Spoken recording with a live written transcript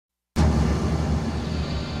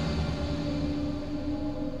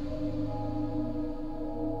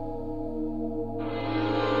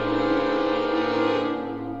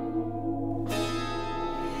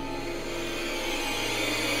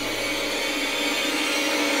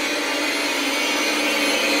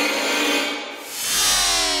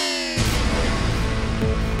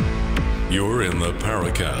the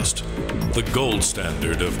Paracast, the gold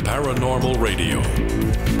standard of paranormal radio.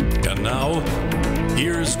 And now,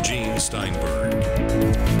 here's Gene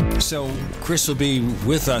Steinberg. So, Chris will be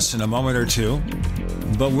with us in a moment or two,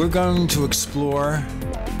 but we're going to explore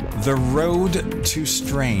the road to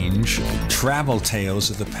strange travel tales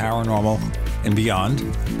of the paranormal and beyond.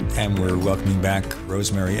 And we're welcoming back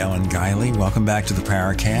Rosemary Ellen Guiley. Welcome back to the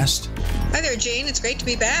Paracast. Hi there, Gene. It's great to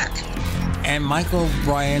be back. And Michael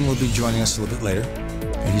Brein will be joining us a little bit later.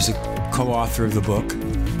 And he's a co-author of the book.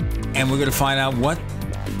 And we're going to find out what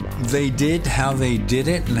they did, how they did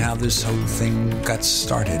it, and how this whole thing got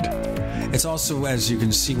started. It's also, as you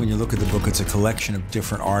can see when you look at the book, it's a collection of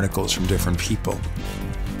different articles from different people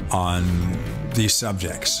on these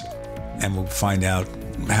subjects. And we'll find out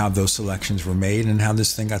how those selections were made and how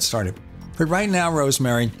this thing got started. But right now,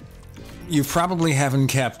 Rosemary, you probably haven't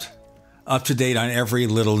kept up to date on every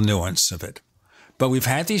little nuance of it. But we've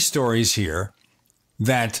had these stories here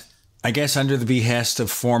that, I guess under the behest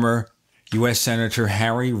of former U.S. Senator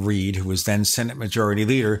Harry Reid, who was then Senate Majority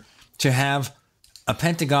Leader, to have a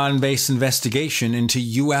Pentagon-based investigation into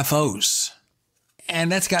UFOs.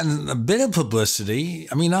 And that's gotten a bit of publicity.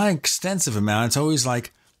 I mean, not an extensive amount. It's always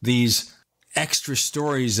like these extra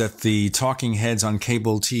stories that the talking heads on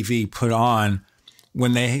cable TV put on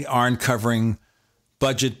when they aren't covering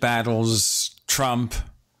budget battles, Trump,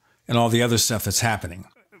 and all the other stuff that's happening.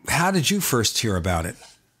 How did you first hear about it?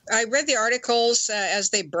 I read the articles as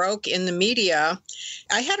they broke in the media.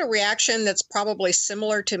 I had a reaction that's probably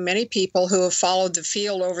similar to many people who have followed the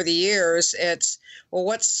field over the years. It's, well,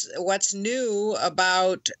 what's new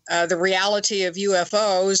about the reality of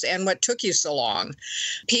UFOs and what took you so long?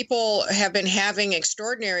 People have been having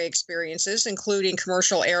extraordinary experiences, including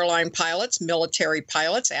commercial airline pilots, military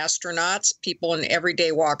pilots, astronauts, people in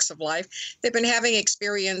everyday walks of life. They've been having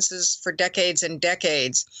experiences for decades and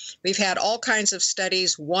decades. We've had all kinds of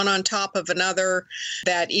studies, one on top of another,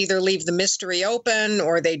 that either leave the mystery open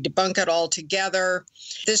or they debunk it altogether.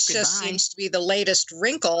 This just seems to be the latest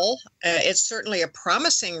wrinkle. It's certainly a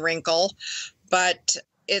promising wrinkle, but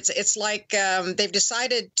it's like they've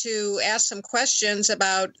decided to ask some questions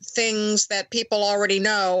about things that people already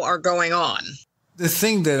know are going on. The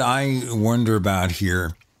thing that I wonder about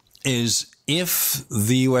here is if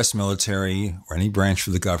the U.S. military or any branch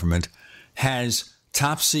of the government has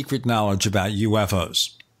top secret knowledge about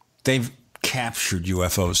UFOs. They've captured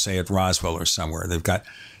UFOs, say at Roswell or somewhere. They've got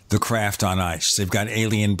the craft on ice. They've got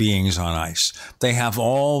alien beings on ice. They have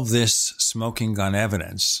all this smoking gun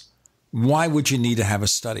evidence. Why would you need to have a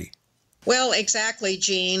study? Well, exactly,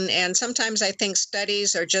 Gene. And sometimes I think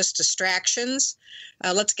studies are just distractions.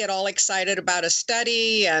 Let's get all excited about a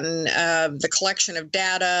study and the collection of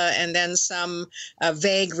data, and then some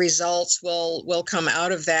vague results will come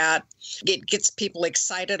out of that. It gets people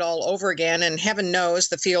excited all over again. And heaven knows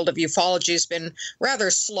the field of ufology has been rather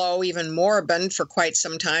slow, even moribund for quite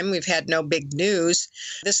some time. We've had no big news.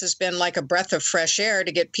 This has been like a breath of fresh air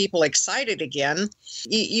to get people excited again.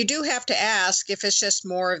 You do have to ask if it's just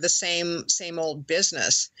more of the same old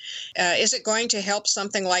business. Is it going to help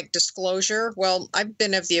something like disclosure? Well, I've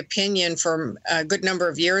been of the opinion for a good number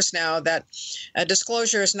of years now that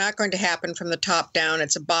disclosure is not going to happen from the top down.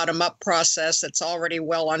 It's a bottom-up process that's already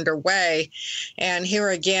well underway. And here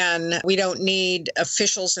again, we don't need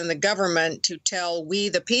officials in the government to tell we,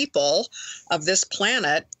 the people of this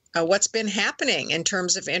planet, what's been happening in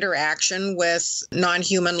terms of interaction with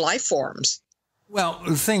non-human life forms. Well,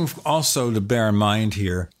 the thing also to bear in mind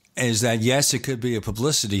here is that, yes, it could be a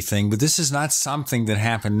publicity thing, but this is not something that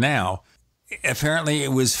happened now. Apparently,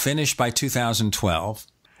 it was finished by 2012.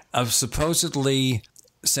 Supposedly,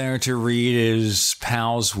 Senator Reid is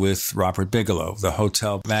pals with Robert Bigelow, the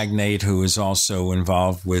hotel magnate who is also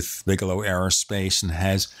involved with Bigelow Aerospace and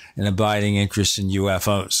has an abiding interest in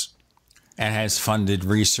UFOs and has funded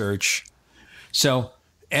research. So,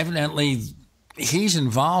 evidently, he's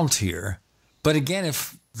involved here. But again,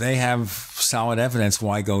 if they have solid evidence,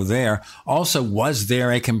 why go there? Also, was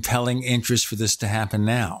there a compelling interest for this to happen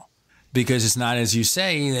now? Because it's not, as you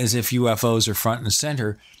say, as if UFOs are front and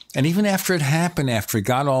center. And even after it happened, after it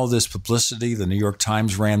got all this publicity, the New York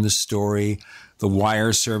Times ran the story, the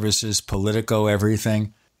wire services, Politico,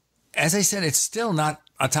 everything. As I said, it's still not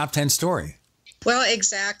a top 10 story. Well,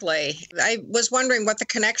 exactly. I was wondering what the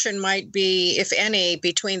connection might be, if any,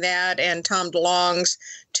 between that and Tom DeLonge's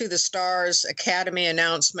To the Stars Academy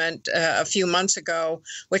announcement a few months ago,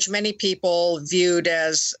 which many people viewed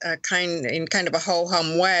as kind of a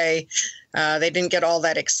ho-hum way. They didn't get all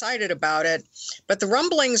that excited about it. But the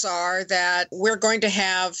rumblings are that we're going to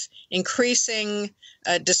have increasing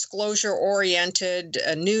disclosure-oriented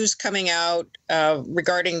news coming out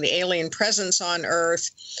regarding the alien presence on Earth.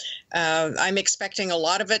 I'm expecting a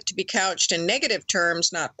lot of it to be couched in negative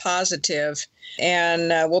terms, not positive. And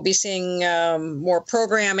we'll be seeing more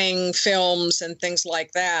programming, films, and things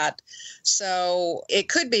like that. So it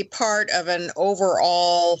could be part of an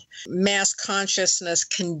overall mass consciousness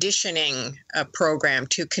conditioning program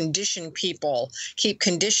to condition people, keep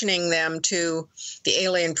conditioning them to the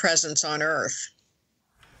alien presence on Earth.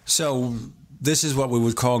 So this is what we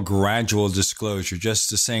would call gradual disclosure, just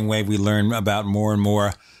the same way we learn about more and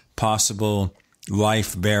more possible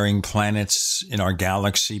life-bearing planets in our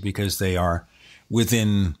galaxy because they are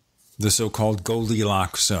within the so-called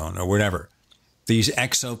Goldilocks zone or whatever. These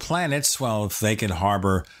exoplanets, well, if they can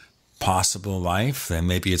harbor possible life, then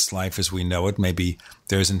maybe it's life as we know it. Maybe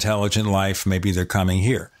there's intelligent life. Maybe they're coming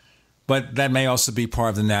here. But that may also be part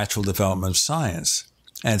of the natural development of science.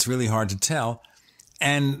 And it's really hard to tell.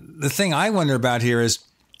 And the thing I wonder about here is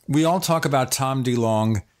we all talk about Tom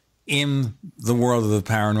DeLonge in the world of the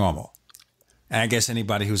paranormal. And I guess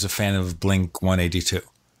anybody who's a fan of Blink 182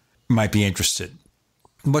 might be interested.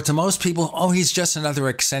 But to most people, oh, he's just another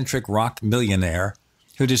eccentric rock millionaire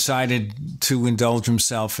who decided to indulge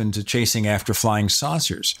himself into chasing after flying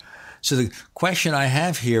saucers. So the question I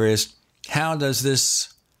have here is, how does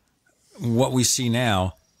this, what we see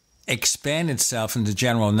now, expand itself into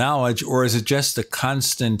general knowledge, or is it just a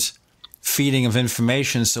constant feeding of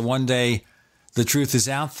information? So one day the truth is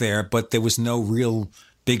out there, but there was no real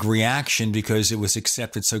big reaction because it was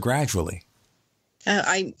accepted so gradually.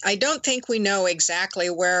 I don't think we know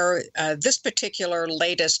exactly where this particular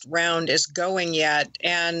latest round is going yet.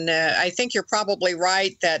 And I think you're probably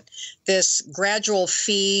right that this gradual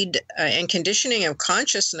feed and conditioning of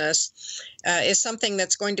consciousness is something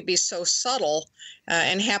that's going to be so subtle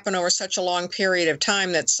and happen over such a long period of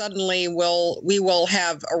time that suddenly we will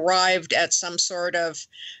have arrived at some sort of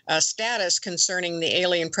status concerning the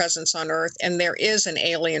alien presence on Earth, and there is an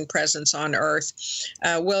alien presence on Earth.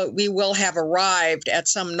 We will have arrived at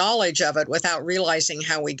some knowledge of it without realizing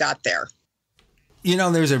how we got there. You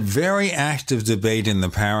know, there's a very active debate in the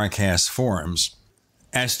Paracast forums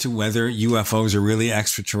as to whether UFOs are really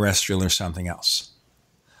extraterrestrial or something else.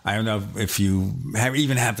 I don't know if you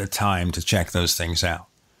even have the time to check those things out.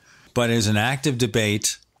 But there's an active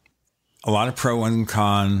debate, a lot of pro and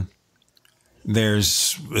con.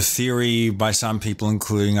 There's a theory by some people,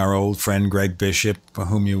 including our old friend Greg Bishop,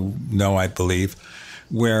 whom you know, I believe,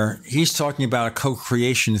 where he's talking about a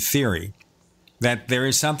co-creation theory, that there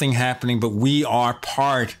is something happening, but we are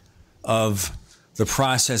part of the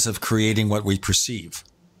process of creating what we perceive.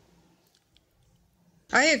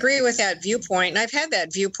 I agree with that viewpoint, and I've had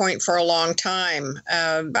that viewpoint for a long time.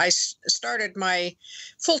 I started my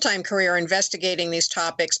full-time career investigating these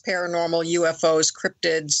topics, paranormal, UFOs,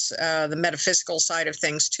 cryptids, the metaphysical side of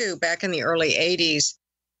things too, back in the early 80s.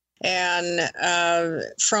 And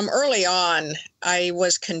from early on, I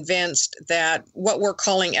was convinced that what we're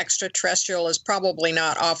calling extraterrestrial is probably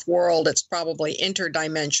not off-world. It's probably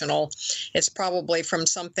interdimensional. It's probably from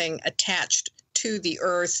something attached to the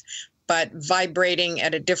Earth, but vibrating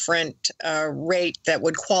at a different rate that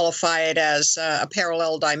would qualify it as a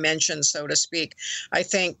parallel dimension, so to speak. I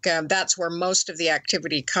think that's where most of the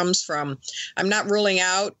activity comes from. I'm not ruling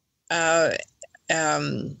out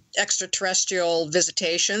extraterrestrial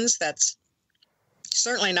visitations. That's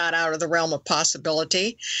certainly not out of the realm of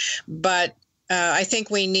possibility, but I think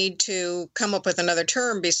we need to come up with another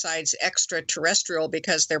term besides extraterrestrial,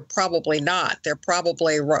 because they're probably not. They're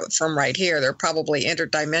probably from right here. They're probably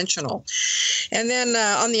interdimensional. And then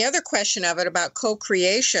on the other question of it about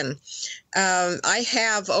co-creation, I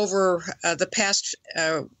have over the past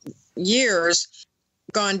years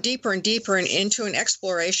gone deeper and deeper into an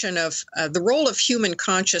exploration of the role of human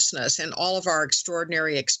consciousness in all of our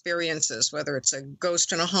extraordinary experiences, whether it's a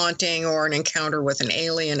ghost and a haunting or an encounter with an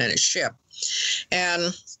alien in a ship.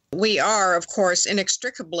 And we are, of course,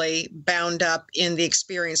 inextricably bound up in the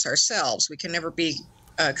experience ourselves. We can never be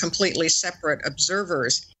completely separate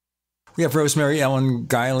observers. We have Rosemary Ellen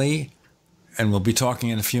Guiley, and we'll be talking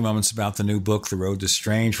in a few moments about the new book, The Road to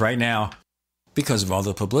Strange. Right now, because of all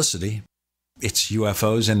the publicity, it's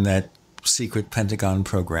UFOs and that secret Pentagon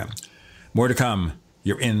program. More to come.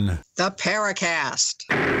 You're in the Paracast.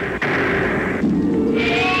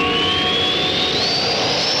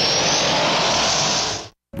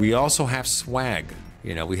 We also have swag.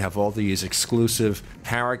 You know, we have all these exclusive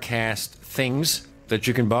Paracast things that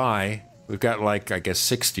you can buy We've got like, I guess,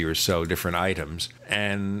 60 or so different items,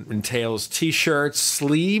 and entails T-shirts,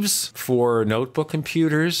 sleeves for notebook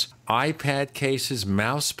computers, iPad cases,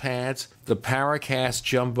 mouse pads, the Paracast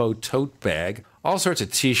jumbo tote bag, all sorts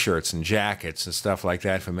of T-shirts and jackets and stuff like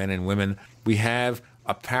that for men and women. We have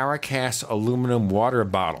a Paracast aluminum water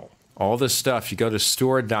bottle. All this stuff, you go to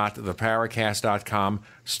store.theparacast.com,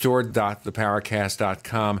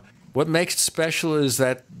 store.theparacast.com. What makes it special is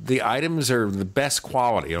that the items are the best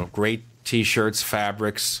quality, great T-shirts,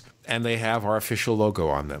 fabrics, and they have our official logo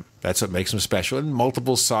on them. That's what makes them special, in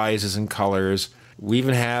multiple sizes and colors. We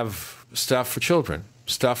even have stuff for children,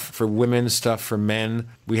 stuff for women, stuff for men.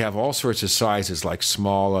 We have all sorts of sizes, like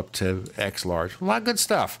small up to X large. A lot of good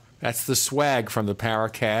stuff. That's the swag from the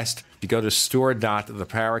Paracast. You go to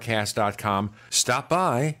store.theparacast.com, stop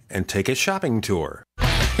by, and take a shopping tour.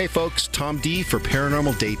 Hey folks, Tom D for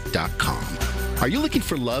ParanormalDate.com. Are you looking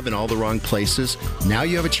for love in all the wrong places? Now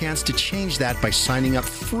you have a chance to change that by signing up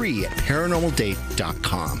free at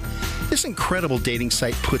ParanormalDate.com. This incredible dating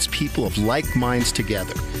site puts people of like minds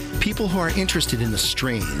together. People who are interested in the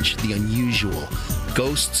strange, the unusual,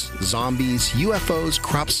 ghosts, zombies, UFOs,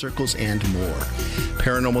 crop circles, and more.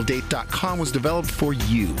 ParanormalDate.com was developed for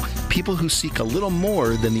you, people who seek a little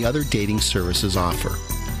more than the other dating services offer.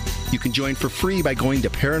 You can join for free by going to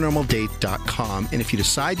ParanormalDate.com, and if you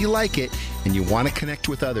decide you like it and you want to connect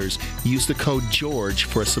with others, use the code GEORGE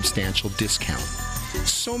for a substantial discount.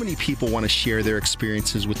 So many people want to share their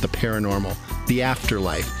experiences with the paranormal, the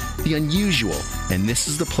afterlife, the unusual, and this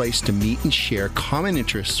is the place to meet and share common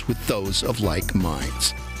interests with those of like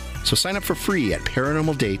minds. So sign up for free at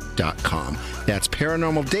ParanormalDate.com. That's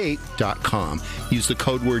ParanormalDate.com. Use the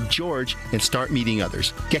code word George and start meeting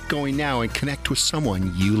others. Get going now and connect with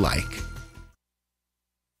someone you like.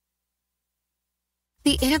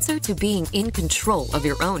 The answer to being in control of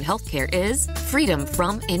your own healthcare is freedom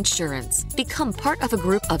from insurance. Become part of a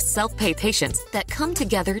group of self-pay patients that come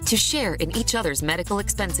together to share in each other's medical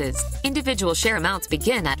expenses. Individual share amounts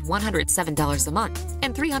begin at $107 a month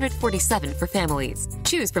and $347 for families.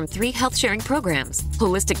 Choose from 3 health-sharing programs.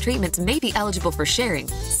 Holistic treatments may be eligible for sharing.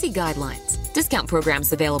 See guidelines. Discount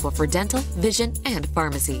programs available for dental, vision, and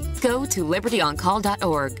pharmacy. Go to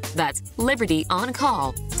libertyoncall.org. That's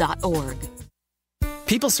libertyoncall.org.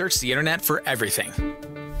 People search the internet for everything,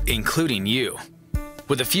 including you.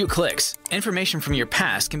 With a few clicks, information from your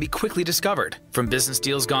past can be quickly discovered, from business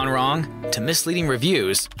deals gone wrong to misleading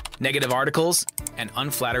reviews, negative articles, and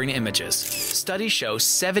unflattering images. Studies show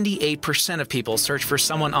 78% of people search for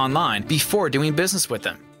someone online before doing business with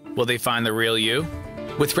them. Will they find the real you?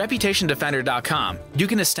 With ReputationDefender.com, you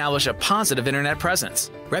can establish a positive internet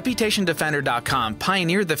presence. ReputationDefender.com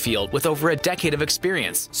pioneered the field with over a decade of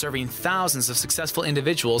experience, serving thousands of successful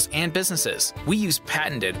individuals and businesses. We use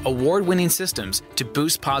patented, award-winning systems to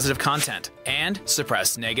boost positive content and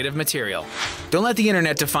suppress negative material. Don't let the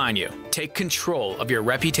internet define you. Take control of your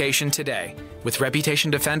reputation today with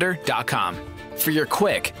ReputationDefender.com. For your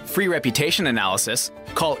quick, free reputation analysis,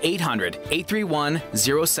 call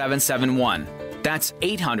 800-831-0771. That's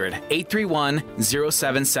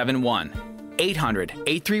 800-831-0771.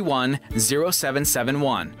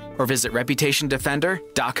 800-831-0771. Or visit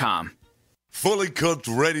ReputationDefender.com. Fully cooked,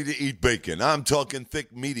 ready-to-eat bacon. I'm talking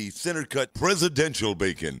thick, meaty, center-cut presidential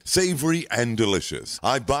bacon. Savory and delicious.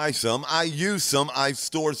 I buy some, I use some, I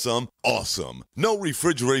store some. Awesome. No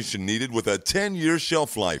refrigeration needed with a 10-year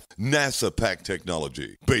shelf life. NASA-packed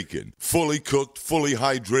technology. Bacon. Fully cooked, fully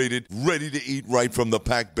hydrated, ready to eat right from the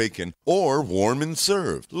packed bacon. Or warm and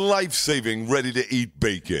served. Life-saving, ready-to-eat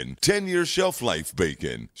bacon. 10-year shelf life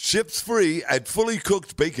bacon. Ships free at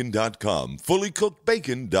fullycookedbacon.com.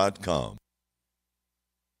 Fullycookedbacon.com.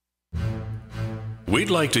 We'd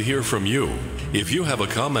like to hear from you. If you have a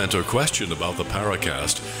comment or question about the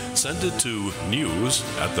Paracast, send it to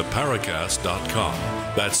news@theparacast.com.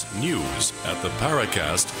 That's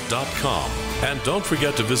news@theparacast.com. And don't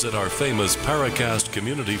forget to visit our famous Paracast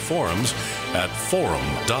community forums at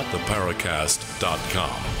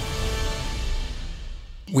forum.theparacast.com.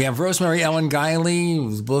 We have Rosemary Ellen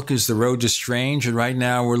Guiley. The book is The Road to Strange, and right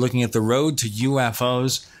now we're looking at the road to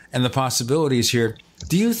UFOs and the possibilities here.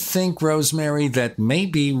 Do you think, Rosemary, that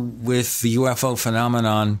maybe with the UFO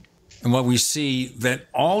phenomenon and what we see, that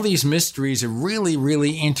all these mysteries are really,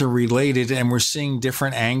 really interrelated and we're seeing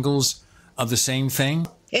different angles of the same thing?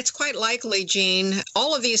 It's quite likely, Gene.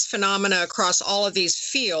 All of these phenomena across all of these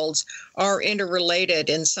fields are interrelated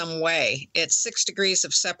in some way. It's 6 degrees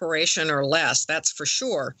of separation or less, that's for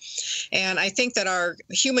sure. And I think that our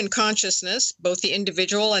human consciousness, both the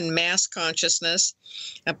individual and mass consciousness,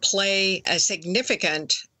 play a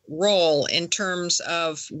significant role in terms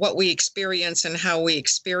of what we experience and how we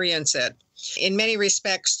experience it. In many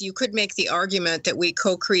respects, you could make the argument that we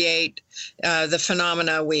co-create the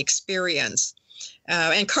phenomena we experience.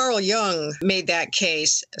 And Carl Jung made that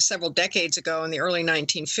case several decades ago in the early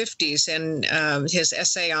 1950s in his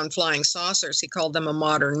essay on flying saucers. He called them a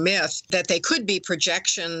modern myth, that they could be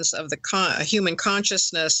projections of the human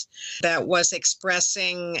consciousness that was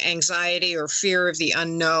expressing anxiety or fear of the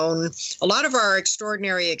unknown. A lot of our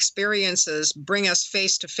extraordinary experiences bring us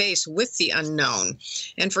face to face with the unknown.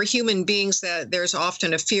 And for human beings, there's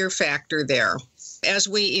often a fear factor there. As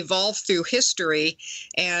we evolve through history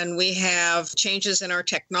and we have changes in our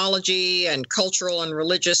technology and cultural and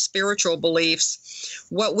religious spiritual beliefs,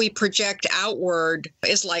 what we project outward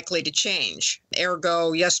is likely to change.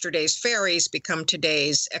 Ergo, yesterday's fairies become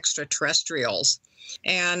today's extraterrestrials.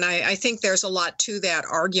 And I think there's a lot to that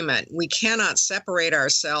argument. We cannot separate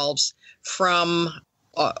ourselves from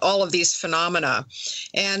all of these phenomena.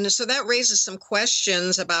 And so that raises some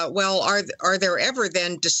questions about, well, are there ever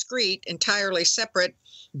then discrete, entirely separate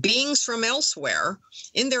beings from elsewhere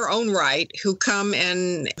in their own right who come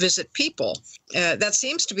and visit people? That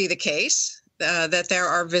seems to be the case, that there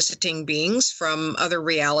are visiting beings from other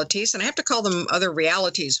realities. And I have to call them other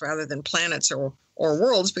realities rather than planets or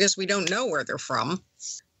worlds, because we don't know where they're from.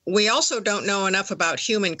 We also don't know enough about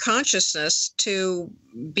human consciousness to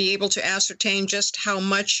be able to ascertain just how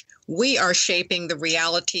much we are shaping the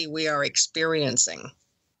reality we are experiencing.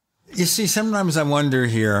 You see, sometimes I wonder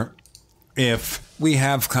here if we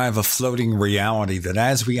have kind of a floating reality that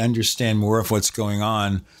as we understand more of what's going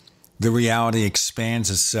on, the reality expands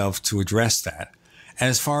itself to address that. And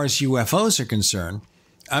as far as UFOs are concerned,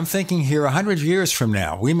 I'm thinking here 100 years from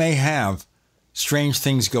now, we may have strange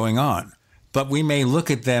things going on, but we may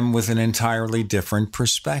look at them with an entirely different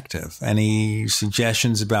perspective. Any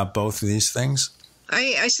suggestions about both of these things?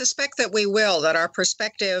 I suspect that we will, that our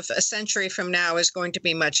perspective a century from now is going to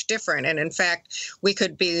be much different. And in fact, we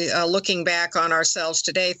could be looking back on ourselves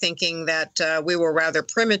today thinking that we were rather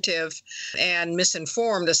primitive and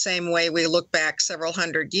misinformed, the same way we look back several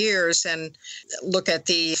hundred years and look at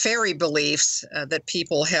the fairy beliefs that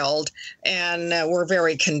people held and were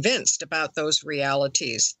very convinced about those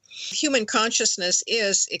realities. Human consciousness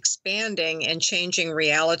is expanding and changing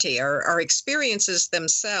reality. Our experiences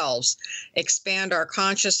themselves expand our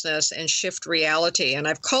consciousness and shift reality. And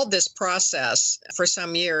I've called this process for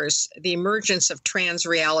some years the emergence of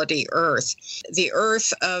trans-reality Earth, the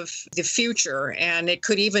Earth of the future. And it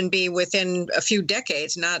could even be within a few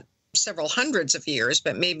decades, not several hundreds of years,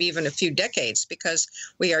 but maybe even a few decades, because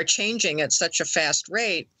we are changing at such a fast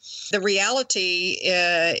rate. The reality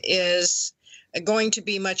is going to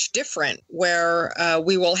be much different, where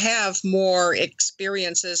we will have more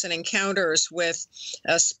experiences and encounters with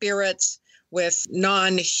spirits, with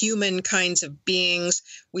non-human kinds of beings.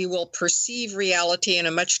 We will perceive reality in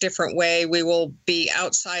a much different way. We will be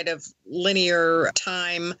outside of linear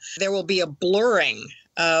time. There will be a blurring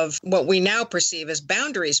of what we now perceive as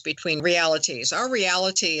boundaries between realities. Our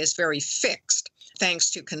reality is very fixed,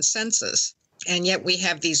 thanks to consensus. And yet we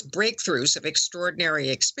have these breakthroughs of extraordinary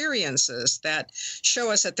experiences that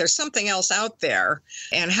show us that there's something else out there.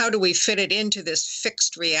 And how do we fit it into this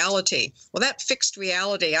fixed reality? Well, that fixed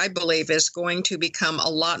reality, I believe, is going to become a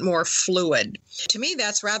lot more fluid. To me,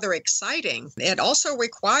 that's rather exciting. It also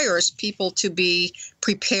requires people to be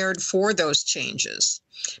prepared for those changes,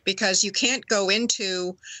 because you can't go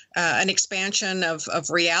into an expansion of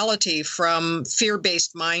reality from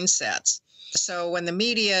fear-based mindsets. So when the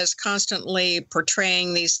media is constantly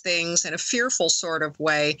portraying these things in a fearful sort of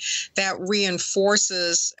way, that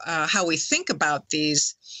reinforces how we think about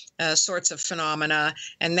these sorts of phenomena,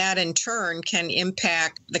 and that in turn can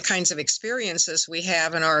impact the kinds of experiences we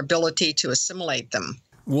have and our ability to assimilate them.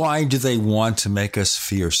 Why do they want to make us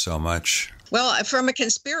fear so much? Well, from a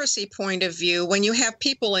conspiracy point of view, when you have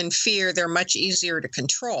people in fear, they're much easier to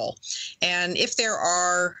control. And if there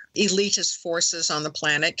are elitist forces on the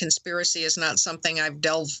planet, conspiracy is not something I've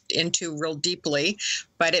delved into real deeply,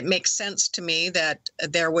 but it makes sense to me that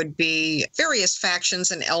there would be various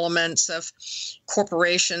factions and elements of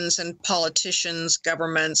corporations and politicians,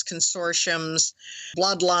 governments, consortiums,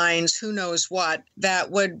 bloodlines, who knows what,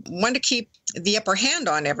 that would want to keep the upper hand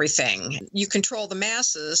on everything. You control the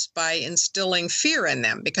masses by instilling fear in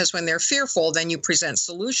them, because when they're fearful, then you present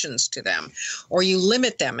solutions to them, or you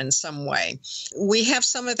limit them in some way. We have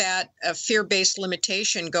some of that fear-based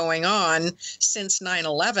limitation going on since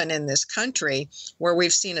 9/11 in this country, where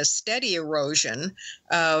we've seen a steady erosion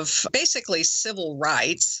of basically civil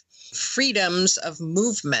rights, freedoms of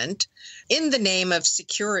movement in the name of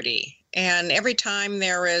security. And every time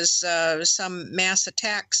there is some mass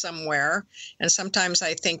attack somewhere, and sometimes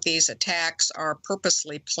I think these attacks are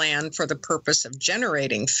purposely planned for the purpose of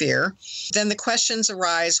generating fear, then the questions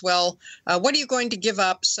arise, well, what are you going to give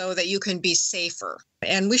up so that you can be safer?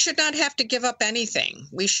 And we should not have to give up anything.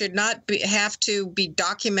 We should not have to be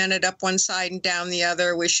documented up one side and down the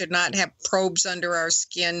other. We should not have probes under our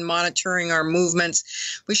skin monitoring our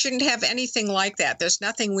movements. We shouldn't have anything like that. There's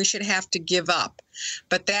nothing we should have to give up.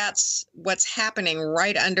 But that's what's happening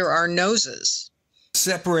right under our noses.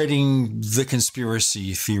 Separating the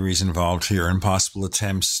conspiracy theories involved here and possible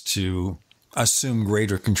attempts to assume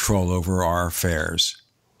greater control over our affairs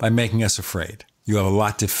by making us afraid. You have a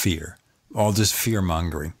lot to fear. All this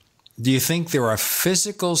fear-mongering. Do you think there are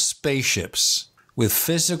physical spaceships with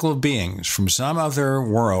physical beings from some other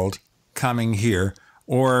world coming here?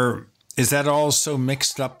 Or is that all so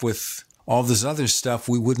mixed up with all this other stuff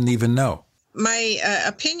we wouldn't even know? My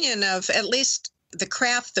opinion of at least the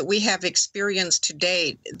craft that we have experienced to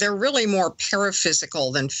date, they're really more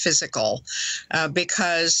paraphysical than physical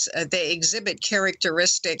because they exhibit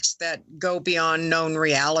characteristics that go beyond known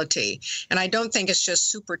reality. And I don't think it's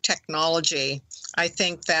just super technology. I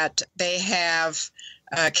think that they have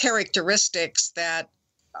characteristics that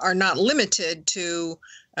are not limited to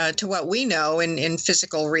what we know in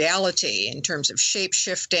physical reality in terms of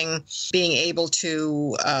shape-shifting, being able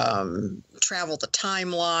to travel the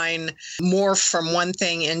timeline, morph from one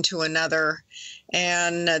thing into another.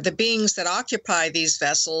 And the beings that occupy these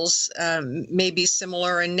vessels may be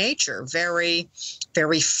similar in nature, very,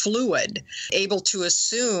 very fluid, able to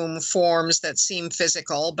assume forms that seem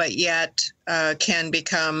physical, but yet can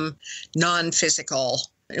become non-physical.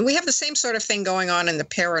 And we have the same sort of thing going on in the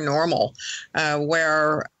paranormal,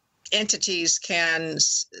 where entities can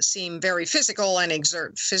seem very physical and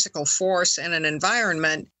exert physical force in an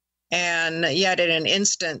environment, and yet in an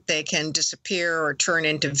instant they can disappear or turn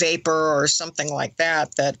into vapor or something like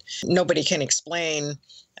that nobody can explain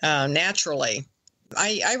naturally.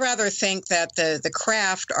 I rather think that the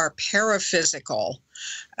craft are paraphysical.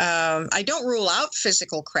 I don't rule out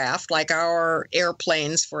physical craft like our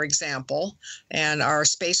airplanes, for example, and our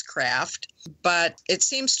spacecraft, but it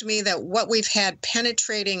seems to me that what we've had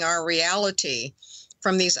penetrating our reality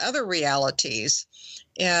from these other realities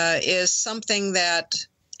is something that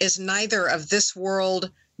is neither of this world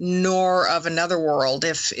nor of another world,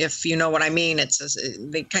 if you know what I mean.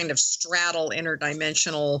 They kind of straddle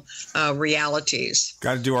interdimensional realities.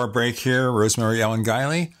 Got to do our break here. Rosemary, Ellen,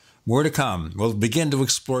 Guiley. More to come. We'll begin to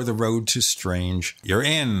explore the road to strange. You're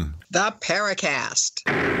in the Paracast.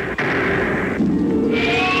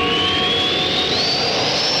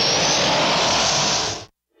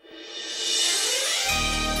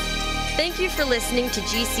 Thank you for listening to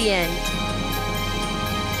GCN.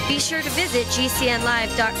 Be sure to visit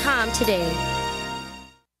GCNlive.com today.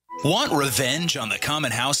 Want revenge on the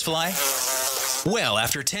common housefly? Well,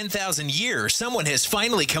 after 10,000 years, someone has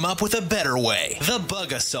finally come up with a better way. The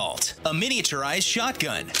Bug Assault, a miniaturized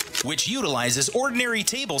shotgun, which utilizes ordinary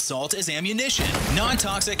table salt as ammunition.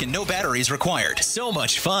 Non-toxic and no batteries required. So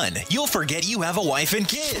much fun, you'll forget you have a wife and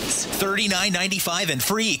kids. $39.95 and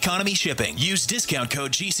free economy shipping. Use discount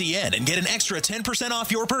code GCN and get an extra 10%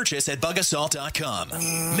 off your purchase at bugassault.com.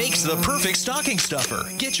 Makes the perfect stocking stuffer.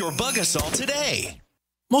 Get your Bug Assault today.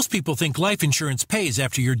 Most people think life insurance pays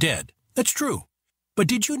after you're dead. That's true. But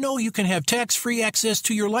did you know you can have tax-free access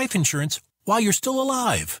to your life insurance while you're still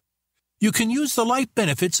alive? You can use the life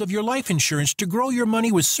benefits of your life insurance to grow your money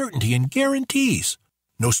with certainty and guarantees.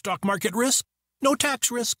 No stock market risk, no tax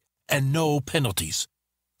risk, and no penalties.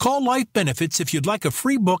 Call Life Benefits if you'd like a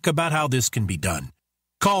free book about how this can be done.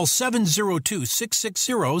 Call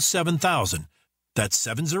 702-660-7000. That's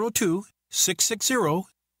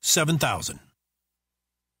 702-660-7000.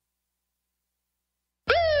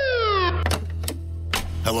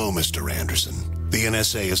 Hello, Mr. Anderson. The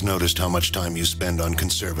NSA has noticed how much time you spend on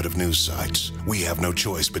conservative news sites. We have no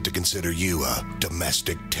choice but to consider you a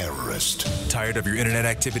domestic terrorist. Tired of your internet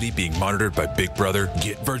activity being monitored by Big Brother?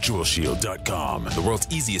 Get VirtualShield.com, the world's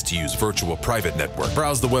easiest to use virtual private network.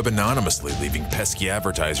 Browse the web anonymously, leaving pesky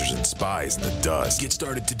advertisers and spies in the dust. Get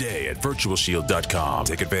started today at VirtualShield.com.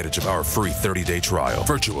 Take advantage of our free 30-day trial.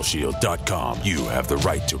 VirtualShield.com. You have the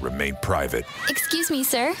right to remain private. Excuse me,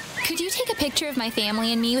 sir. Could you take a picture of my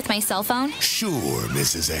family and me with my cell phone? Sure. Sure,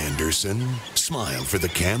 Mrs. Anderson. Smile for the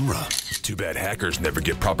camera. Too bad hackers never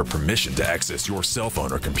get proper permission to access your cell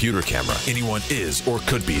phone or computer camera. Anyone is or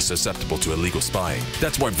could be susceptible to illegal spying.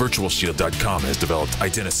 That's why VirtualShield.com has developed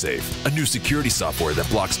IdentiSafe, a new security software that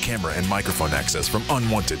blocks camera and microphone access from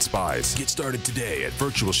unwanted spies. Get started today at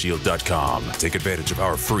VirtualShield.com. Take advantage of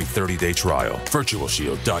our free 30-day trial.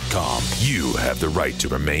 VirtualShield.com. You have the right to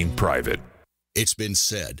remain private. It's been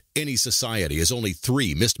said, any society is only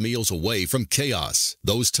 3 missed meals away from chaos.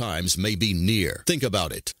 Those times may be near. Think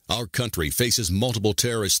about it. Our country faces multiple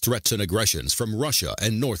terrorist threats and aggressions from Russia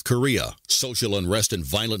and North Korea. Social unrest and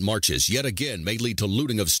violent marches yet again may lead to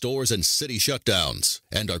looting of stores and city shutdowns.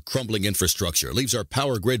 And our crumbling infrastructure leaves our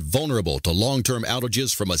power grid vulnerable to long-term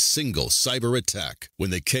outages from a single cyber attack. When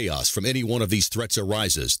the chaos from any one of these threats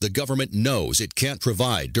arises, the government knows it can't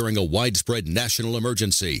provide during a widespread national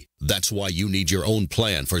emergency. That's why you need your own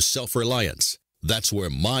plan for self-reliance. That's where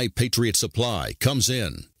My Patriot Supply comes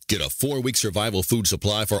in. Get a 4-week survival food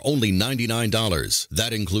supply for only $99.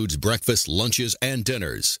 That includes breakfast, lunches, and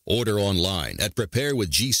dinners. Order online at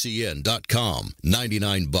preparewithgcn.com.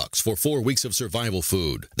 $99 for 4 weeks of survival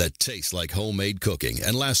food that tastes like homemade cooking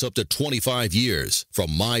and lasts up to 25 years.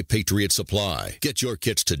 From My Patriot Supply. Get your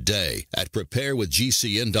kits today at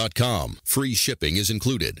preparewithgcn.com. Free shipping is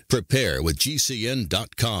included.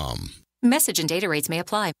 Preparewithgcn.com. Message and data rates may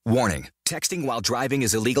apply. Warning. Texting while driving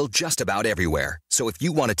is illegal just about everywhere. So if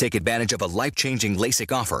you want to take advantage of a life-changing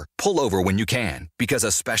LASIK offer, pull over when you can, because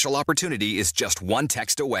a special opportunity is just one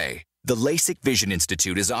text away. The LASIK Vision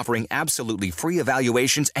Institute is offering absolutely free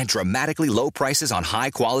evaluations and dramatically low prices on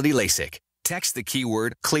high-quality LASIK. Text the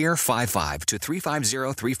keyword CLEAR55 to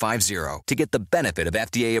 350350 to get the benefit of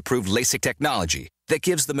FDA-approved LASIK technology that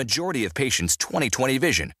gives the majority of patients 20/20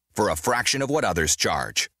 vision for a fraction of what others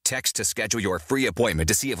charge. Text to schedule your free appointment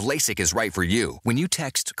to see if LASIK is right for you. When you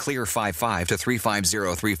text CLEAR55 to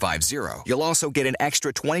 350350, you'll also get an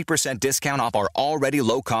extra 20% discount off our already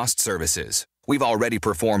low-cost services. We've already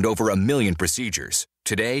performed over 1 million procedures.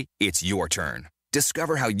 Today, it's your turn.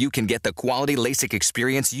 Discover how you can get the quality LASIK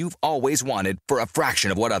experience you've always wanted for a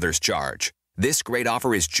fraction of what others charge. This great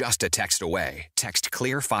offer is just a text away. Text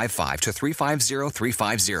CLEAR55 to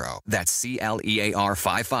 350350. That's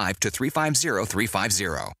CLEAR55 to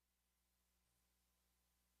 350350.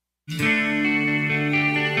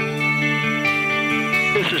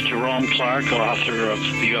 This is Jerome Clark, author of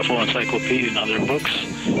the UFO Encyclopedia and other books.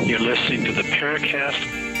 You're listening to the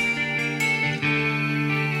Paracast.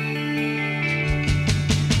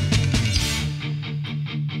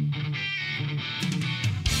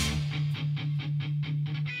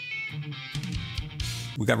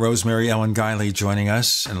 We got Rosemary Ellen Guiley joining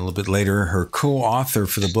us, and a little bit later, her co-author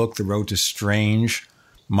for the book, The Road to Strange,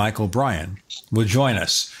 Michael Brein, will join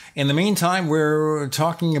us. In the meantime, we're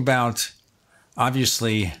talking about,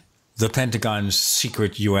 obviously, the Pentagon's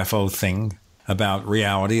secret UFO thing, about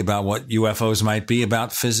reality, about what UFOs might be,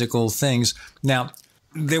 about physical things. Now,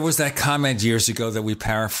 there was that comment years ago that we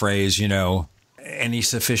paraphrase, any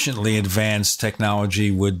sufficiently advanced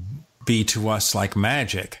technology would be to us like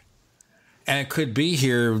magic. And it could be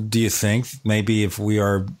here, do you think, maybe if we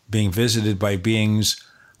are being visited by beings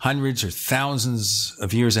hundreds or thousands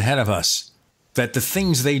of years ahead of us, that the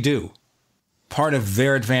things they do, part of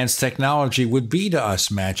their advanced technology, would be to us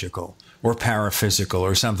magical or paraphysical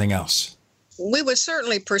or something else? We would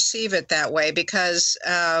certainly perceive it that way because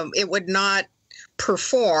it would not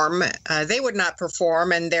perform, they would not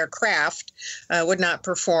perform, and their craft would not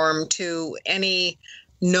perform to any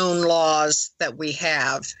known laws that we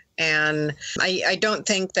have. And I don't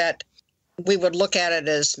think that we would look at it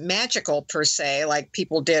as magical per se, like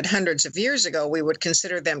people did hundreds of years ago. We would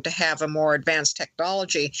consider them to have a more advanced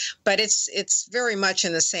technology, but it's very much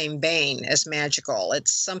in the same vein as magical.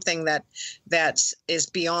 It's something that is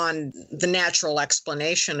beyond the natural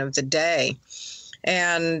explanation of the day.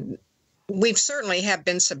 And we've certainly have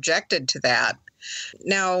been subjected to that.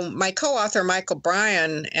 Now, my co-author, Michael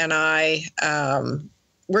Brein, and I,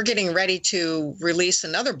 we're getting ready to release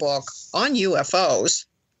another book on UFOs,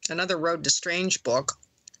 another Road to Strange book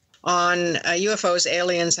on UFOs,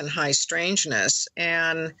 aliens, and high strangeness.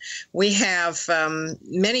 And we have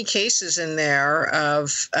many cases in there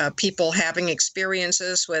of people having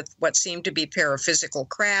experiences with what seem to be paraphysical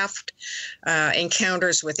craft,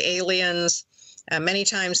 encounters with aliens. Many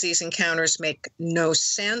times these encounters make no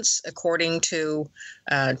sense according to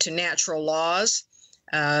natural laws.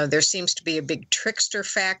 There seems to be a big trickster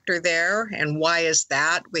factor there. And why is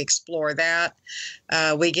that? We explore that.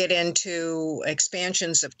 We get into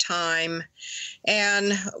expansions of time.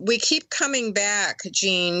 And we keep coming back,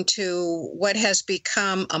 Jean, to what has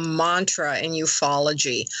become a mantra in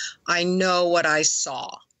ufology. I know what I saw.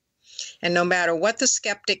 And no matter what the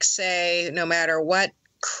skeptics say, no matter what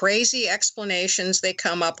crazy explanations they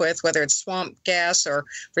come up with, whether it's swamp gas or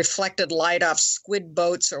reflected light off squid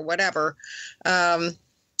boats or whatever,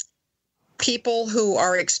 people who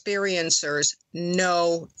are experiencers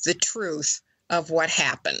know the truth of what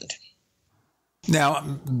happened.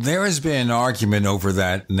 Now, there has been an argument over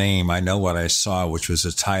that name, I Know What I Saw, which was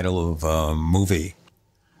the title of a movie,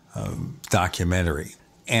 documentary.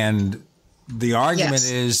 And the argument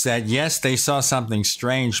is that, yes, they saw something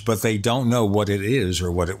strange, but they don't know what it is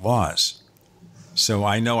or what it was. So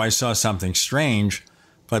I know I saw something strange,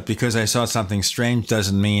 but because I saw something strange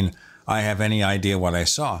doesn't mean I have any idea what I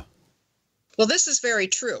saw. Well, this is very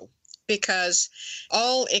true, because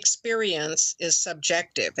all experience is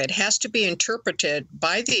subjective. It has to be interpreted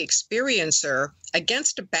by the experiencer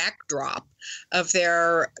against a backdrop of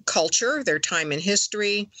their culture, their time in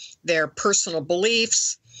history, their personal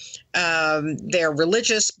beliefs, their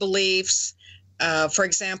religious beliefs. For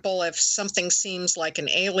example, if something seems like an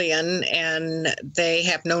alien and they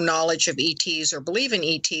have no knowledge of ETs or believe in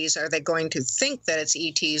ETs, are they going to think that it's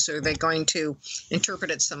ETs, or are they going to interpret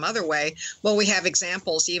it some other way? Well, we have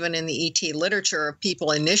examples even in the ET literature of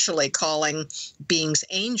people initially calling beings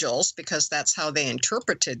angels because that's how they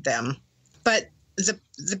interpreted them. But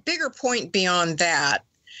the bigger point beyond that,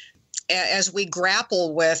 as we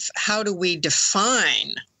grapple with how do we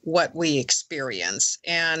define what we experience.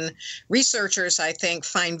 And researchers, I think,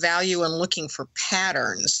 find value in looking for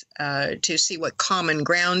patterns to see what common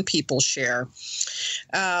ground people share.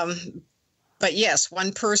 But yes,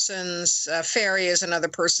 one person's fairy is another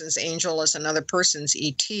person's angel, is another person's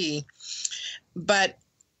ET. But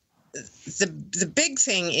the big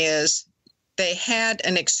thing is they had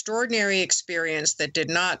an extraordinary experience that did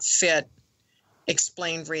not fit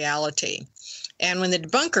explained reality. And when the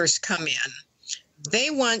debunkers come in,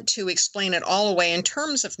 they want to explain it all away in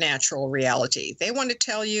terms of natural reality. They want to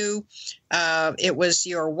tell you it was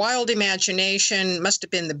your wild imagination, must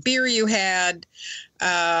have been the beer you had,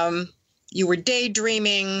 you were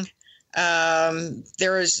daydreaming. There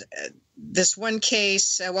was this one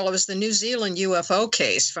case, it was the New Zealand UFO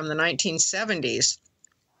case from the 1970s.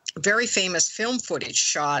 Very famous film footage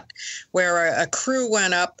shot where a crew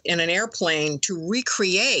went up in an airplane to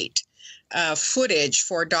recreate footage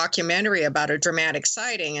for a documentary about a dramatic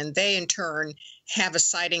sighting, and they in turn have a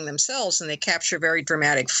sighting themselves, and they capture very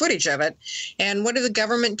dramatic footage of it. And what do the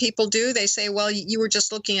government people do? They say, well, you were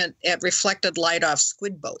just looking at reflected light off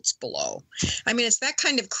squid boats below. I mean, it's that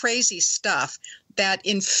kind of crazy stuff that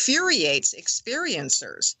infuriates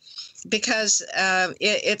experiencers, because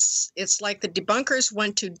it's like the debunkers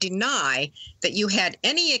want to deny that you had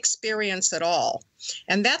any experience at all.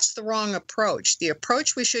 And that's the wrong approach. The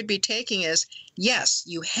approach we should be taking is, yes,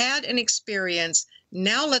 you had an experience.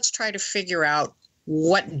 Now let's try to figure out,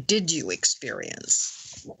 what did you experience?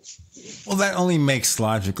 Well, that only makes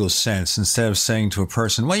logical sense, instead of saying to a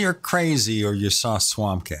person, well, you're crazy or you saw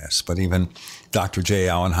swamp gas. But even Dr. J.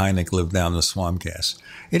 Allen Hynek lived down the swamp gas.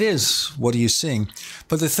 It is, what are you seeing?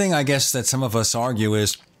 But the thing, I guess, that some of us argue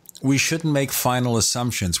is we shouldn't make final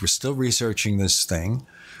assumptions. We're still researching this thing.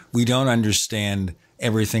 We don't understand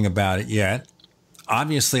everything about it yet.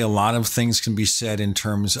 Obviously, a lot of things can be said in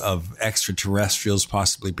terms of extraterrestrials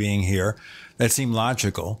possibly being here that seem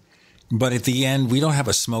logical. But at the end, we don't have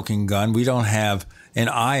a smoking gun. We don't have an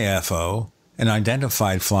IFO, an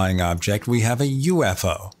identified flying object. We have a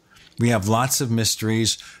UFO. We have lots of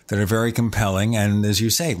mysteries that are very compelling. And as you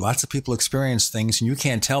say, lots of people experience things and you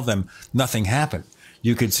can't tell them nothing happened.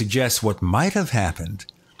 You could suggest what might have happened.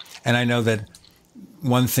 And I know that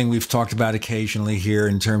one thing we've talked about occasionally here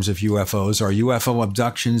in terms of UFOs are UFO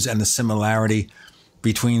abductions and the similarity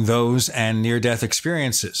between those and near-death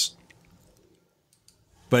experiences.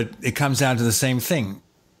 But it comes down to the same thing.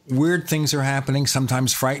 Weird things are happening,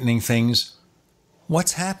 sometimes frightening things.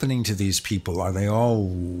 What's happening to these people? Are they all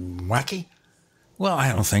wacky? Well,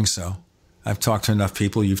 I don't think so. I've talked to enough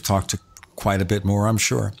people. You've talked to quite a bit more, I'm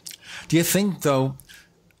sure. Do you think, though,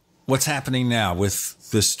 what's happening now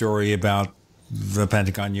with the story about the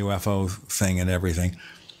Pentagon UFO thing and everything,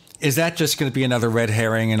 is that just going to be another red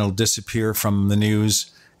herring and it'll disappear from the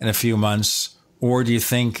news in a few months? Or do you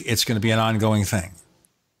think it's going to be an ongoing thing?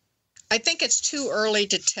 I think it's too early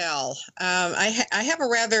to tell. I have a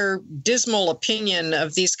rather dismal opinion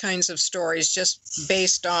of these kinds of stories, just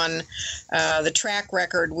based on the track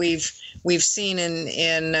record we've seen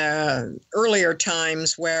in earlier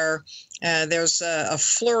times, where there's a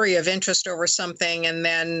flurry of interest over something and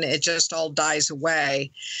then it just all dies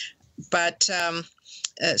away. But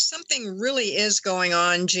something really is going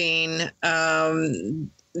on, Jean.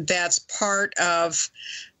 That's part of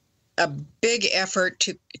a big effort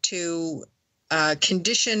to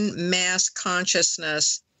condition mass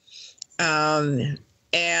consciousness. And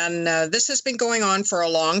this has been going on for a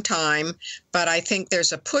long time, but I think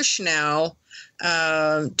there's a push now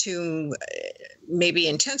to maybe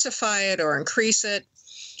intensify it or increase it.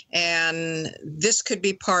 And this could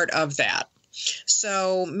be part of that.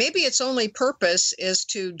 So maybe its only purpose is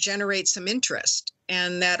to generate some interest,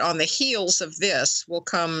 and that on the heels of this will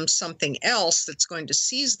come something else that's going to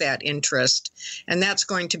seize that interest, and that's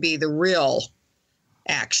going to be the real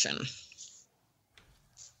action.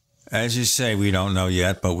 As you say, we don't know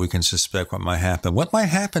yet, but we can suspect what might happen. What might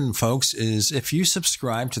happen, folks, is if you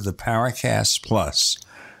subscribe to the Paracast Plus,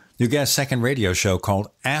 you get a second radio show called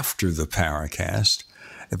After the Paracast,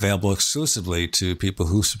 available exclusively to people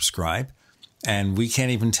who subscribe. And we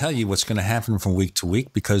can't even tell you what's going to happen from week to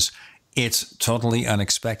week because it's totally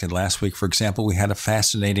unexpected. Last week, for example, we had a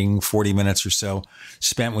fascinating 40 minutes or so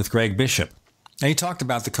spent with Greg Bishop. And he talked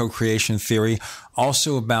about the co-creation theory,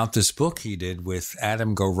 also about this book he did with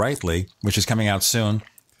Adam Gorightly, which is coming out soon,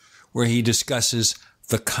 where he discusses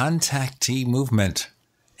the contactee movement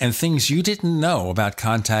and things you didn't know about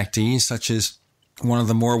contactees, such as one of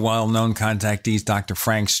the more well-known contactees, Dr.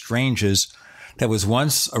 Frank Strange's, that was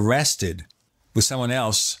once arrested with someone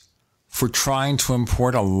else for trying to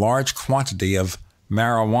import a large quantity of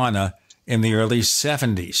marijuana in the early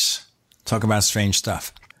 70s. Talk about strange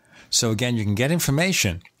stuff. So again, you can get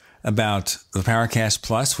information about the Paracast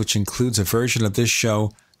Plus, which includes a version of this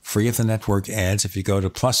show free of the network ads if you go to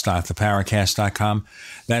plus.theparacast.com.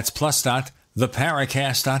 That's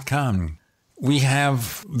plus.theparacast.com. We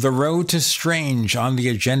have The Road to Strange on the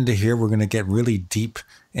agenda here. We're going to get really deep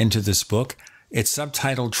into this book. It's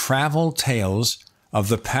subtitled Travel Tales of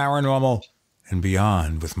the Paranormal and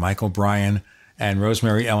Beyond with Michael Brein and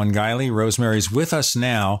Rosemary Ellen Guiley. Rosemary's with us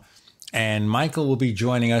now, and Michael will be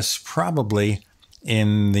joining us probably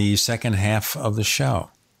in the second half of the show.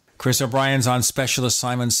 Chris O'Brien's on special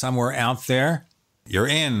assignment somewhere out there. You're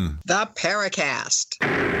in the Paracast.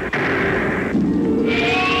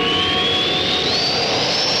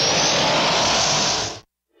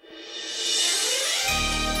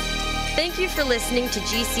 Thank you for listening to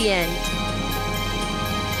GCN.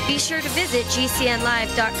 Be sure to visit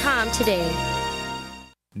GCNlive.com today.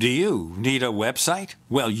 Do you need a website?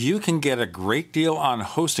 Well, you can get a great deal on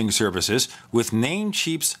hosting services with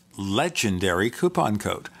Namecheap's legendary coupon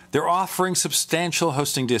code. They're offering substantial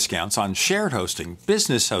hosting discounts on shared hosting,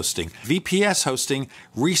 business hosting, VPS hosting,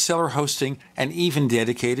 reseller hosting, and even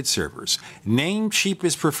dedicated servers. Namecheap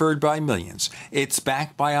is preferred by millions. It's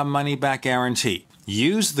backed by a money-back guarantee.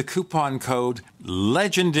 Use the coupon code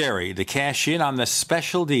LEGENDARY to cash in on the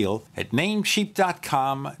special deal at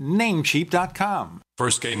Namecheap.com, Namecheap.com.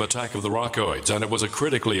 First came Attack of the Rockoids, and it was a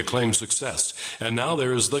critically acclaimed success. And now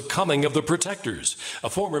there's The Coming of the Protectors. A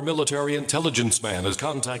former military intelligence man is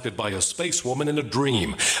contacted by a space woman in a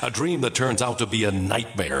dream that turns out to be a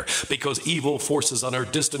nightmare because evil forces on her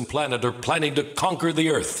distant planet are planning to conquer the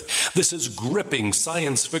Earth. This is gripping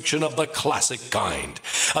science fiction of the classic kind.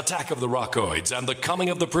 Attack of the Rockoids and The Coming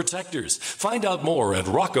of the Protectors. Find out more at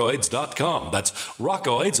rockoids.com. That's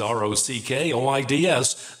Rockoids,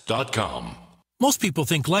 ROCKOIDS.com. Most people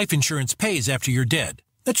think life insurance pays after you're dead.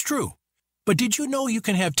 That's true. But did you know you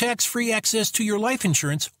can have tax-free access to your life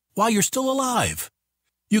insurance while you're still alive?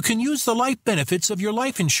 You can use the life benefits of your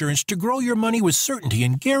life insurance to grow your money with certainty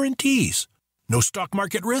and guarantees. No stock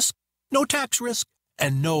market risk, no tax risk,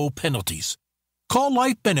 and no penalties. Call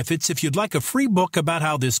Life Benefits if you'd like a free book about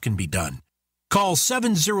how this can be done. Call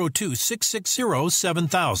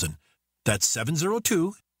 702-660-7000. That's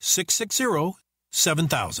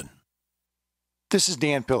 702-660-7000. This is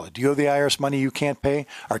Dan Pilla. Do you owe the IRS money you can't pay?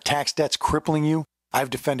 Are tax debts crippling you? I've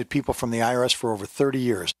defended people from the IRS for over 30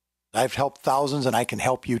 years. I've helped thousands, and I can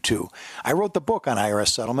help you too. I wrote the book on IRS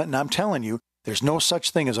settlement, and I'm telling you, there's no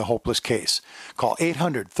such thing as a hopeless case. Call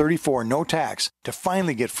 800-34-NO-TAX to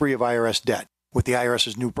finally get free of IRS debt. With the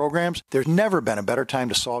IRS's new programs, there's never been a better time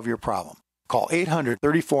to solve your problem. Call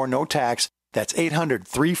 800-34-NO-TAX. That's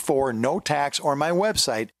 800-34-NO-TAX, or my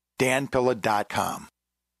website, danpilla.com.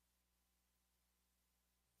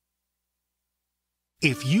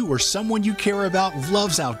 If you or someone you care about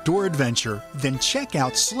loves outdoor adventure, then check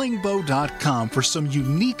out slingbow.com for some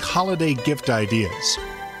unique holiday gift ideas.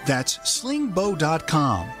 That's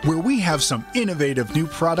slingbow.com, where we have some innovative new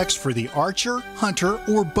products for the archer, hunter,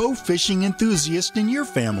 or bow fishing enthusiast in your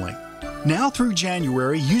family. Now through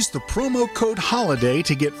January, use the promo code HOLIDAY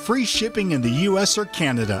to get free shipping in the U.S. or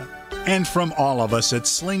Canada. And from all of us at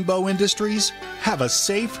Slingbow Industries, have a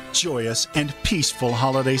safe, joyous, and peaceful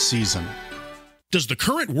holiday season. Does the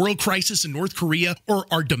current world crisis in North Korea or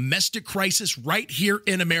our domestic crisis right here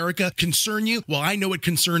in America concern you? Well, I know it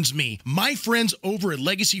concerns me. My friends over at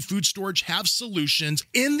Legacy Food Storage have solutions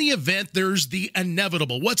in the event there's the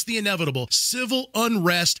inevitable. What's the inevitable? Civil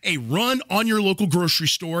unrest, a run on your local grocery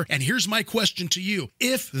store. And here's my question to you.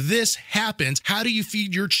 If this happens, how do you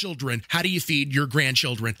feed your children? How do you feed your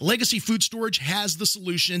grandchildren? Legacy Food Storage has the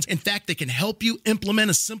solutions. In fact, they can help you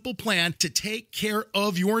implement a simple plan to take care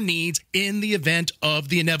of your needs in the event of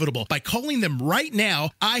the inevitable. By calling them right now,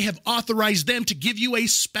 I have authorized them to give you a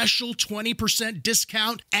special 20%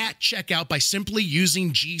 discount at checkout by simply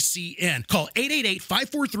using GCN. Call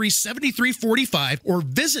 888-543-7345 or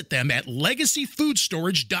visit them at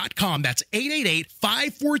legacyfoodstorage.com. That's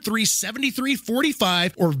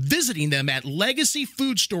 888-543-7345 or visiting them at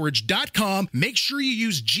legacyfoodstorage.com. Make sure you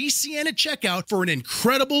use GCN at checkout for an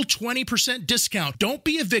incredible 20% discount. Don't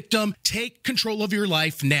be a victim. Take control of your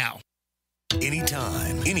life now.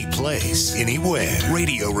 Anytime, any place, anywhere.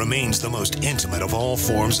 Radio remains the most intimate of all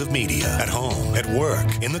forms of media. At home, at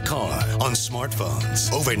work, in the car, on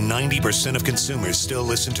smartphones. Over 90% of consumers still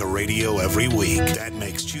listen to radio every week. That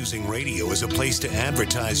makes choosing radio as a place to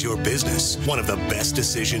advertise your business one of the best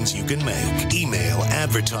decisions you can make. Email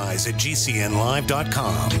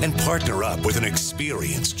advertise@gcnlive.com and partner up with an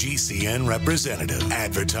experienced GCN representative.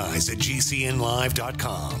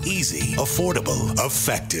 Advertise@gcnlive.com. Easy, affordable,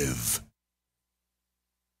 effective.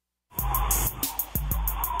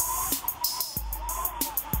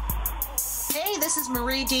 Hey, this is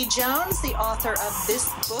Marie D. Jones, the author of This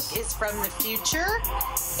Book is from the Future,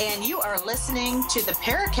 and you are listening to the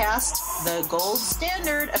Paracast, the gold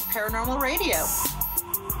standard of paranormal radio.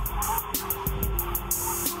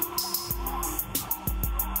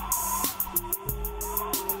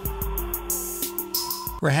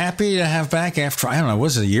 We're happy to have back after, I don't know,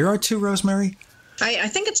 was it a year or two, Rosemary? I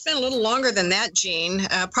think it's been a little longer than that, Gene.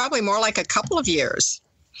 Probably more like a couple of years.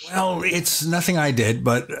 Well, it's nothing I did,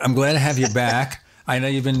 but I'm glad to have you back. I know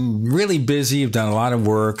you've been really busy. You've done a lot of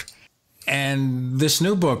work. And this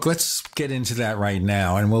new book, let's get into that right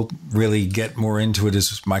now. And we'll really get more into it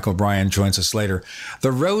as Michael Brein joins us later.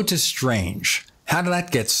 The Road to Strange. How did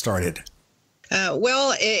that get started?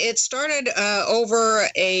 Well, it started over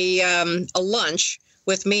a lunch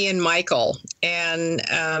with me and Michael. And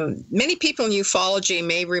many people in ufology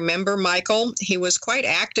may remember Michael. He was quite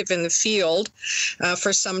active in the field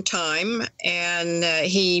for some time, and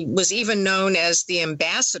he was even known as the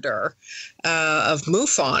ambassador of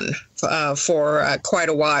MUFON for quite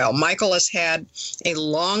a while. Michael has had a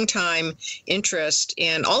long time interest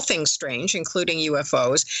in all things strange, including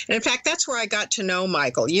UFOs. And in fact, that's where I got to know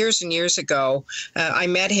Michael years and years ago. I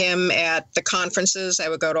met him at the conferences. I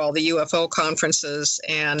would go to all the UFO conferences,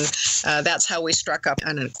 and that's how we struck up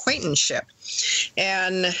an acquaintanceship.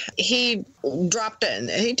 And he dropped in.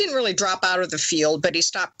 He didn't really drop out of the field, but he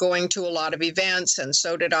stopped going to a lot of events, and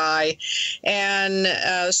so did I. And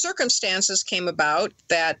circumstances came about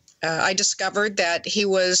that I discovered that he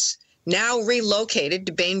was now relocated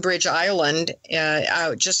to Bainbridge Island,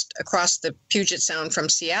 out just across the Puget Sound from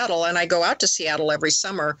Seattle. And I go out to Seattle every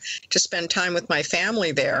summer to spend time with my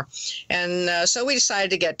family there. And so we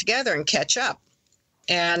decided to get together and catch up.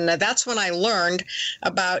 And that's when I learned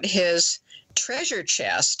about his treasure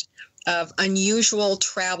chest of unusual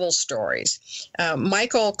travel stories.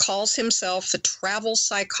 Michael calls himself the travel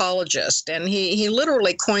psychologist, and he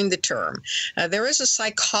literally coined the term. There is a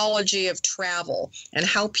psychology of travel and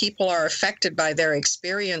how people are affected by their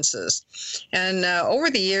experiences. And over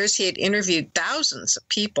the years, he had interviewed thousands of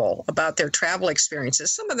people about their travel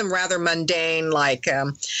experiences, some of them rather mundane, like,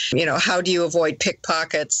 how do you avoid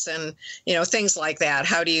pickpockets and, things like that.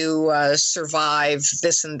 How do you survive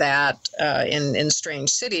this and that in strange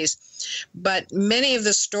cities? But many of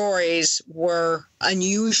the stories were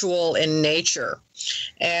unusual in nature.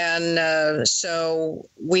 And so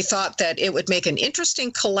we thought that it would make an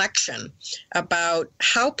interesting collection about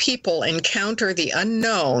how people encounter the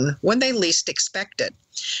unknown when they least expect it.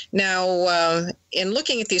 Now, in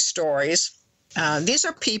looking at these stories, These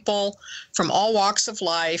are people from all walks of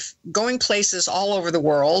life, going places all over the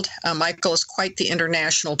world. Michael is quite the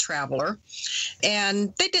international traveler.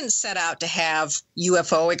 And they didn't set out to have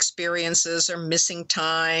UFO experiences or missing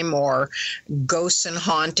time or ghosts and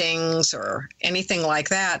hauntings or anything like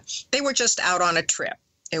that. They were just out on a trip.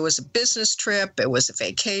 It was a business trip. It was a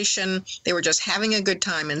vacation. They were just having a good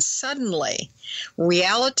time. And suddenly,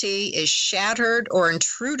 reality is shattered or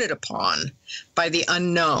intruded upon by the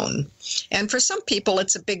unknown. And for some people,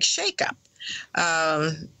 it's a big shakeup.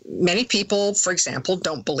 Many people, for example,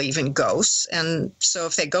 don't believe in ghosts. And so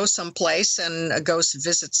if they go someplace and a ghost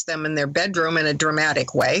visits them in their bedroom in a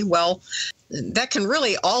dramatic way, well, that can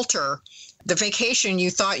really alter the vacation you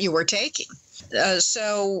thought you were taking.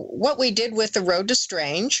 So what we did with The Road to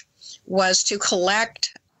Strange was to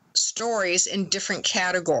collect stories in different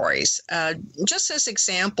categories, just as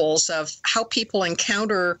examples of how people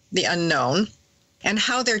encounter the unknown and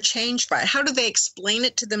how they're changed by it. How do they explain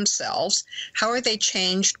it to themselves? How are they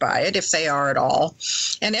changed by it, if they are at all?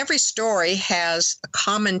 And every story has a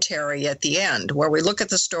commentary at the end where we look at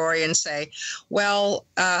the story and say, well,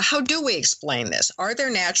 how do we explain this? Are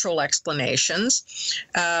there natural explanations?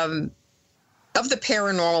 Of the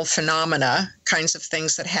paranormal phenomena, kinds of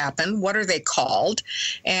things that happen, what are they called,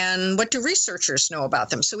 and what do researchers know about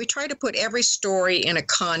them? So we try to put every story in a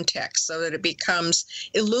context so that it becomes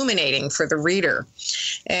illuminating for the reader.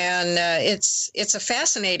 And it's a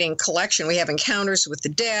fascinating collection. We have encounters with the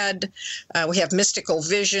dead, we have mystical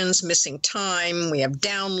visions, missing time, we have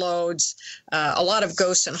downloads, a lot of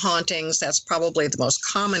ghosts and hauntings. That's probably the most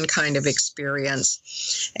common kind of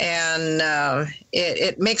experience. And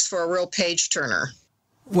it makes for a real page turner.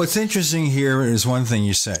 What's interesting here is one thing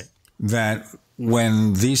you say, that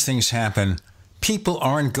when these things happen, people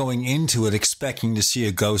aren't going into it expecting to see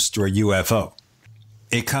a ghost or a UFO.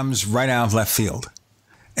 It comes right out of left field.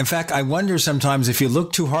 In fact, I wonder sometimes if you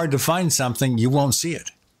look too hard to find something, you won't see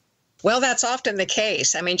it. Well, that's often the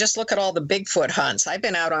case. I mean, just look at all the Bigfoot hunts. I've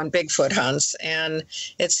been out on Bigfoot hunts, and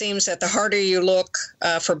it seems that the harder you look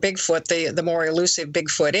for Bigfoot, the more elusive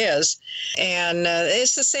Bigfoot is. And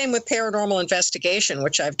it's the same with paranormal investigation,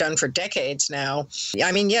 which I've done for decades now.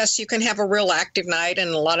 I mean, yes, you can have a real active night and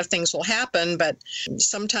a lot of things will happen, but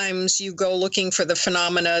sometimes you go looking for the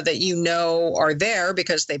phenomena that you know are there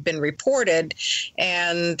because they've been reported,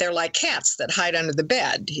 and they're like cats that hide under the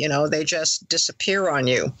bed. You know, they just disappear on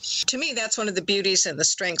you. To me, that's one of the beauties and the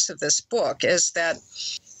strengths of this book, is that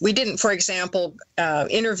we didn't, for example,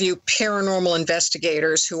 interview paranormal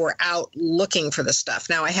investigators who were out looking for the stuff.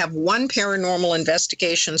 Now, I have one paranormal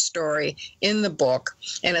investigation story in the book,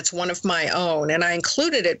 and it's one of my own, and I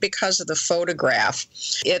included it because of the photograph.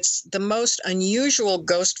 It's the most unusual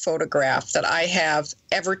ghost photograph that I have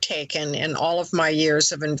ever taken in all of my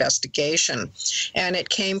years of investigation, and it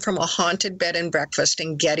came from a haunted bed and breakfast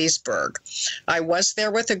in Gettysburg. I was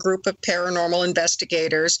there with a group of paranormal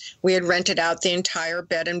investigators. We had rented out the entire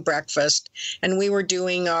bed and breakfast, and we were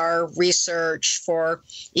doing our research for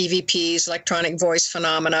EVPs, electronic voice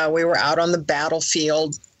phenomena. We were out on the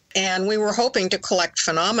battlefield, and we were hoping to collect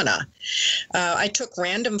phenomena. I took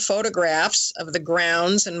random photographs of the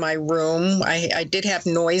grounds in my room. I did have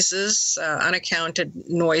noises, unaccounted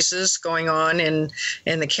noises going on in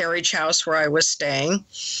the carriage house where I was staying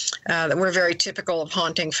that were very typical of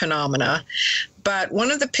haunting phenomena. But one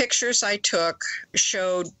of the pictures I took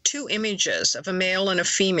showed two images of a male and a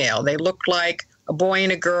female. They looked like a boy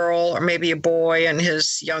and a girl, or maybe a boy and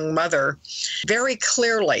his young mother, very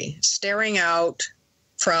clearly staring out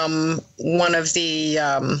from one of the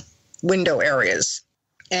window areas.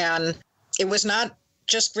 And it was not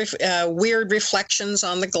just weird reflections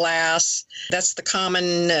on the glass. That's the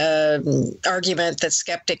common argument that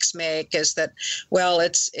skeptics make, is that, well,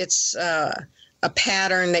 it's a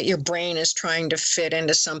pattern that your brain is trying to fit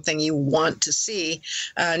into something you want to see.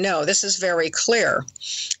 No, this is very clear.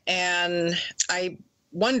 And I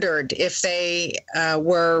wondered if they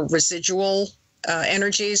were residual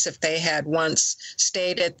energies, if they had once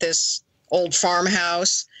stayed at this old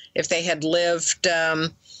farmhouse, if they had lived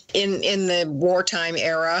in the wartime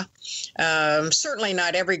era. Certainly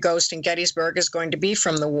not every ghost in Gettysburg is going to be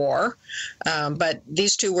from the war, but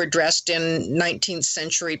these two were dressed in 19th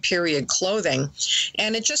century period clothing,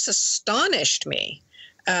 and it just astonished me.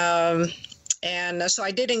 And so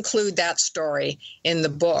I did include that story in the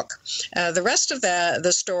book. The rest of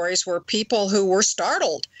the stories were people who were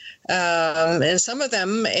startled, and some of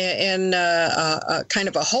them in a kind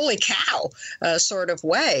of a holy cow sort of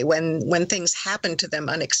way when things happened to them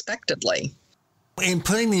unexpectedly. In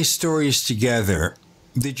putting these stories together,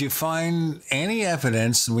 did you find any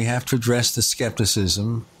evidence, and we have to address the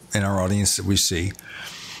skepticism in our audience that we see,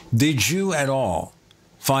 Did you at all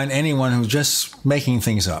find anyone who's just making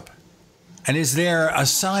things up? And is there a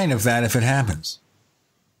sign of that if it happens?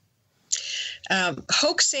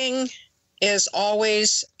 Hoaxing is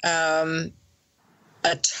always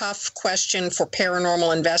a tough question for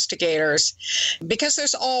paranormal investigators because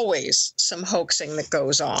there's always some hoaxing that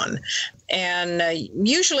goes on. And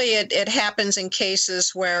usually it happens in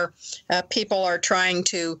cases where people are trying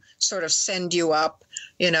to sort of send you up,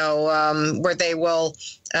 where they will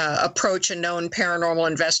approach a known paranormal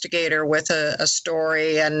investigator with a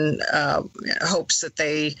story and hopes that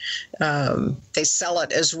they sell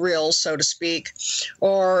it as real, so to speak.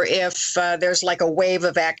 Or if there's like a wave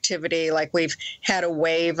of activity, like we've had a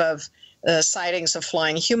wave of sightings of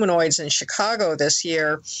flying humanoids in Chicago this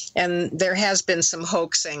year, and there has been some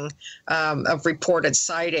hoaxing of reported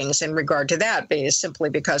sightings in regard to that,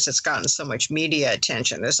 simply because it's gotten so much media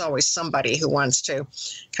attention. There's always somebody who wants to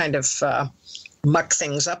kind of muck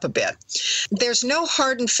things up a bit. There's no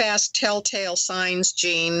hard and fast telltale signs,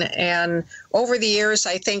 Gene, and over the years,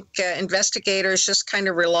 I think investigators just kind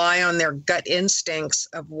of rely on their gut instincts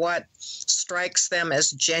of what strikes them as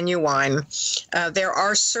genuine. There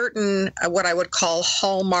are certain, what I would call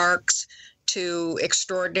hallmarks to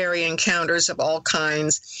extraordinary encounters of all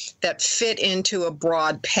kinds that fit into a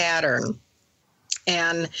broad pattern.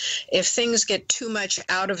 And if things get too much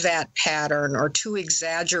out of that pattern or too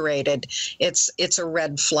exaggerated, it's a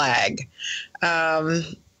red flag.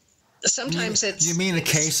 Sometimes it's... You mean a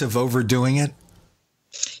case of overdoing it?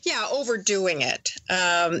 Yeah, overdoing it.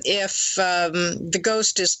 If the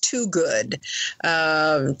ghost is too good,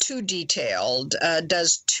 too detailed,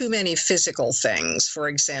 does too many physical things, for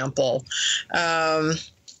example.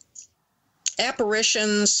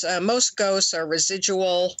 Apparitions, most ghosts are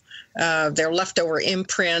residual. They're leftover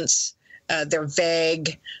imprints. They're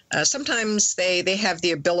vague. Sometimes they have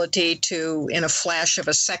the ability to, in a flash of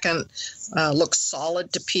a second, look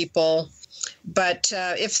solid to people. But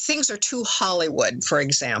if things are too Hollywood, for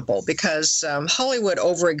example, because Hollywood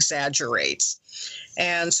over-exaggerates.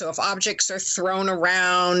 And so if objects are thrown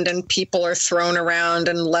around and people are thrown around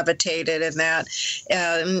and levitated and that,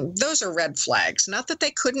 those are red flags. Not that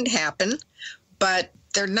they couldn't happen, but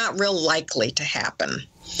they're not real likely to happen.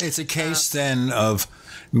 It's a case then of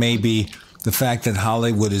maybe the fact that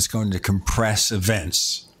Hollywood is going to compress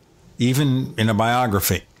events, even in a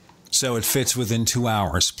biography, so it fits within 2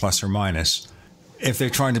 hours, plus or minus. If they're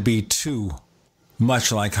trying to be too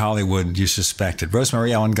much like Hollywood, you suspected.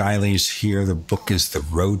 Rosemary Ellen Guiley is here. The book is The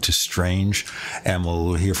Road to Strange, and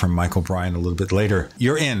we'll hear from Michael Brein a little bit later.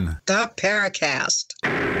 You're in the Paracast.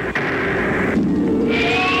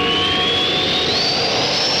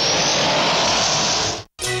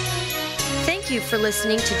 Thank you for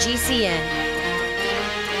listening to GCN.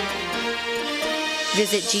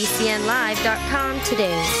 Visit GCNlive.com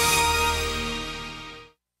today.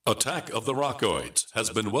 Attack of the Rockoids has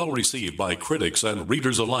been well received by critics and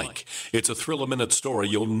readers alike. It's a thrill-a-minute story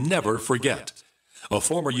you'll never forget. A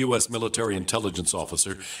former U.S. military intelligence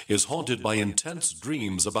officer is haunted by intense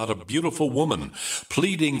dreams about a beautiful woman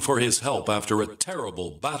pleading for his help after a terrible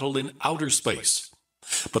battle in outer space.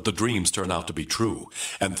 But the dreams turn out to be true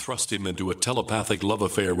and thrust him into a telepathic love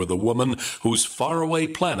affair with a woman whose faraway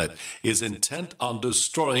planet is intent on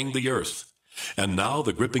destroying the Earth. And now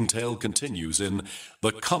the gripping tale continues in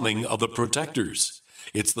The Coming of the Protectors.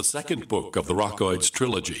 It's the second book of the Rockoids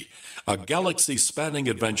trilogy, a galaxy-spanning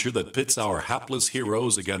adventure that pits our hapless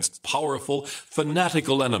heroes against powerful,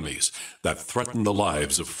 fanatical enemies that threaten the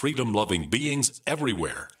lives of freedom-loving beings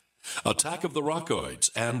everywhere. Attack of the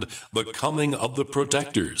Rockoids and The Coming of the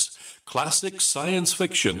Protectors. Classic science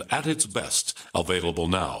fiction at its best, available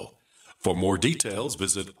now. For more details,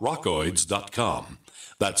 visit rockoids.com.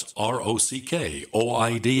 That's ROCKOIDS.com.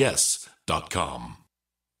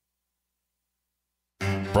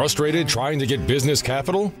 Frustrated trying to get business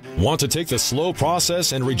capital? Want to take the slow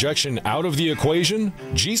process and rejection out of the equation?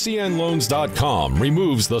 GCNloans.com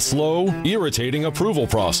removes the slow, irritating approval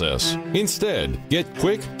process. Instead, get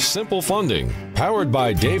quick, simple funding. Powered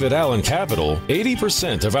by David Allen Capital,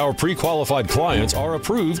 80% of our pre-qualified clients are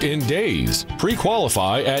approved in days.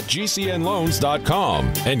 Pre-qualify at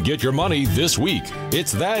GCNloans.com and get your money this week.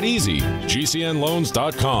 It's that easy.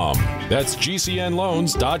 GCNloans.com. That's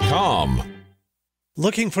GCNloans.com.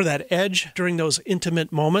 Looking for that edge during those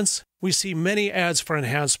intimate moments? We see many ads for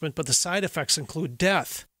enhancement, but the side effects include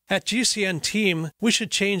death. At GCN Team, we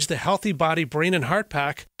should change the Healthy Body, Brain, and Heart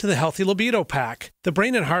Pack to the Healthy Libido Pack. The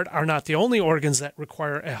brain and heart are not the only organs that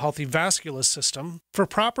require a healthy vascular system. For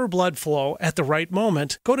proper blood flow at the right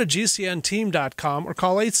moment, go to GCNteam.com or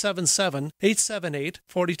call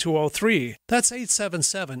 877-878-4203. That's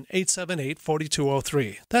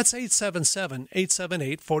 877-878-4203. That's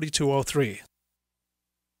 877-878-4203.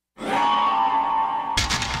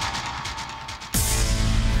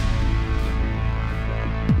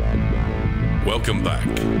 Welcome back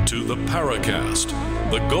to the Paracast,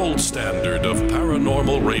 the gold standard of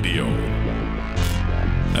paranormal radio.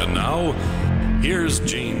 And now, here's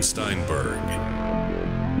Gene Steinberg.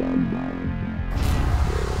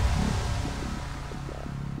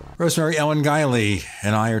 Rosemary, Ellen Guiley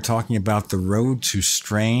and I are talking about the road to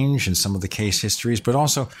strange and some of the case histories, but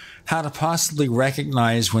also how to possibly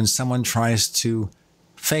recognize when someone tries to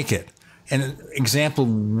fake it. An example,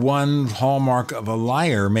 one hallmark of a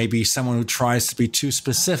liar may be someone who tries to be too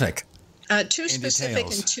specific. Too specific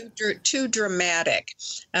and too dramatic,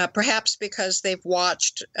 perhaps because they've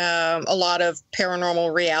watched a lot of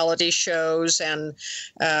paranormal reality shows and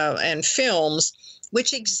films,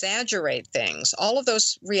 which exaggerate things. All of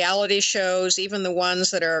those reality shows, even the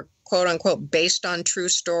ones that are quote unquote based on true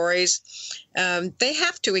stories, they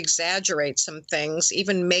have to exaggerate some things,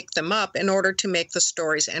 even make them up in order to make the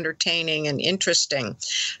stories entertaining and interesting.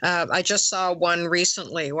 I just saw one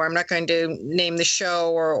recently where I'm not going to name the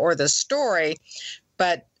show or the story,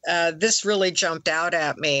 but this really jumped out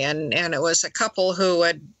at me. And it was a couple who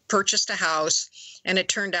had purchased a house, and it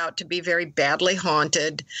turned out to be very badly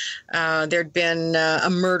haunted. There'd been a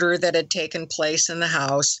murder that had taken place in the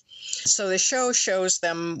house. So the show shows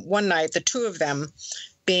them one night, the two of them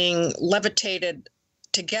being levitated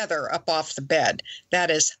together up off the bed.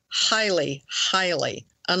 That is highly, highly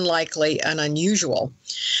unlikely and unusual.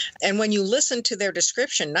 And when you listen to their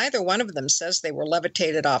description, neither one of them says they were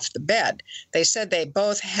levitated off the bed. They said they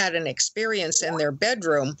both had an experience in their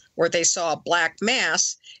bedroom where they saw a black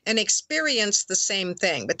mass and experienced the same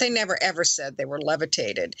thing, but they never ever said they were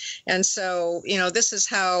levitated. And so, this is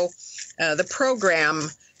how the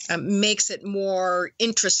program makes it more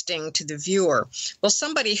interesting to the viewer. Well,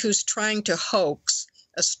 somebody who's trying to hoax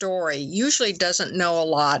a story usually doesn't know a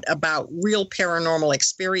lot about real paranormal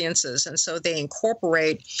experiences, and so they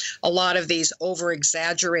incorporate a lot of these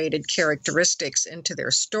over-exaggerated characteristics into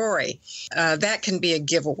their story. That can be a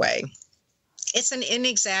giveaway. It's an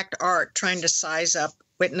inexact art trying to size up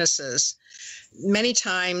witnesses. Many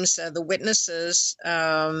times the witnesses,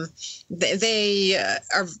 they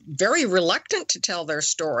are very reluctant to tell their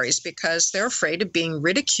stories because they're afraid of being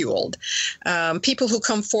ridiculed. People who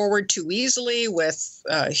come forward too easily with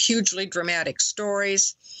hugely dramatic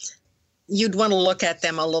stories, you'd want to look at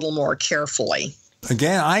them a little more carefully.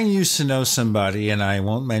 Again, I used to know somebody, and I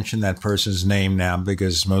won't mention that person's name now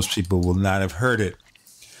because most people will not have heard it,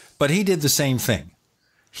 but he did the same thing.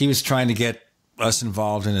 He was trying to get us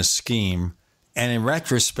involved in a scheme. And in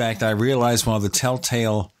retrospect, I realized one of the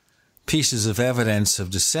telltale pieces of evidence of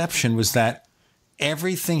deception was that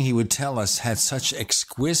everything he would tell us had such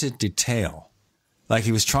exquisite detail, like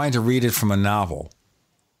he was trying to read it from a novel.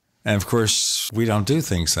 And of course, we don't do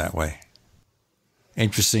things that way.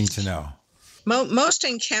 Interesting to know. Most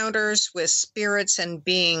encounters with spirits and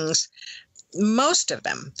beings, most of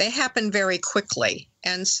them, they happen very quickly.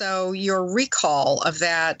 And so your recall of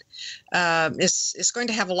that is going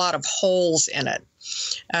to have a lot of holes in it.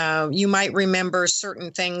 You might remember certain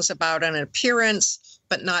things about an appearance,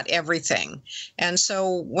 but not everything. And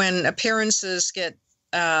so when appearances get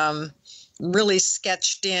really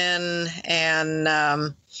sketched in and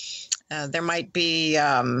there might be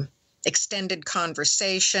extended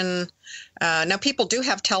conversation. Now, people do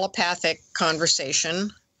have telepathic conversation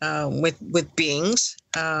with beings.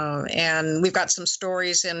 And we've got some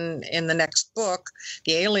stories in the next book,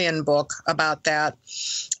 the Alien book, about that.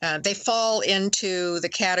 They fall into the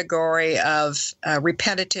category of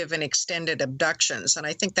repetitive and extended abductions. And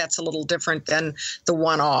I think that's a little different than the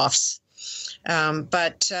one-offs.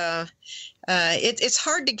 But it's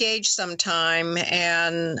hard to gauge sometimes,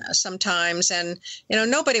 and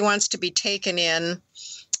nobody wants to be taken in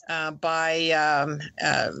by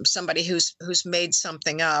somebody who's made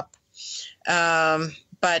something up.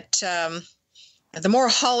 But the more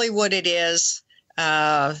Hollywood it is,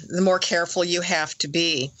 the more careful you have to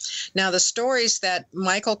be. Now, the stories that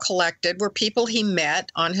Michael collected were people he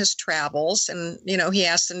met on his travels, and, he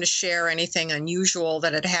asked them to share anything unusual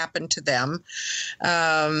that had happened to them.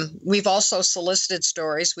 We've also solicited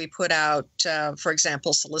stories. We put out, for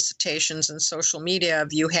example, solicitations in social media.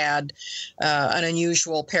 If you had an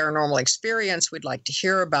unusual paranormal experience, we'd like to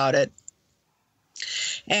hear about it.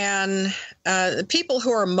 And the people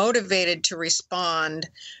who are motivated to respond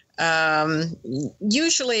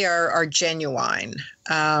usually are genuine.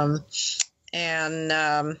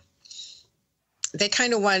 They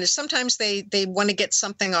kind of want to, sometimes they want to get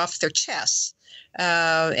something off their chests.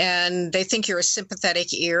 And they think you're a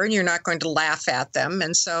sympathetic ear and you're not going to laugh at them.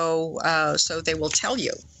 And so they will tell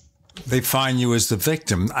you. They find you as the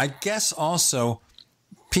victim. I guess also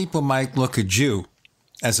people might look at you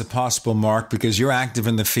as a possible mark because you're active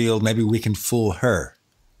in the field. Maybe we can fool her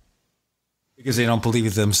because they don't believe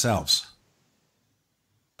it themselves.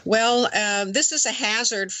 Well, this is a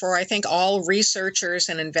hazard for, I think, all researchers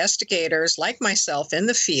and investigators like myself in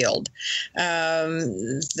the field.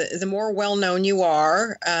 The more well-known you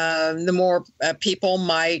are, the more people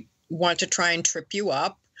might want to try and trip you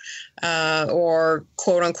up or,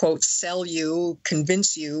 quote-unquote, sell you,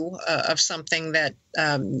 convince you of something that,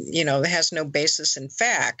 has no basis in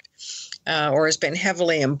fact or has been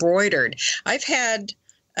heavily embroidered. I've had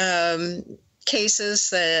cases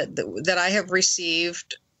that I have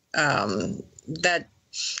received that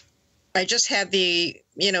I just had the,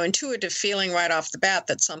 intuitive feeling right off the bat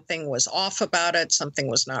that something was off about it, something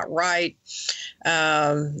was not right.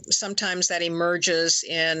 Sometimes that emerges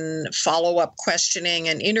in follow-up questioning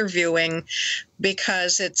and interviewing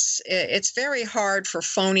because it's very hard for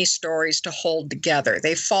phony stories to hold together.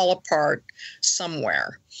 They fall apart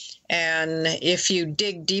somewhere. And if you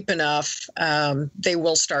dig deep enough, they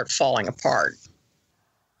will start falling apart.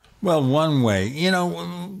 Well, one way,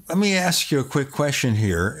 let me ask you a quick question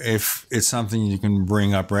here, if it's something you can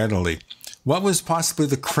bring up readily. What was possibly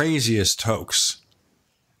the craziest hoax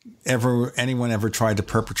anyone ever tried to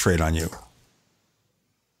perpetrate on you?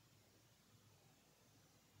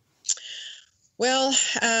 Well,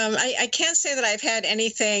 I can't say that I've had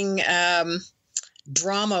anything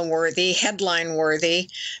drama-worthy, headline-worthy.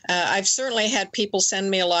 I've certainly had people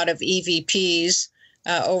send me a lot of EVPs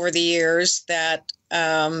over the years that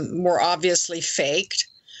were obviously faked.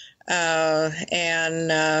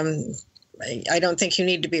 And I don't think you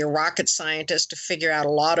need to be a rocket scientist to figure out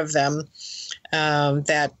a lot of them,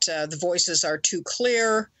 that the voices are too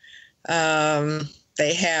clear.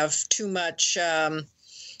 They have too much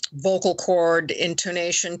vocal cord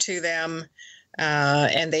intonation to them,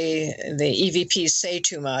 and the EVPs say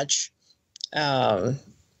too much.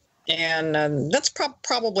 And that's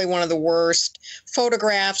probably one of the worst.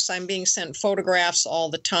 Photographs, I'm being sent photographs all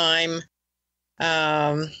the time.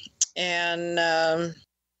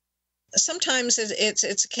 Sometimes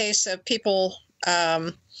it's a case of people,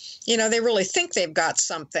 they really think they've got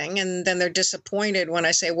something, and then they're disappointed when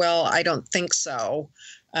I say, well, I don't think so.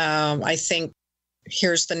 I think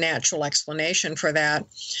here's the natural explanation for that.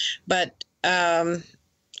 But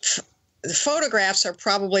the photographs are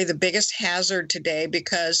probably the biggest hazard today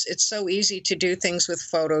because it's so easy to do things with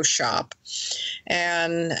Photoshop.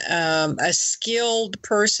 And a skilled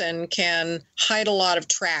person can hide a lot of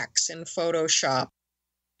tracks in Photoshop.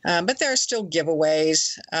 But there are still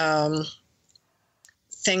giveaways.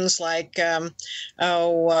 Things like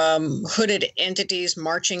hooded entities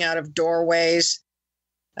marching out of doorways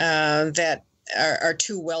that are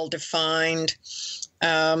too well defined.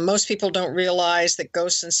 Most people don't realize that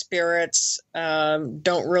ghosts and spirits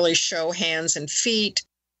don't really show hands and feet.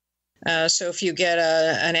 So if you get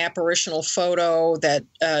an apparitional photo that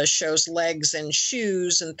shows legs and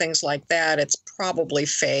shoes and things like that, it's probably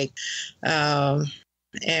fake. I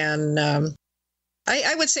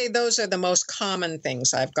would say those are the most common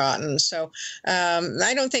things I've gotten. So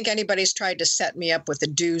I don't think anybody's tried to set me up with a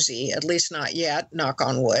doozy, at least not yet, knock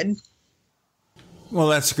on wood. Well,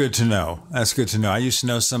 that's good to know. That's good to know. I used to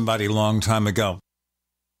know somebody a long time ago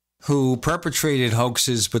who perpetrated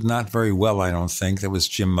hoaxes, but not very well, I don't think. That was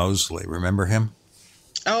Jim Moseley. Remember him?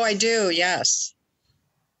 Oh, I do, yes.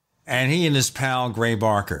 And he and his pal, Gray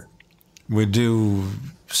Barker, would do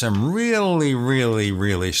some really, really,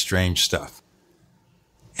 really strange stuff.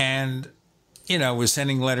 And, was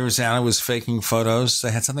sending letters out. It was faking photos.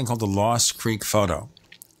 They had something called the Lost Creek photo.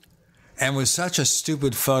 And it was such a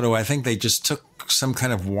stupid photo, I think they just took some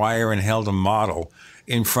kind of wire and held a model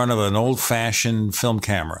in front of an old-fashioned film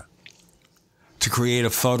camera to create a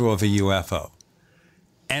photo of a UFO.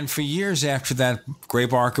 And for years after that, Gray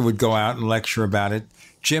Barker would go out and lecture about it.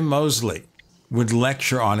 Jim Moseley would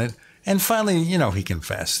lecture on it. And finally, he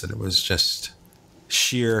confessed that it was just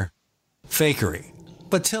sheer fakery.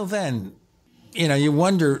 But till then, you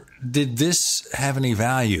wonder, did this have any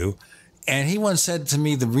value? And he once said to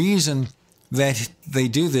me, the reason that they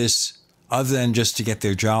do this, other than just to get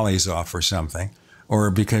their jollies off or something, or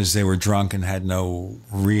because they were drunk and had no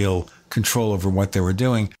real control over what they were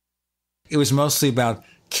doing, it was mostly about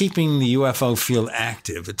keeping the UFO field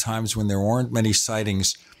active at times when there weren't many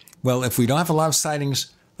sightings. Well, if we don't have a lot of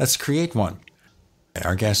sightings, let's create one.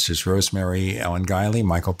 Our guest is Rosemary Ellen Guiley.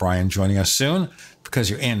 Michael Brein joining us soon because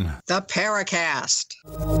you're in the Paracast.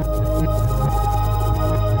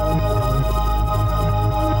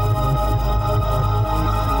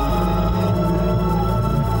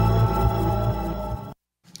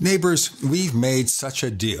 Neighbors, we've made such a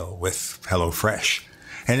deal with HelloFresh,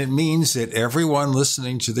 and it means that everyone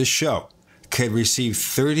listening to this show can receive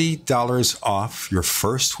 $30 off your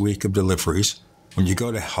first week of deliveries when you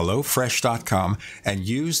go to HelloFresh.com and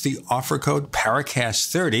use the offer code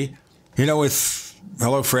Paracast30. You know, with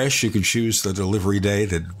HelloFresh, you can choose the delivery day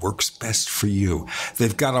that works best for you.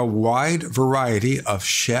 They've got a wide variety of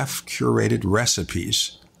chef-curated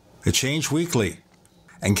recipes that change weekly.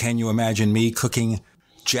 And can you imagine me cooking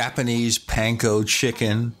Japanese panko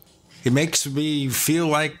chicken? It makes me feel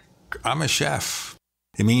like I'm a chef.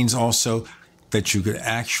 It means also that you could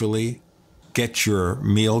actually get your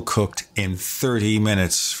meal cooked in 30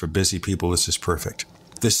 minutes. For busy people, this is perfect.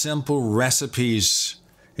 The simple recipes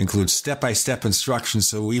include step-by-step instructions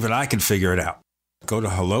so even I can figure it out. Go to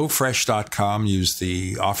HelloFresh.com, use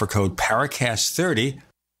the offer code Paracast30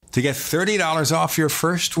 to get $30 off your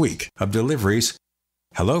first week of deliveries.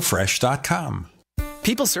 HelloFresh.com.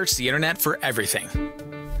 People search the internet for everything,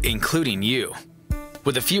 including you.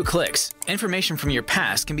 With a few clicks, information from your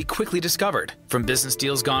past can be quickly discovered, from business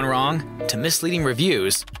deals gone wrong to misleading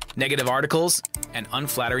reviews, negative articles, and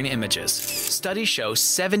unflattering images. Studies show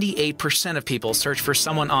 78% of people search for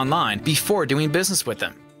someone online before doing business with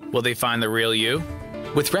them. Will they find the real you?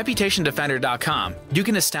 With ReputationDefender.com, you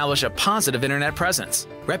can establish a positive internet presence.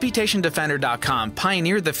 ReputationDefender.com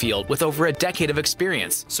pioneered the field with over a decade of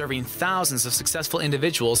experience, serving thousands of successful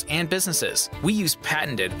individuals and businesses. We use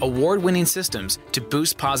patented, award-winning systems to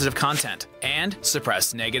boost positive content and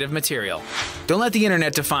suppress negative material. Don't let the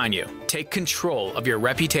internet define you. Take control of your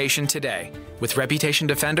reputation today with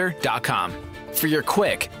ReputationDefender.com. For your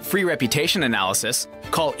quick, free reputation analysis,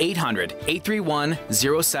 call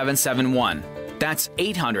 800-831-0771. That's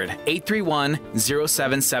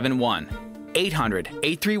 800-831-0771.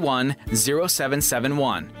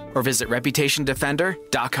 800-831-0771. Or visit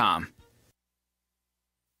ReputationDefender.com.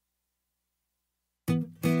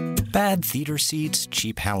 Bad theater seats,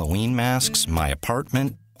 cheap Halloween masks, my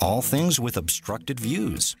apartment, all things with obstructed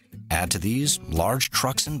views. Add to these large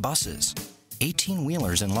trucks and buses.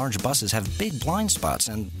 18-wheelers and large buses have big blind spots,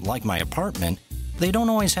 and like my apartment, they don't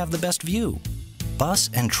always have the best view. Bus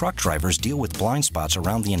and truck drivers deal with blind spots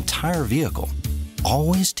around the entire vehicle.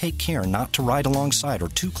 Always take care not to ride alongside or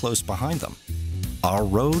too close behind them. Our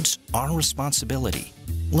roads, our responsibility.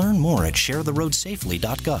 Learn more at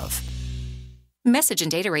sharetheroadsafely.gov. Message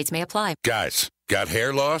and data rates may apply. Guys, got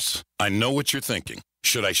hair loss? I know what you're thinking.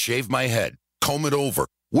 Should I shave my head? Comb it over?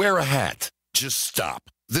 Wear a hat? Just stop.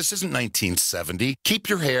 This isn't 1970. Keep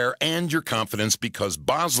your hair and your confidence because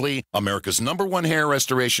Bosley, America's #1 hair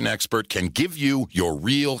restoration expert, can give you your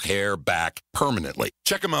real hair back permanently.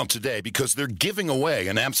 Check them out today because they're giving away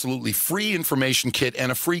an absolutely free information kit and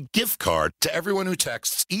a free gift card to everyone who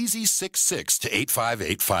texts EASY66 to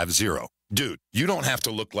 85850. Dude, you don't have to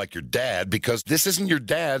look like your dad because this isn't your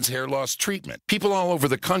dad's hair loss treatment. People all over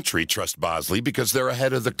the country trust Bosley because they're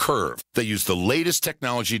ahead of the curve. They use the latest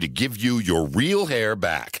technology to give you your real hair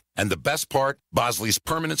back. And the best part, Bosley's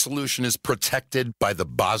permanent solution is protected by the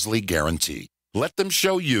Bosley Guarantee. Let them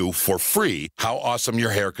show you for free how awesome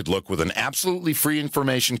your hair could look with an absolutely free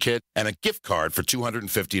information kit and a gift card for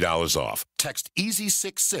 $250 off. Text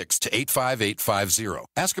EASY66 to 85850.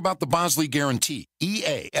 Ask about the Bosley Guarantee.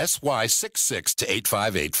 EASY66 to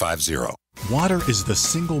 85850. Water is the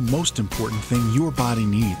single most important thing your body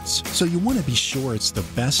needs, so you want to be sure it's the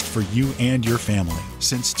best for you and your family.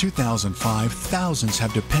 Since 2005, thousands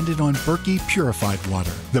have depended on Berkey purified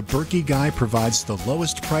water. The Berkey Guy provides the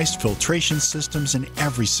lowest priced filtration systems in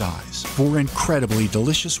every size. For incredibly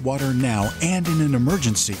delicious water now and in an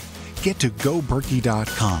emergency, get to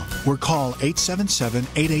GoBerkey.com or call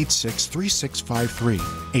 877-886-3653.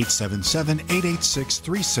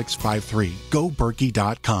 877-886-3653.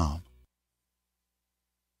 GoBerkey.com.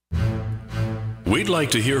 We'd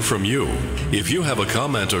like to hear from you. If you have a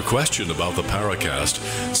comment or question about the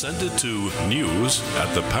Paracast, send it to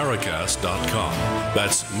news@theparacast.com.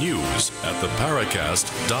 That's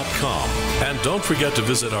news@theparacast.com. And don't forget to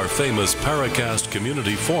visit our famous Paracast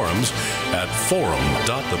community forums at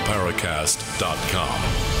forum.theparacast.com.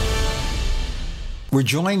 We're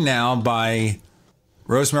joined now by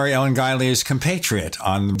Rosemary Ellen Guiley's compatriot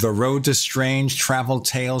on the road to strange travel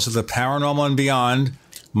tales of the paranormal and beyond,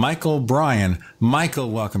 Michael Brein. Michael,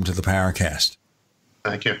 welcome to the Paracast.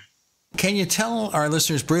 Thank you. Can you tell our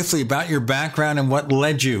listeners briefly about your background and what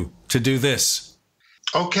led you to do this?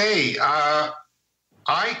 Okay.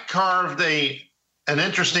 I carved an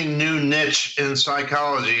interesting new niche in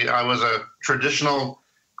psychology. I was a traditional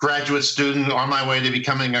graduate student on my way to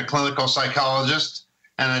becoming a clinical psychologist,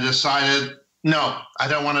 and I decided, no, I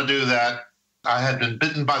don't want to do that. I had been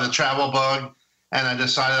bitten by the travel bug, and I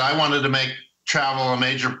decided I wanted to make travel a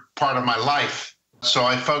major part of my life. So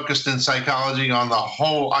I focused in psychology on the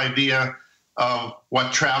whole idea of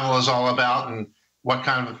what travel is all about and what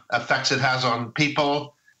kind of effects it has on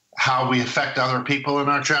people, how we affect other people in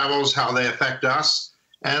our travels, how they affect us.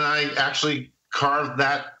 And I actually carved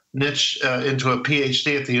that niche into a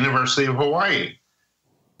PhD at the University of Hawaii.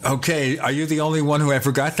 Okay. Are you the only one who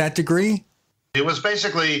ever got that degree? It was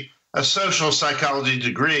basically a social psychology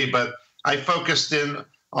degree, but I focused in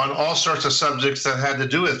on all sorts of subjects that had to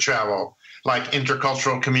do with travel, like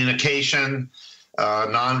intercultural communication,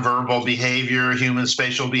 nonverbal behavior, human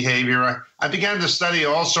spatial behavior. I began to study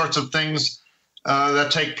all sorts of things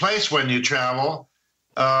that take place when you travel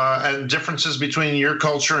and differences between your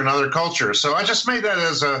culture and other cultures. So I just made that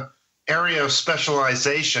as an area of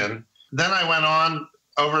specialization. Then I went on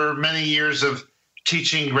over many years of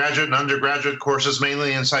teaching graduate and undergraduate courses,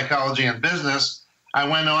 mainly in psychology and business. I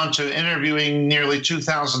went on to interviewing nearly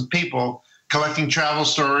 2,000 people, collecting travel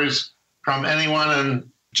stories from anyone and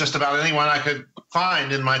just about anyone I could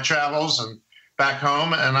find in my travels and back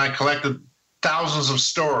home. And I collected thousands of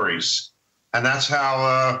stories. And that's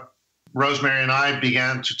how Rosemary and I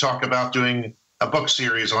began to talk about doing a book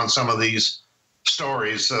series on some of these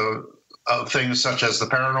stories of things such as the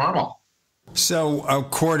paranormal. So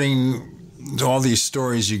according to all these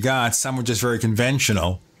stories you got, some were just very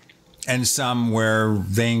conventional and some where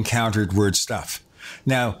they encountered weird stuff.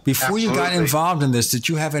 Now, before you got involved in this, did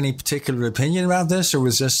you have any particular opinion about this, or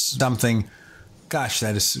was this something, gosh,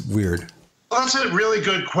 that is weird? Well, that's a really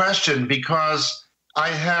good question, because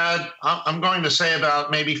I'm going to say about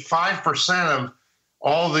maybe 5% of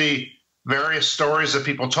all the various stories that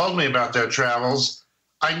people told me about their travels.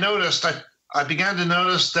 I began to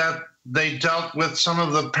notice that they dealt with some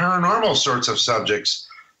of the paranormal sorts of subjects,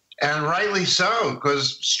 and rightly so,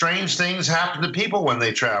 because strange things happen to people when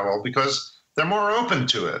they travel, because they're more open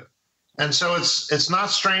to it. And so it's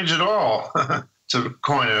not strange at all, to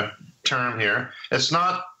coin a term here. It's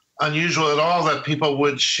not unusual at all that people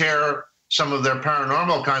would share some of their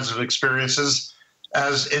paranormal kinds of experiences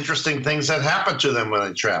as interesting things that happen to them when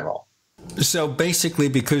they travel. So basically,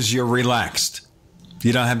 because you're relaxed,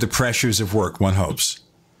 you don't have the pressures of work, one hopes.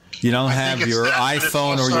 You don't have your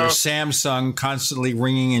iPhone or your Samsung constantly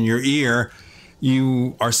ringing in your ear.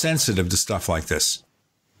 You are sensitive to stuff like this.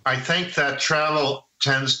 I think that travel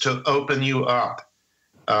tends to open you up.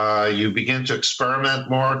 You begin to experiment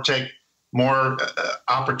more, take more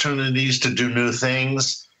opportunities to do new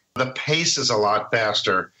things. The pace is a lot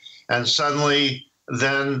faster. And suddenly,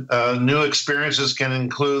 then new experiences can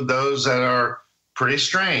include those that are pretty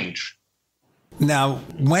strange. Now,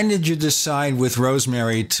 when did you decide with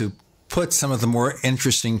Rosemary to put some of the more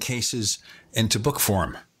interesting cases into book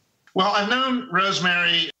form? Well, I've known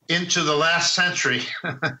Rosemary into the last century.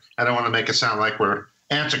 I don't want to make it sound like we're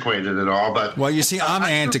antiquated at all, but... Well, you see, I'm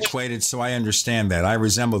antiquated, so I understand that. I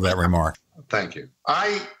resemble that remark. Thank you.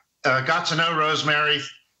 I got to know Rosemary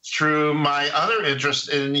through my other interest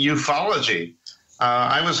in ufology.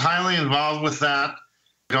 I was highly involved with that,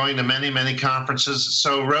 going to many, many conferences.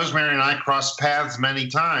 So Rosemary and I crossed paths many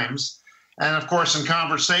times. And of course, in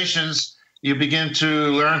conversations, you begin to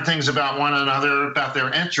learn things about one another, about their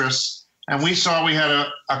interests. And we saw we had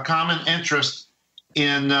a common interest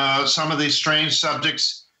in some of these strange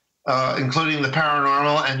subjects, including the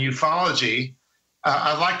paranormal and ufology.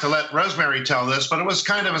 I'd like to let Rosemary tell this, but it was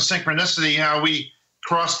kind of a synchronicity how we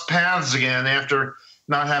crossed paths again after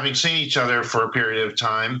not having seen each other for a period of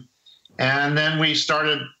time. And then we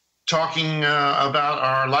started talking about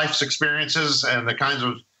our life's experiences and the kinds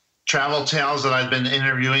of travel tales that I'd been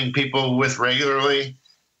interviewing people with regularly.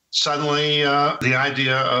 Suddenly, the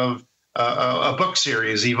idea of a book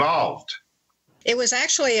series evolved. It was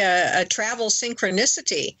actually a travel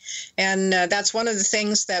synchronicity, and that's one of the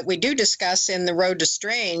things that we do discuss in The Road to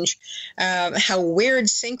Strange, how weird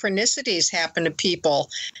synchronicities happen to people.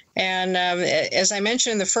 And as I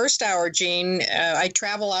mentioned in the first hour, Gene, I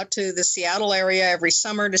travel out to the Seattle area every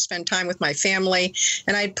summer to spend time with my family,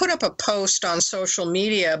 and I'd put up a post on social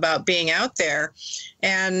media about being out there,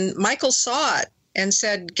 and Michael saw it and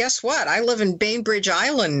said, guess what? I live in Bainbridge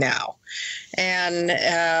Island now. And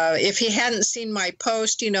if he hadn't seen my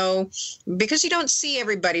post, because you don't see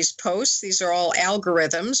everybody's posts, these are all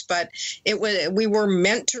algorithms, but we were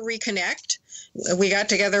meant to reconnect. we got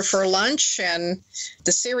together for lunch and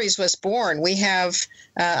the series was born. We have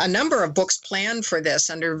a number of books planned for this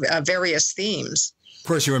under various themes. Of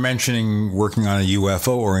course, you were mentioning working on a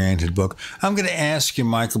UFO-oriented book. I'm going to ask you,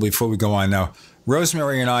 Michael, before we go on now,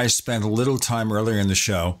 Rosemary and I spent a little time earlier in the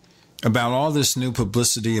show about all this new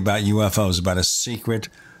publicity about UFOs, about a secret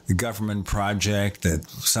government project that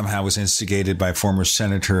somehow was instigated by former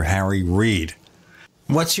Senator Harry Reid.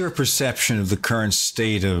 What's your perception of the current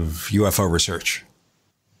state of UFO research?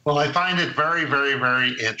 Well, I find it very, very,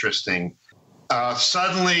 very interesting.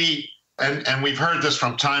 Suddenly, and we've heard this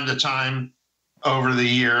from time to time over the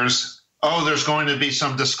years, there's going to be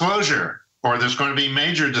some disclosure, or there's going to be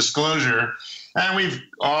major disclosure. And we've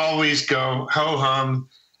always go, ho-hum,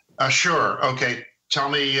 sure, okay, tell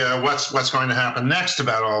me what's going to happen next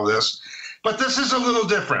about all this. But this is a little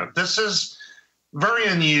different. This is very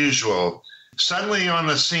unusual. Suddenly on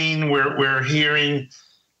the scene, we're hearing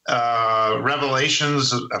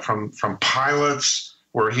revelations from pilots.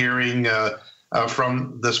 We're hearing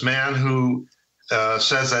from this man who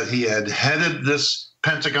says that he had headed this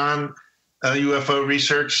Pentagon UFO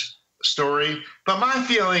research story. But my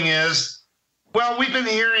feeling is, well, we've been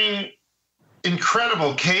hearing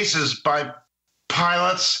incredible cases by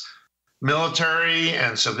pilots, military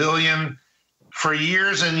and civilian, for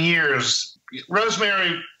years and years.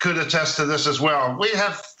 Rosemary could attest to this as well. We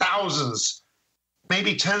have thousands,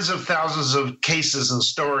 maybe tens of thousands of cases and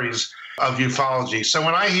stories of ufology. So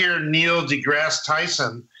when I hear Neil deGrasse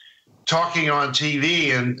Tyson talking on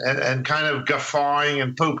TV and kind of guffawing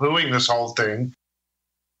and poo-pooing this whole thing,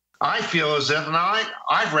 I feel as if, and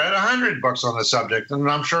I've read 100 books on the subject,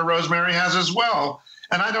 and I'm sure Rosemary has as well.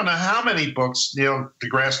 And I don't know how many books Neil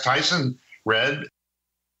deGrasse Tyson read.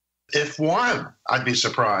 If one, I'd be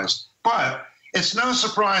surprised. But it's no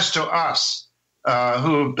surprise to us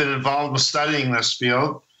who have been involved with studying this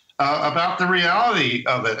field about the reality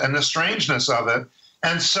of it and the strangeness of it.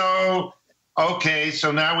 And so, okay,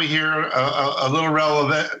 so now we hear a little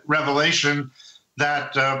revelation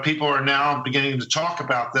that people are now beginning to talk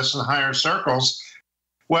about this in higher circles.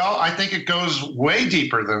 Well, I think it goes way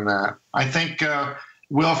deeper than that. I think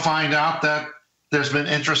we'll find out that there's been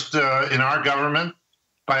interest in our government,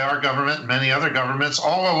 by our government, many other governments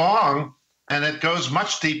all along, and it goes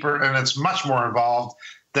much deeper and it's much more involved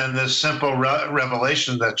than this simple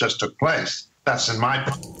revelation that just took place. That's in my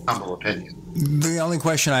humble opinion. The only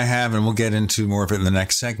question I have, and we'll get into more of it in the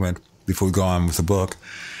next segment before we go on with the book,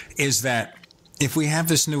 is that if we have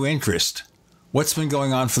this new interest, what's been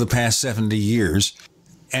going on for the past 70 years,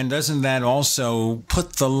 and doesn't that also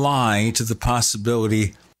put the lie to the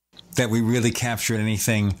possibility that we really captured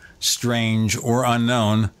anything strange or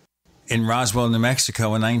unknown in Roswell, New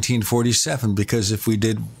Mexico in 1947? Because if we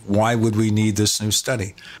did, why would we need this new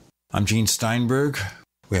study? I'm Gene Steinberg.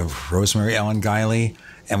 We have Rosemary Ellen Guiley,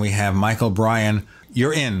 and we have Michael Brein.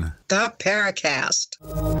 You're in the Paracast.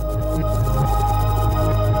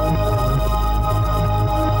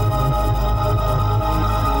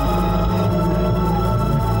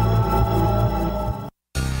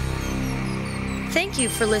 Thank you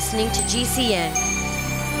for listening to GCN.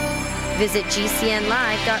 Visit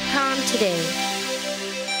GCNlive.com today.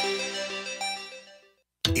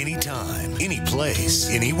 Anytime, any place,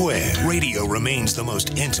 anywhere. Radio remains the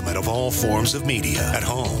most intimate of all forms of media. At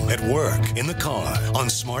home, at work, in the car, on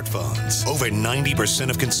smartphones. Over 90%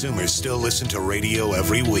 of consumers still listen to radio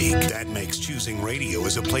every week. That makes choosing radio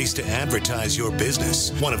as a place to advertise your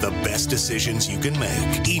business one of the best decisions you can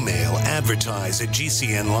make. Email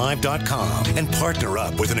advertise@gcnlive.com and partner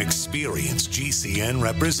up with an experienced GCN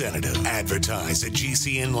representative.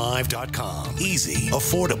 Advertise@gcnlive.com. Easy,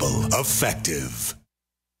 affordable, effective.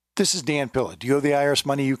 This is Dan Pilla. Do you owe the IRS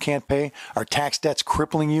money you can't pay? Are tax debts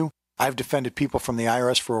crippling you? I've defended people from the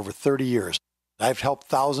IRS for over 30 years. I've helped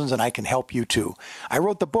thousands, and I can help you too. I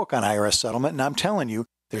wrote the book on IRS settlement, and I'm telling you,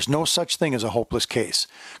 there's no such thing as a hopeless case.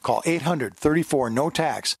 Call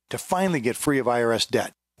 800-34-NO-TAX to finally get free of IRS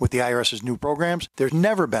debt. With the IRS's new programs, there's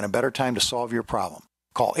never been a better time to solve your problem.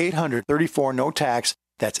 Call 800-34-NO-TAX.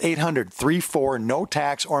 That's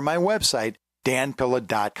 800-34-NO-TAX, or my website,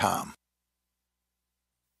 danpilla.com.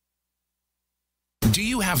 Do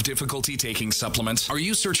you have difficulty taking supplements? Are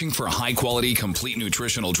you searching for a high-quality, complete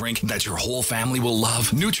nutritional drink that your whole family will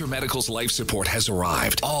love? NutriMedical's Life Support has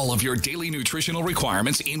arrived. All of your daily nutritional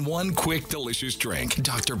requirements in one quick, delicious drink.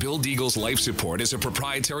 Dr. Bill Deagle's Life Support is a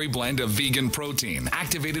proprietary blend of vegan protein,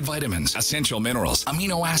 activated vitamins, essential minerals,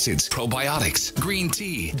 amino acids, probiotics, green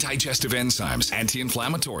tea, digestive enzymes,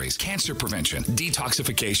 anti-inflammatories, cancer prevention,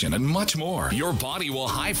 detoxification, and much more. Your body will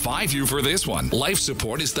high-five you for this one. Life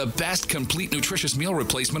Support is the best complete nutritious meal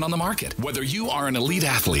replacement on the market. Whether you are an elite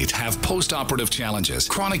athlete, have post-operative challenges,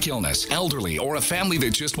 chronic illness, elderly, or a family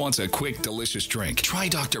that just wants a quick, delicious drink, try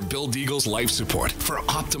Dr. Bill Deagle's Life Support for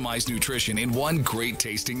optimized nutrition in one great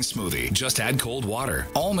tasting smoothie. Just add cold water,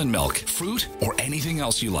 almond milk, fruit, or anything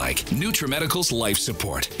else you like. NutriMedical's Life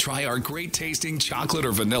Support. Try our great tasting chocolate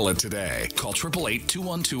or vanilla today. Call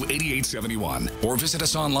 888-212-8871 or visit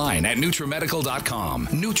us online at NutriMedical.com.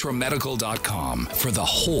 NutriMedical.com for the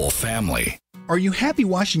whole family. Are you happy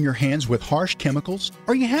washing your hands with harsh chemicals?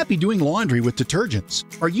 Are you happy doing laundry with detergents?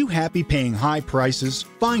 Are you happy paying high prices?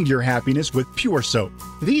 Find your happiness with Pure Soap.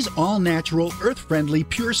 These all-natural, earth-friendly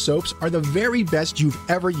Pure Soaps are the very best you've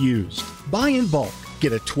ever used. Buy in bulk.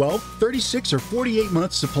 Get a 12, 36, or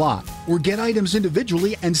 48-month supply, or get items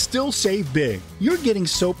individually and still save big. You're getting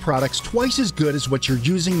soap products twice as good as what you're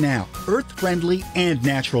using now, earth-friendly and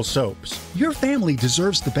natural soaps. Your family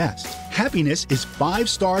deserves the best. Happiness is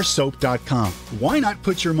 5starsoap.com. Why not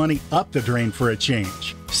put your money up the drain for a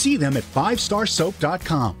change? See them at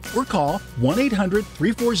 5starsoap.com or call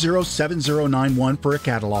 1-800-340-7091 for a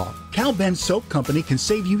catalog. Cal Ben Soap Company can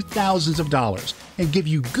save you thousands of dollars and give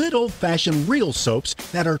you good old-fashioned real soaps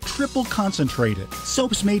that are triple concentrated.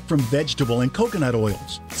 Soaps made from vegetable and coconut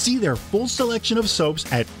oils. See their full selection of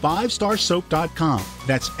soaps at 5starsoap.com.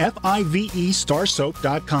 That's F-I-V-E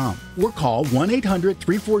starsoap.com or call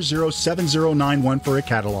 1-800-340-7091 for a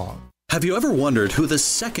catalog. Have you ever wondered who the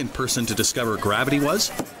second person to discover gravity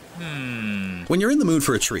was? When you're in the mood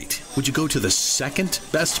for a treat, would you go to the second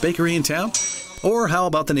best bakery in town? Or how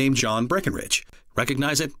about the name John Breckenridge?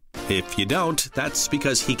 Recognize it? If you don't, that's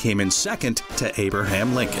because he came in second to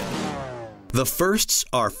Abraham Lincoln. The firsts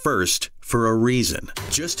are first for a reason.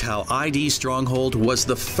 Just how ID Stronghold was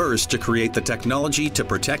the first to create the technology to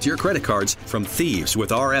protect your credit cards from thieves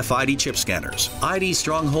with RFID chip scanners. ID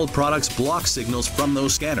Stronghold products block signals from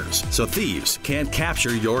those scanners, so thieves can't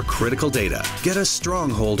capture your critical data. Get a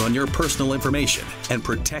stronghold on your personal information and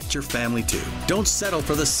protect your family too. Don't settle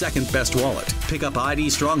for the second best wallet. Pick up ID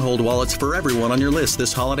Stronghold wallets for everyone on your list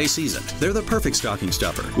this holiday season. They're the perfect stocking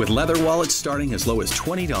stuffer, with leather wallets starting as low as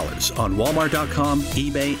 $20 on Walmart.com,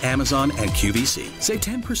 eBay, Amazon, and QVC. Save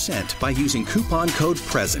 10% by using coupon code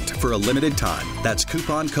PRESENT for a limited time. That's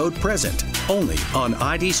coupon code PRESENT only on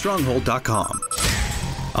IDStronghold.com.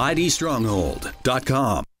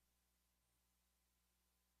 IDStronghold.com.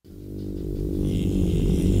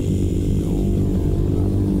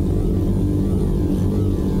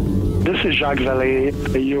 This is Jacques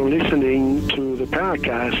Vallée. You're listening to the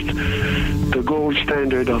Paracast, the gold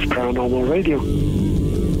standard of paranormal radio.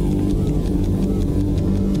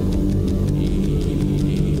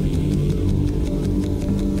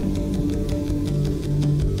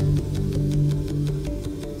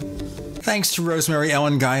 Thanks to Rosemary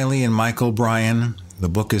Ellen Guiley and Michael Brein. The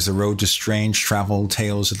book is The Road to Strange, Travel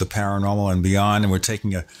Tales of the Paranormal and Beyond. And we're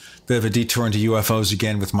taking a bit of a detour into UFOs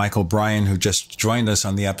again with Michael Brein, who just joined us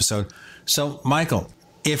on the episode. So, Michael,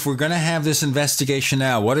 if we're going to have this investigation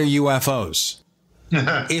now, what are UFOs?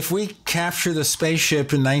 If we capture the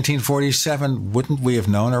spaceship in 1947, wouldn't we have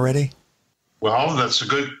known already? Well, that's a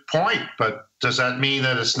good point. But does that mean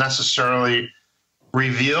that it's necessarily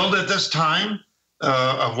revealed at this time?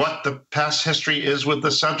 Of what the past history is with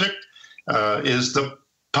the subject? Is the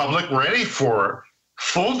public ready for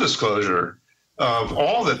full disclosure of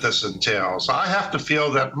all that this entails? I have to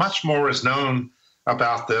feel that much more is known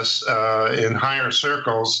about this in higher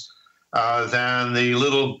circles than the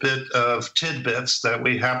little bit of tidbits that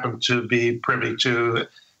we happen to be privy to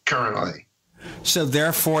currently. So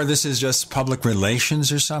therefore, this is just public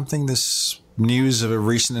relations or something, this news of a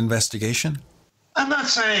recent investigation? I'm not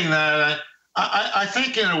saying that. I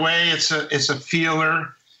think in a way it's a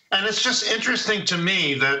feeler, and it's just interesting to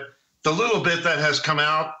me that the little bit that has come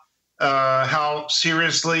out, how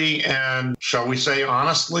seriously and, shall we say,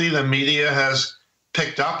 honestly, the media has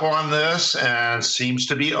picked up on this and seems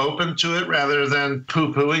to be open to it rather than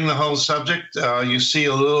poo-pooing the whole subject. You see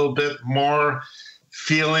a little bit more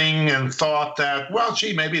feeling and thought that, well,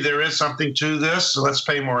 gee, maybe there is something to this, so let's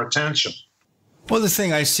pay more attention. Well, the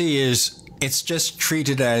thing I see is it's just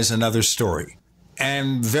treated as another story.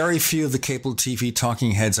 And very few of the cable TV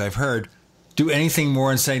talking heads I've heard do anything more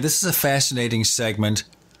than say, this is a fascinating segment.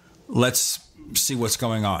 Let's see what's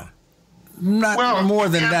going on. Not more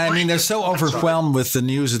than that. I mean, they're so overwhelmed with the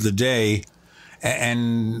news of the day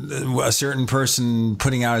and a certain person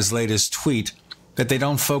putting out his latest tweet that they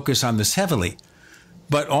don't focus on this heavily.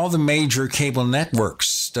 But all the major cable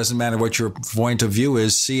networks, doesn't matter what your point of view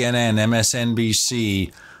is, CNN,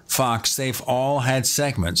 MSNBC, Fox, they've all had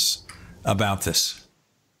segments about this.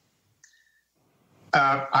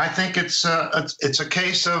 I think it's a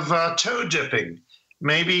case of toe dipping.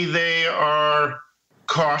 maybe they are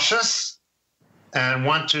cautious and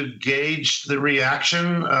want to gauge the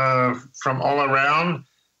reaction from all around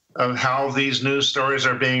of how these news stories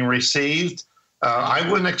are being received. I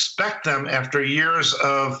wouldn't expect them, after years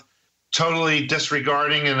of totally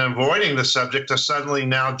disregarding and avoiding the subject, to suddenly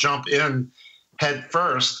now jump in head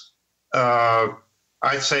first.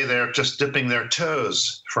 I'd say they're just dipping their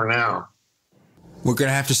toes for now. We're going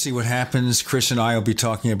to have to see what happens. Chris and I will be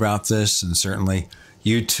talking about this, and certainly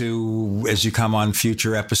you two, as you come on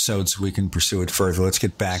future episodes, we can pursue it further. Let's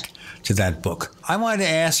get back to that book. I wanted to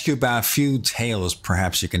ask you about a few tales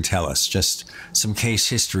perhaps you can tell us, just some case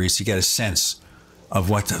histories to get a sense of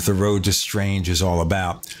what the Road to Strange is all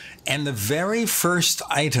about. And the very first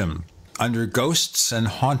item under Ghosts and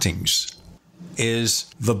Hauntings is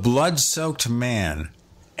The Blood-Soaked Man.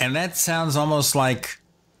 And that sounds almost like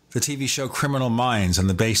the TV show Criminal Minds on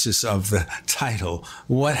the basis of the title.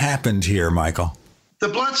 What happened here, Michael? The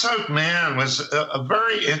Blood-Soaked Man was a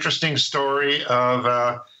very interesting story of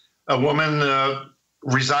a woman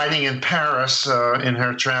residing in Paris in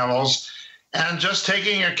her travels and just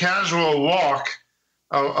taking a casual walk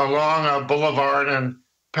along a boulevard in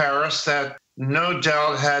Paris that no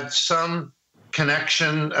doubt had some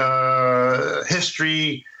connection,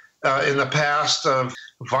 history in the past of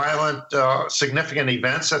violent, significant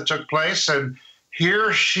events that took place. And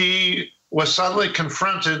here she was suddenly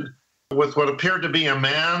confronted with what appeared to be a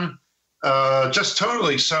man just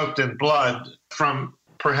totally soaked in blood from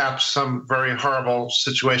perhaps some very horrible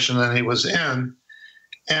situation that he was in.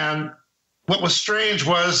 And what was strange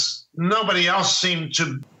was nobody else seemed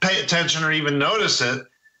to pay attention or even notice it.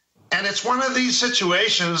 And it's one of these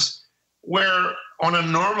situations where on a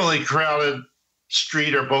normally crowded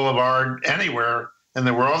street or boulevard anywhere in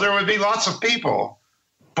the world, there would be lots of people.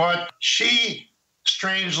 But she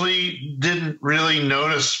strangely didn't really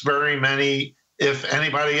notice very many, if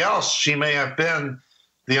anybody else. She may have been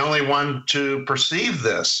the only one to perceive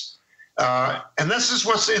this. And this is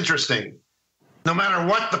what's interesting. No matter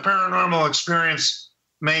what the paranormal experience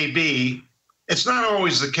may be, it's not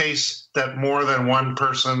always the case that more than one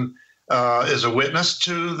person is a witness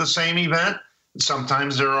to the same event.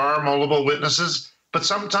 Sometimes there are multiple witnesses, but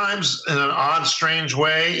sometimes in an odd, strange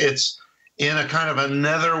way, it's in a kind of a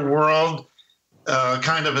netherworld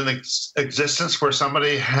kind of an existence where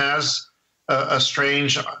somebody has a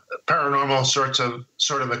strange paranormal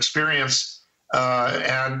sort of experience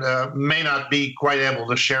and may not be quite able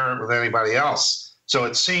to share it with anybody else. So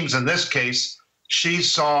it seems in this case, she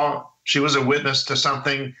was a witness to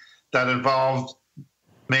something that involved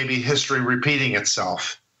maybe history repeating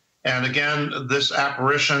itself. And again, this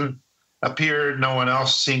apparition appeared. No one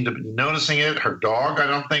else seemed to be noticing it. Her dog, I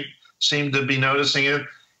don't think, seemed to be noticing it.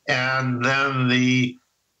 And then the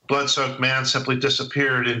blood-soaked man simply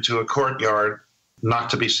disappeared into a courtyard, not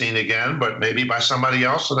to be seen again, but maybe by somebody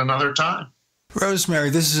else at another time. Rosemary,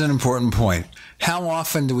 this is an important point. How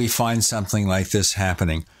often do we find something like this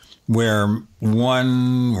happening, where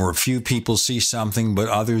one or a few people see something but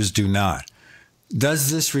others do not?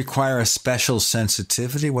 Does this require a special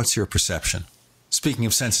sensitivity? What's your perception? Speaking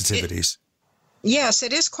of sensitivities. Yes,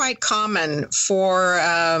 it is quite common for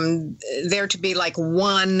there to be like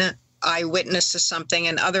one eyewitness to something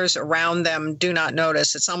and others around them do not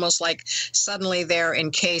notice. It's almost like suddenly they're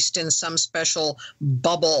encased in some special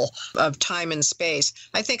bubble of time and space.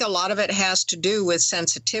 I think a lot of it has to do with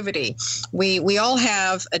sensitivity. We all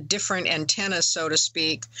have a different antenna, so to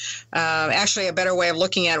speak. Actually, a better way of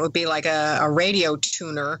looking at it would be like a radio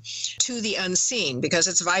tuner to the unseen, because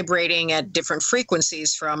it's vibrating at different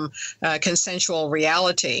frequencies from consensual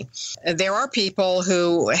reality. There are people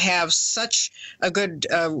who have such a good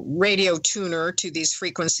radio tuner to these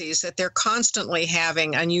frequencies that they're constantly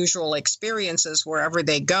having unusual experiences wherever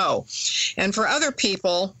they go. And for other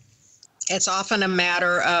people, it's often a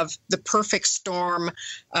matter of the perfect storm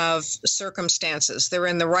of circumstances. They're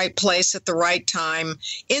in the right place at the right time,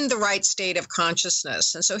 in the right state of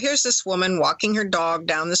consciousness. And so here's this woman walking her dog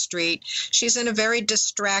down the street. She's in a very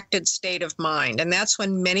distracted state of mind. And that's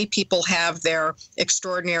when many people have their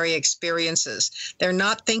extraordinary experiences. They're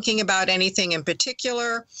not thinking about anything in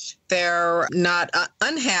particular. They're not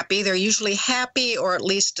unhappy. They're usually happy or at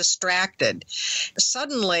least distracted.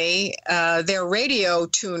 Suddenly, their radio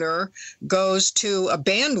tuner goes to a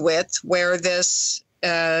bandwidth where this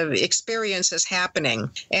experience is happening.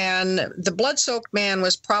 And the blood-soaked man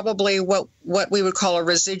was probably what we would call a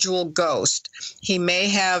residual ghost. He may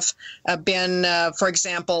have been, for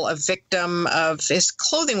example, a victim of, his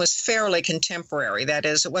clothing was fairly contemporary. That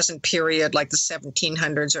is, it wasn't period like the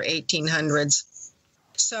 1700s or 1800s.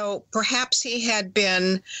 So perhaps he had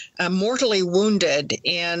been mortally wounded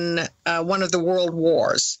in one of the world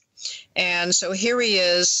wars. And so here he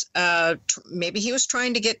is, maybe he was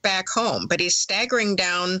trying to get back home, but he's staggering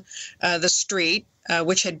down the street,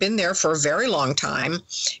 which had been there for a very long time,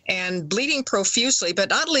 and bleeding profusely,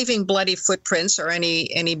 but not leaving bloody footprints or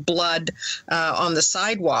any blood on the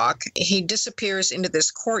sidewalk. He disappears into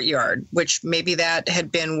this courtyard, which maybe that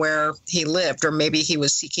had been where he lived, or maybe he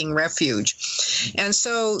was seeking refuge. And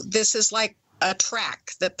so this is like a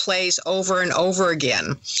track that plays over and over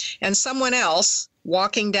again. And someone else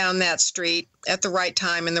walking down that street at the right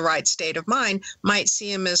time in the right state of mind might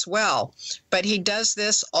see him as well. But he does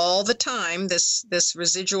this all the time, this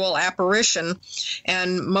residual apparition,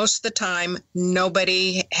 and most of the time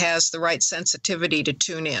nobody has the right sensitivity to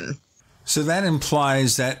tune in. So that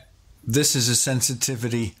implies that this is a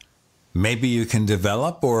sensitivity maybe you can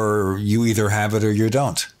develop, or you either have it or you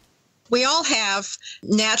don't. We all have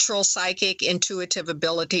natural psychic intuitive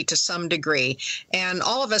ability to some degree, and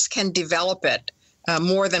all of us can develop it.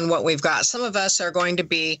 More than what we've got. Some of us are going to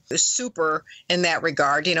be super in that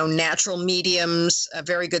regard, natural mediums,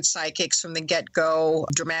 very good psychics from the get-go,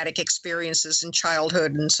 dramatic experiences in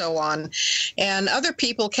childhood and so on. And other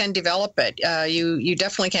people can develop it. You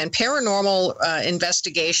definitely can. Paranormal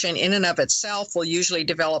investigation in and of itself will usually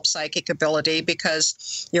develop psychic ability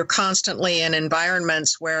because you're constantly in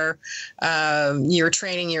environments where you're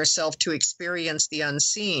training yourself to experience the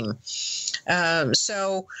unseen.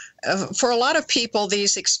 So for a lot of people,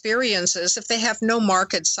 these experiences, if they have no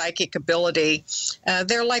marked psychic ability,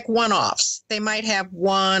 they're like one-offs. They might have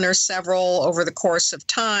one or several over the course of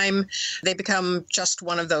time. They become just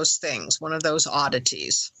one of those things, one of those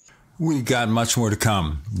oddities. We got much more to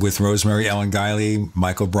come with Rosemary Ellen Guiley,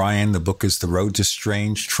 Michael Brein. The book is The Road to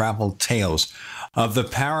Strange Travel Tales of the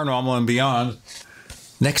Paranormal and Beyond.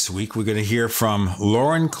 Next week, we're going to hear from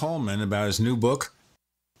Loren Coleman about his new book,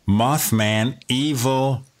 Mothman,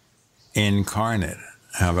 Evil Incarnate.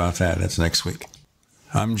 How about that? That's next week.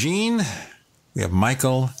 I'm Gene. We have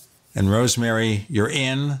Michael and Rosemary. You're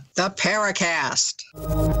in the Paracast.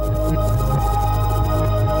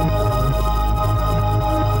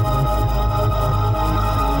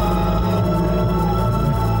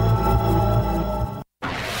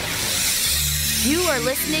 You are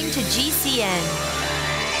listening to GCN.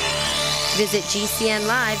 Visit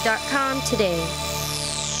GCNlive.com today.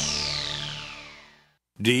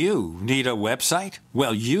 Do you need a website?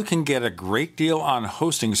 Well, you can get a great deal on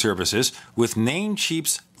hosting services with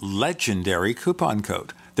Namecheap's legendary coupon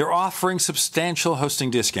code. They're offering substantial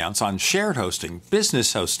hosting discounts on shared hosting,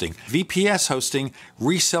 business hosting, VPS hosting,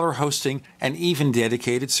 reseller hosting, and even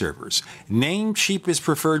dedicated servers. Namecheap is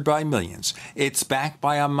preferred by millions. It's backed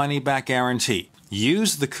by a money-back guarantee.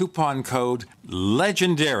 Use the coupon code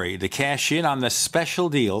LEGENDARY to cash in on the special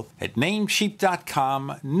deal at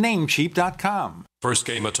Namecheap.com, Namecheap.com. First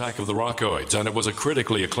came Attack of the Rockoids, and it was a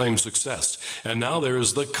critically acclaimed success. And now there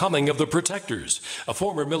is The Coming of the Protectors. A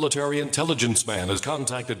former military intelligence man is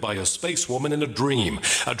contacted by a space woman in a dream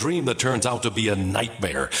that turns out to be a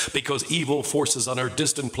nightmare because evil forces on her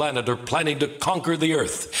distant planet are planning to conquer the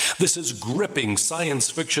Earth. This is gripping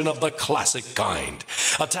science fiction of the classic kind.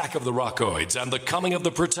 Attack of the Rockoids and The Coming of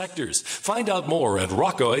the Protectors. Find out more at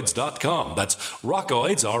rockoids.com. That's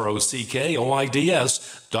Rockoids,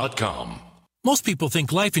 ROCKOIDS.com. Most people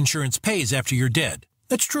think life insurance pays after you're dead.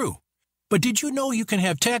 That's true. But did you know you can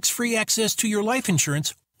have tax-free access to your life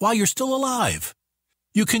insurance while you're still alive?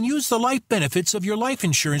 You can use the life benefits of your life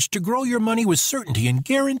insurance to grow your money with certainty and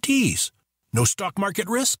guarantees. No stock market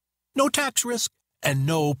risk, no tax risk, and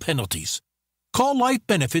no penalties. Call Life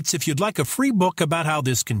Benefits if you'd like a free book about how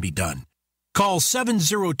this can be done. Call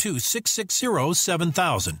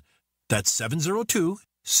 702-660-7000. That's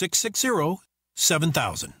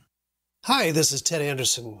 702-660-7000. Hi, this is Ted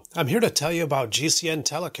Anderson. I'm here to tell you about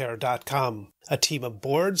GCNtelecare.com, a team of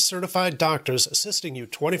board-certified doctors assisting you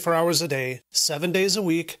 24 hours a day, 7 days a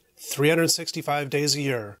week, 365 days a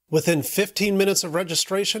year. Within 15 minutes of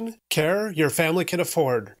registration, care your family can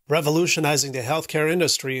afford. Revolutionizing the healthcare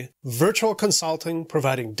industry, virtual consulting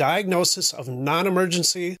providing diagnosis of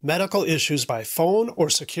non-emergency medical issues by phone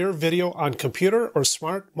or secure video on computer or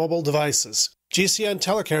smart mobile devices.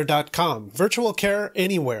 GCNtelecare.com, virtual care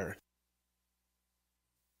anywhere.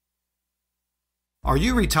 Are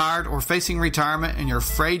you retired or facing retirement and you're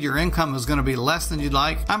afraid your income is going to be less than you'd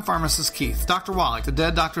like? I'm Pharmacist Keith. Dr. Wallach, the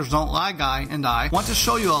Dead Doctors Don't Lie guy, and I want to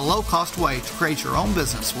show you a low-cost way to create your own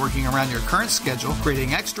business working around your current schedule,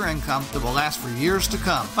 creating extra income that will last for years to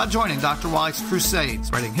come by joining Dr. Wallach's crusades,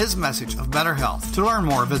 spreading his message of better health. To learn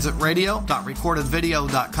more, visit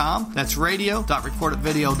radio.recordedvideo.com. That's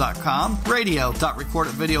radio.recordedvideo.com,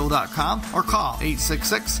 radio.recordedvideo.com, or call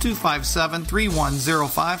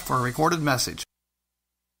 866-257-3105 for a recorded message.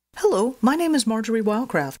 Hello, my name is Marjorie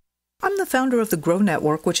Wildcraft. I'm the founder of the Grow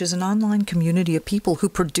Network, which is an online community of people who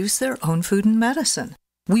produce their own food and medicine.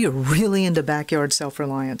 We are really into backyard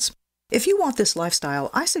self-reliance. If you want this lifestyle,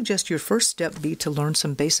 I suggest your first step be to learn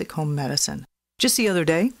some basic home medicine. Just the other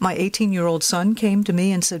day, my 18-year-old son came to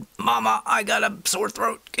me and said, "Mama, I got a sore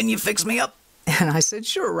throat. Can you fix me up?" And I said,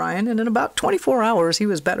 "Sure, Ryan," and in about 24 hours, he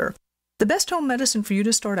was better. The best home medicine for you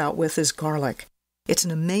to start out with is garlic. It's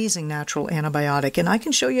an amazing natural antibiotic, and I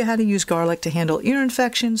can show you how to use garlic to handle ear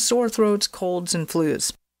infections, sore throats, colds, and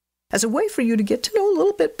flus. As a way for you to get to know a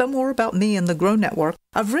little bit more about me and the Grow Network,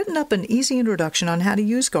 I've written up an easy introduction on how to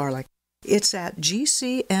use garlic. It's at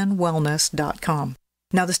gcnwellness.com.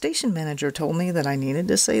 Now, the station manager told me that I needed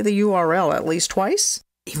to say the URL at least twice,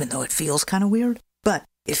 even though it feels kind of weird. But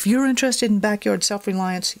if you're interested in backyard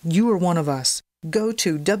self-reliance, you are one of us. Go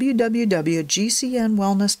to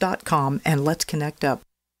www.gcnwellness.com and let's connect up.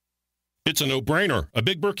 It's a no-brainer. A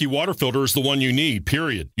Big Berkey water filter is the one you need,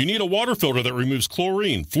 period. You need a water filter that removes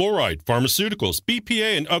chlorine, fluoride, pharmaceuticals,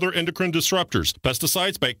 BPA, and other endocrine disruptors,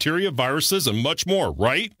 pesticides, bacteria, viruses, and much more,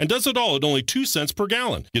 right? And does it all at only 2 cents per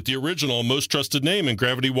gallon. Get the original and most trusted name in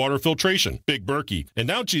gravity water filtration, Big Berkey. And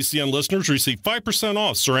now GCN listeners receive 5%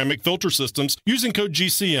 off ceramic filter systems using code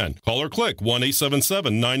GCN. Call or click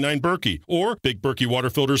 1-877-99-BERKEY or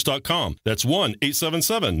BigBerkeyWaterFilters.com. That's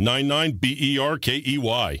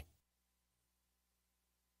 1-877-99-BERKEY.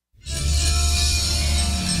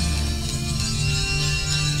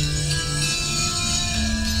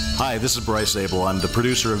 Hi, this is Bryce Abel. I'm the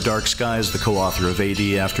producer of Dark Skies, the co-author of AD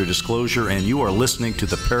After Disclosure, and you are listening to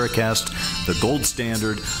the Paracast, the gold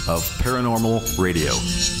standard of paranormal radio.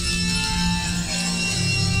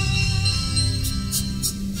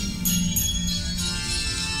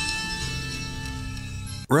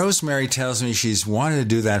 Rosemary tells me she's wanted to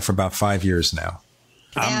do that for about 5 years now.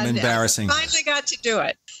 I'm embarrassing. Finally got to do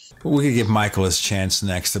it. We could give Michael his chance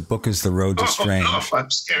next. The book is The Road to Strange. Oh,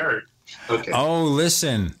 I'm scared. Okay. Oh,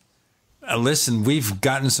 listen, we've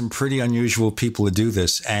gotten some pretty unusual people to do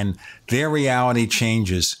this, and their reality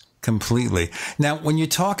changes completely. Now, when you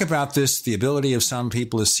talk about this, the ability of some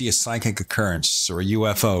people to see a psychic occurrence or a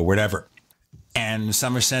UFO, whatever, and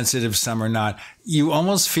some are sensitive, some are not, you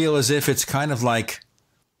almost feel as if it's kind of like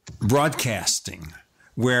broadcasting,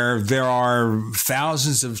 where there are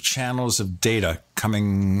thousands of channels of data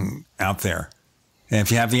coming out there. And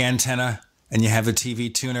if you have the antenna and you have a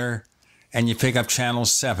TV tuner and you pick up channel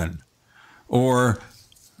 7, or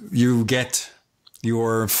you get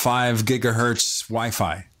your 5 gigahertz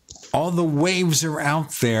Wi-Fi, all the waves are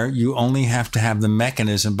out there. You only have to have the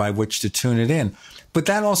mechanism by which to tune it in. But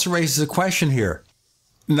that also raises a question here.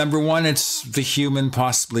 Number one, it's the human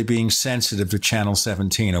possibly being sensitive to channel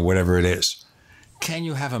 17 or whatever it is. Can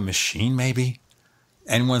you have a machine, maybe?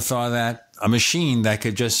 Anyone thought of that? A machine that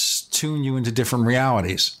could just tune you into different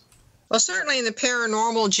realities. Well, certainly in the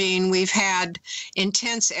paranormal, Gene, we've had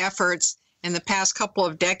intense efforts in the past couple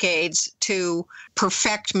of decades to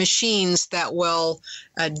perfect machines that will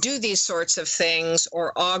do these sorts of things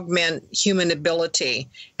or augment human ability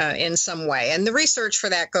in some way. And the research for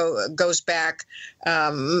that goes back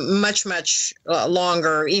much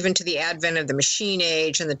longer, even to the advent of the machine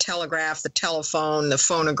age and the telegraph, the telephone, the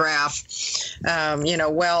phonograph,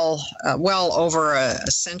 well over a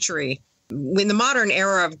century. In the modern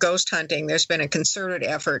era of ghost hunting, there's been a concerted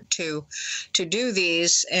effort to do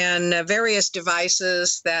these, and various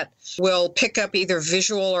devices that will pick up either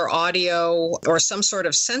visual or audio or some sort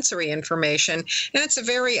of sensory information, and it's a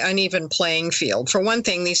very uneven playing field. For one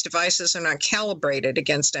thing, these devices are not calibrated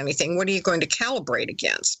against anything. What are you going to calibrate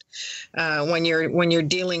against when you're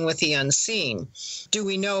dealing with the unseen? Do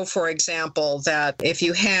we know, for example, that if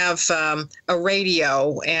you have a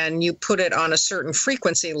radio and you put it on a certain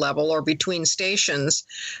frequency level or between stations,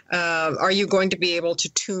 are you going to be able to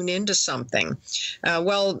tune into something?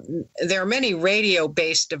 Well, there are many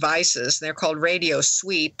radio-based devices. They're called radio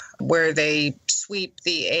sweep, where they sweep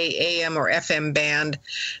the AM or FM band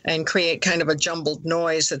and create kind of a jumbled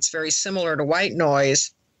noise that's very similar to white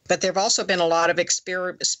noise. But there have also been a lot of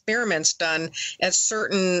experiments done at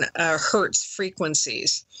certain hertz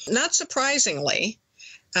frequencies. Not surprisingly,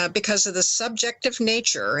 because of the subjective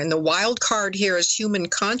nature, and the wild card here is human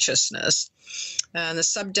consciousness, and the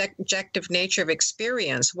subjective nature of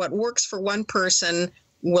experience. What works for one person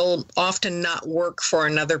will often not work for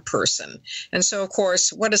another person. And so, of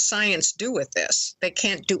course, what does science do with this? They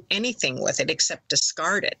can't do anything with it except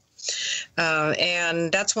discard it.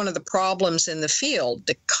 And that's one of the problems in the field.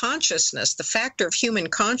 The consciousness, the factor of human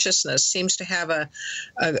consciousness, seems to have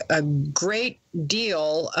a great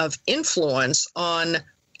deal of influence on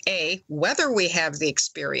A, whether we have the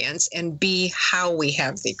experience, and B, how we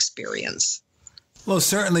have the experience. Well,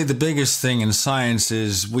 certainly the biggest thing in science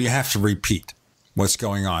is we have to repeat what's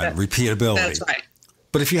going on, repeatability. That's right.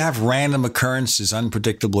 But if you have random occurrences,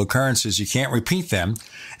 unpredictable occurrences, you can't repeat them.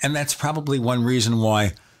 And that's probably one reason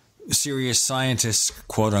why serious scientists,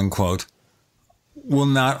 quote unquote, will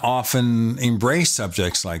not often embrace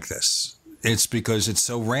subjects like this. It's because it's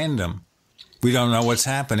so random. We don't know what's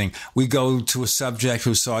happening. We go to a subject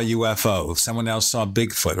who saw a UFO. Someone else saw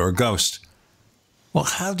Bigfoot or a ghost. Well,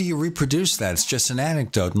 how do you reproduce that? It's just an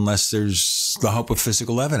anecdote unless there's the hope of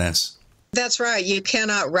physical evidence. That's right. You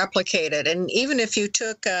cannot replicate it. And even if you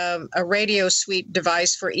took a radio suite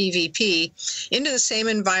device for EVP into the same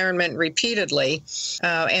environment repeatedly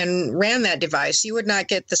and ran that device, you would not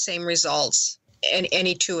get the same results in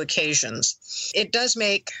any two occasions. It does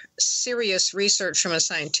make serious research from a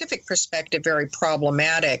scientific perspective very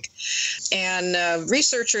problematic. And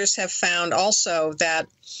researchers have found also that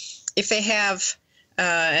if they have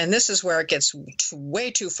and this is where it gets way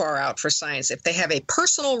too far out for science. If they have a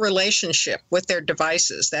personal relationship with their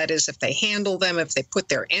devices, that is, if they handle them, if they put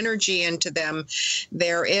their energy into them,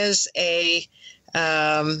 there's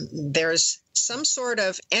some sort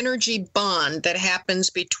of energy bond that happens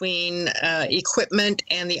between equipment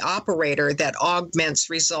and the operator that augments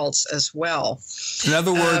results as well. In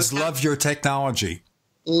other words, love your technology.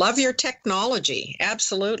 Love your technology,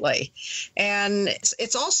 absolutely. And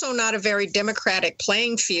it's also not a very democratic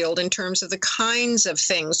playing field in terms of the kinds of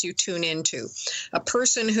things you tune into. A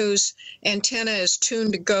person whose antenna is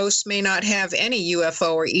tuned to ghosts may not have any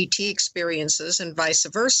UFO or ET experiences, and vice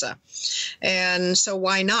versa. And so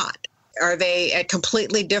why not? Are they at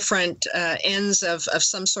completely different ends of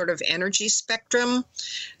some sort of energy spectrum?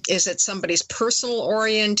 Is it somebody's personal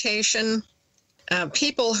orientation?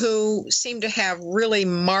 People who seem to have really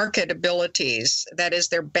marked abilities, that is,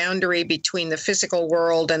 their boundary between the physical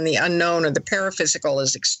world and the unknown or the paraphysical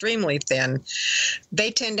is extremely thin,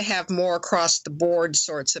 they tend to have more across-the-board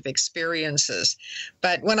sorts of experiences.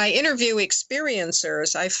 But when I interview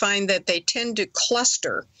experiencers, I find that they tend to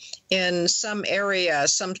cluster in some area,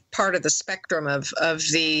 some part of the spectrum of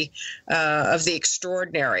the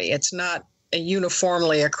extraordinary. It's not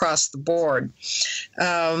uniformly across the board.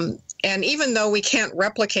 And even though we can't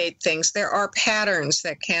replicate things, there are patterns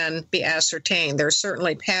that can be ascertained. There are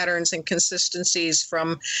certainly patterns and consistencies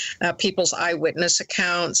from people's eyewitness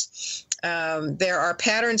accounts. There are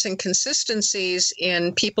patterns and consistencies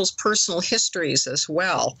in people's personal histories as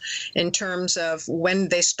well, in terms of when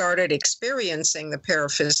they started experiencing the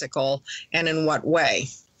paraphysical and in what way.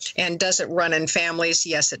 And does it run in families?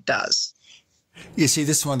 Yes, it does. You see,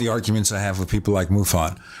 this is one of the arguments I have with people like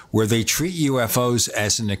MUFON, where they treat UFOs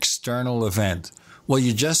as an external event. Well,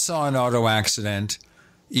 you just saw an auto accident.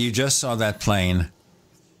 You just saw that plane.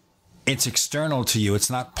 It's external to you. It's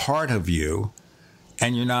not part of you.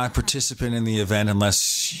 And you're not a participant in the event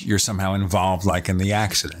unless you're somehow involved, like in the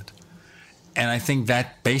accident. And I think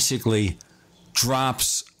that basically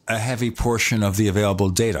drops a heavy portion of the available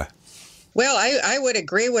data. Well, I would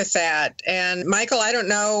agree with that. And Michael, I don't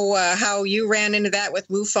know how you ran into that with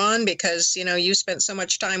MUFON because, you know, you spent so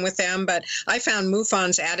much time with them, but I found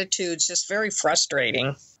MUFON's attitudes just very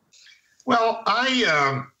frustrating. Well,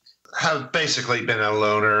 I have basically been a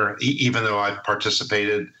loner, even though I've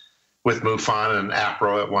participated with MUFON and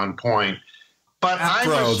APRO at one point. But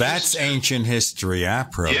APRO, that's ancient history,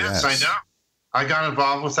 APRO. Yes, I know. I got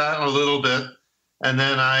involved with that a little bit, and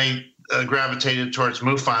then I gravitated towards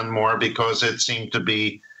MUFON more because it seemed to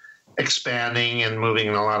be expanding and moving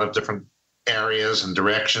in a lot of different areas and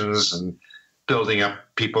directions and building up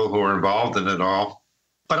people who are involved in it all.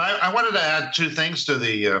 But I wanted to add two things to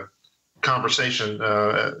the conversation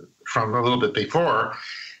from a little bit before,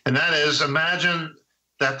 and that is, imagine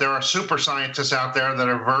that there are super scientists out there that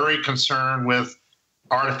are very concerned with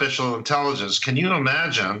artificial intelligence. Can you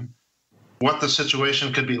imagine what the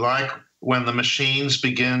situation could be like when the machines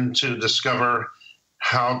begin to discover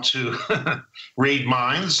how to read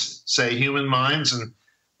minds, say human minds, and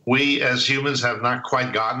we as humans have not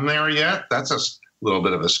quite gotten there yet? That's a little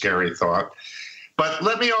bit of a scary thought. But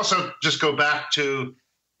let me also just go back to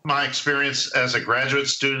my experience as a graduate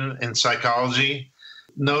student in psychology.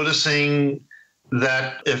 noticing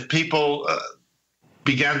that if people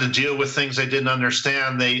began to deal with things they didn't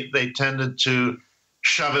understand, they tended to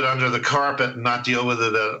shove it under the carpet and not deal with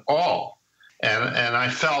it at all. And I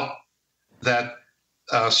felt that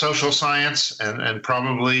social science, and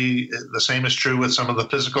probably the same is true with some of the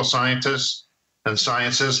physical scientists and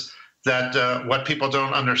sciences, that what people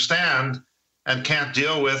don't understand and can't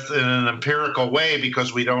deal with in an empirical way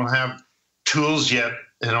because we don't have tools yet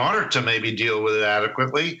in order to maybe deal with it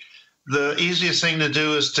adequately, the easiest thing to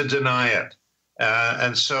do is to deny it.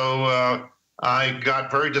 And so I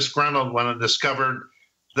got very disgruntled when I discovered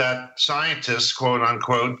that scientists, quote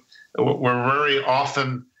unquote, were very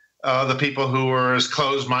often the people who were as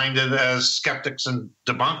closed-minded as skeptics and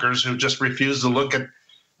debunkers who just refuse to look at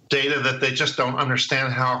data that they just don't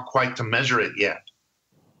understand how quite to measure it yet.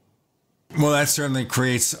 Well, that certainly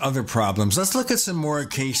creates other problems. Let's look at some more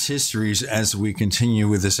case histories as we continue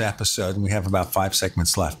with this episode. We have about 5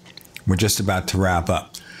 segments left. We're just about to wrap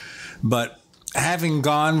up. But having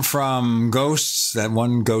gone from ghosts, that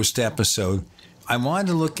one ghost episode, I wanted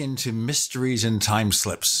to look into mysteries and time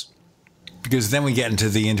slips, because then we get into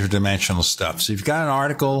the interdimensional stuff. So you've got an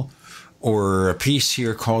article or a piece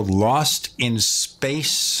here called Lost in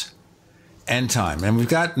Space and Time. And we've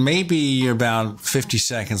got maybe about 50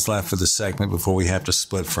 seconds left for the segment before we have to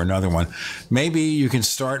split for another one. Maybe you can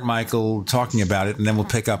start, Michael, talking about it, and then we'll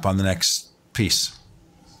pick up on the next piece.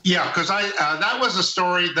 Yeah, because that was a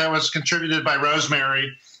story that was contributed by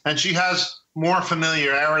Rosemary, and she has more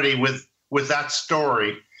familiarity with that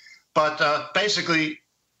story. But basically,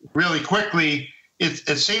 really quickly,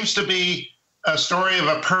 it seems to be a story of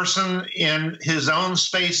a person in his own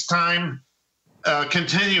space-time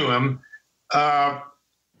continuum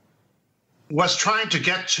was trying to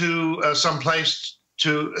get to some place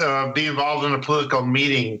to be involved in a political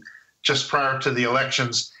meeting just prior to the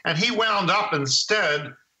elections. And he wound up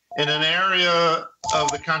instead in an area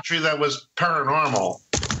of the country that was paranormal.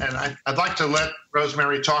 And I'd like to let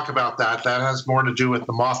Rosemary talk about that. That has more to do with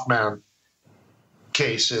the Mothman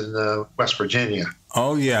case in West Virginia.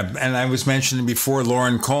 Oh, yeah. And I was mentioning before,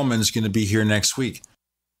 Lauren Coleman's going to be here next week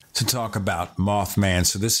to talk about Mothman.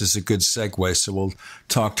 So this is a good segue. So we'll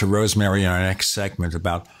talk to Rosemary in our next segment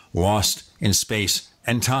about Lost in Space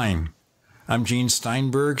and Time. I'm Gene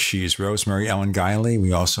Steinberg. She's Rosemary Ellen Guiley.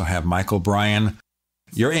 We also have Michael Brein.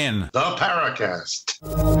 You're in the Paracast.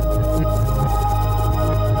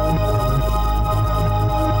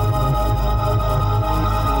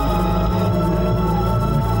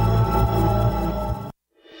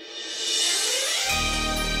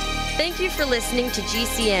 Thank you for listening to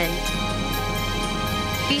GCN.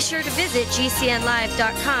 Be sure to visit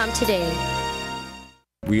GCNlive.com today.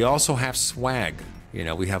 We also have swag. You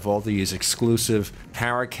know, we have all these exclusive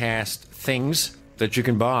Paracast things that you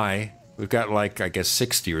can buy. We've got like, I guess,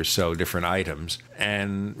 60 or so different items,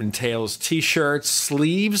 and entails t-shirts,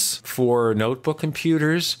 sleeves for notebook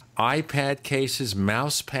computers, iPad cases,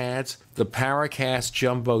 mouse pads, the Paracast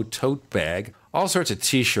Jumbo tote bag, all sorts of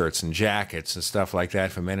t-shirts and jackets and stuff like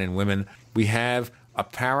that for men and women. We have a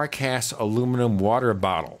Paracast aluminum water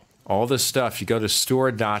bottle. All this stuff, you go to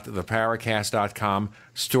store.theparacast.com,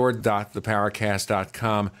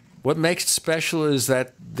 store.theparacast.com. What makes it special is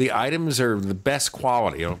that the items are the best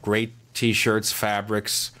quality, great t-shirts,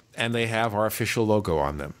 fabrics, and they have our official logo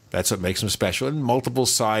on them. That's what makes them special, in multiple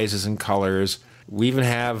sizes and colors. We even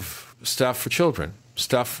have stuff for children,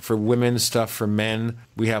 stuff for women, stuff for men.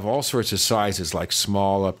 We have all sorts of sizes, like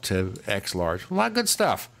small up to X large. A lot of good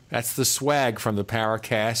stuff. That's the swag from the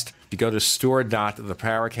Paracast. You go to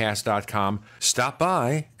store.theparacast.com, stop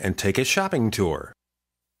by, and take a shopping tour.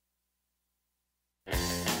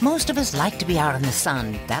 Most of us like to be out in the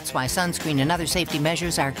sun. That's why sunscreen and other safety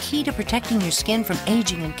measures are key to protecting your skin from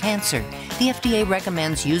aging and cancer. The FDA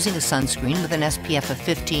recommends using a sunscreen with an SPF of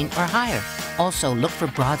 15 or higher. Also, look for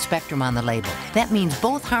broad spectrum on the label. That means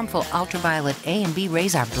both harmful ultraviolet A and B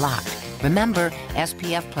rays are blocked. Remember,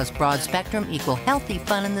 SPF plus broad spectrum equal healthy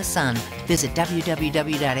fun in the sun. Visit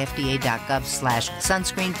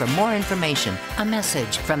www.fda.gov/sunscreen for more information. A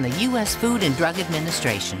message from the U.S. Food and Drug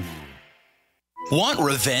Administration. Want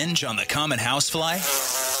revenge on the common housefly?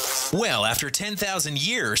 Well, after 10,000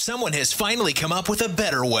 years, someone has finally come up with a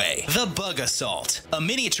better way. The Bug Assault, a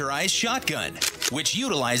miniaturized shotgun, which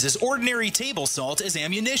utilizes ordinary table salt as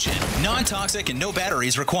ammunition. Non-toxic and no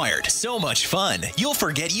batteries required. So much fun, you'll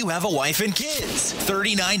forget you have a wife and kids.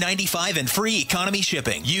 $39.95 and free economy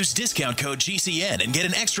shipping. Use discount code GCN and get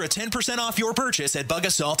an extra 10% off your purchase at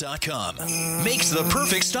bugassault.com. Makes the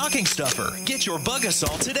perfect stocking stuffer. Get your Bug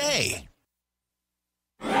Assault today.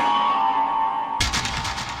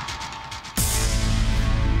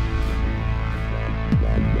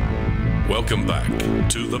 Welcome back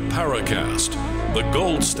to the Paracast, the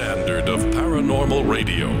gold standard of paranormal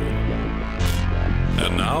radio.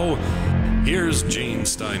 And now, here's Gene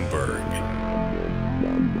Steinberg.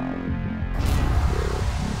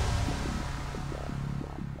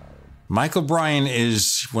 Michael Brein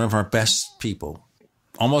is one of our best people,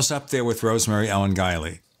 almost up there with Rosemary Ellen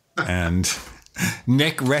Guiley and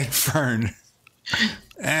Nick Redfern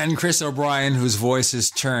and Chris O'Brien, whose voice is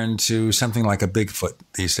turned to something like a Bigfoot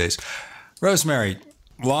these days. Rosemary,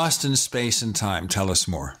 Lost in Space and Time. Tell us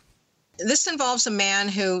more. This involves a man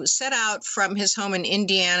who set out from his home in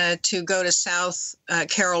Indiana to go to South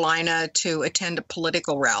Carolina to attend a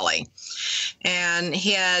political rally. And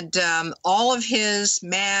he had all of his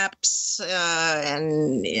maps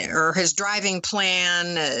or his driving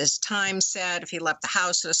plan, his time set. If he left the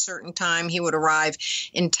house at a certain time, he would arrive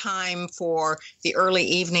in time for the early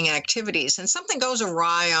evening activities. And something goes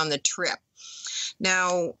awry on the trip.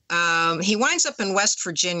 Now, he winds up in West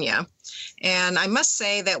Virginia, and I must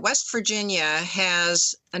say that West Virginia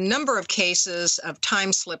has a number of cases of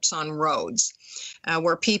time slips on roads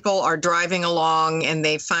where people are driving along and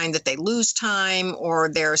they find that they lose time, or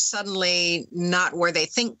they're suddenly not where they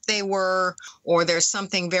think they were, or there's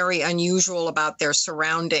something very unusual about their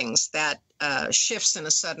surroundings that shifts in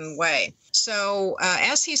a sudden way. So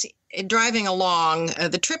as he's driving along,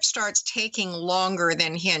 the trip starts taking longer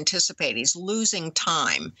than he anticipated. He's losing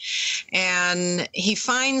time. And he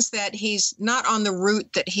finds that he's not on the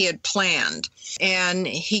route that he had planned. And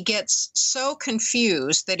he gets so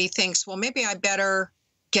confused that he thinks, well, maybe I better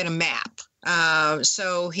get a map.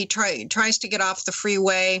 So he tries to get off the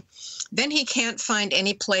freeway. Then he can't find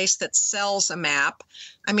any place that sells a map.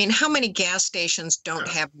 I mean, how many gas stations don't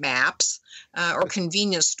have maps, or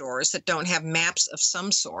convenience stores that don't have maps of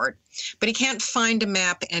some sort? But he can't find a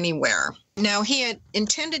map anywhere. Now, he had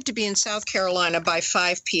intended to be in South Carolina by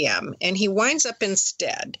 5 p.m., and he winds up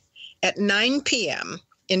instead at 9 p.m.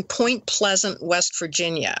 in Point Pleasant, West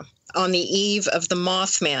Virginia, on the eve of the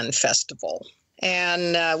Mothman Festival,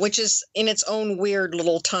 and which is in its own weird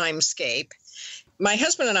little timescape. My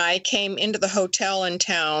husband and I came into the hotel in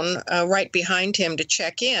town right behind him to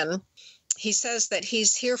check in. He says that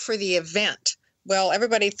he's here for the event. Well,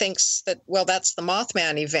 everybody thinks that, well, that's the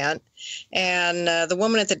Mothman event. And the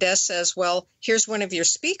woman at the desk says, well, here's one of your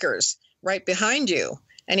speakers right behind you.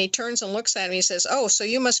 And he turns and looks at him and he says, oh, so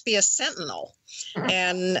you must be a sentinel.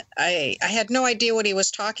 And I had no idea what he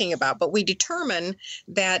was talking about, but we determined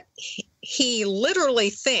that he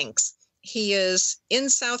literally thinks he is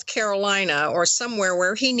in South Carolina or somewhere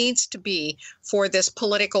where he needs to be for this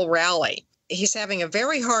political rally. He's having a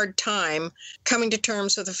very hard time coming to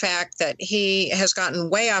terms with the fact that he has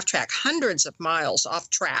gotten way off track, hundreds of miles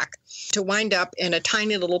off track, to wind up in a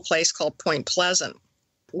tiny little place called Point Pleasant.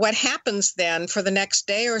 What happens then for the next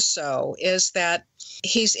day or so is that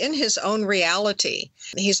he's in his own reality.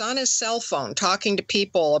 He's on his cell phone talking to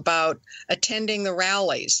people about attending the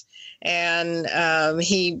rallies. And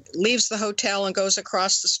he leaves the hotel and goes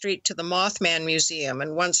across the street to the Mothman Museum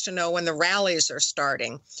and wants to know when the rallies are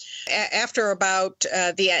starting. After about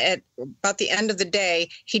the end of the day,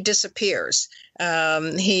 he disappears.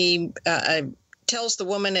 He tells the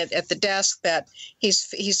woman at the desk that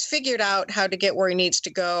he's figured out how to get where he needs to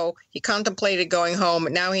go. He contemplated going home,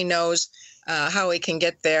 but now he knows how he can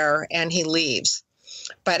get there, and he leaves.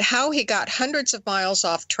 But how he got hundreds of miles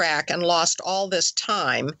off track and lost all this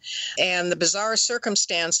time, and the bizarre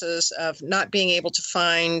circumstances of not being able to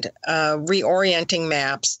find reorienting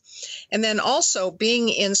maps, and then also being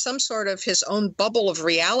in some sort of his own bubble of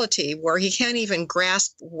reality where he can't even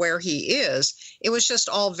grasp where he is, it was just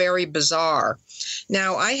all very bizarre.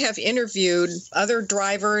 Now, I have interviewed other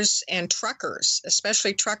drivers and truckers,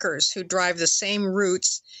 especially truckers who drive the same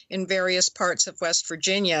routes in various parts of West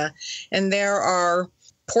Virginia, and there are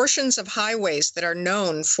portions of highways that are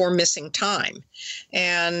known for missing time,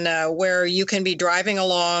 and where you can be driving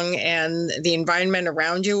along and the environment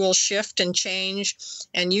around you will shift and change,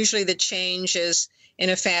 and usually the change is in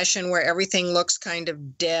a fashion where everything looks kind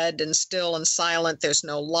of dead and still and silent. There's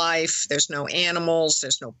no life, there's no animals,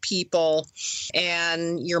 there's no people,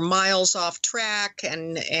 and you're miles off track,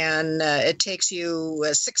 and it takes you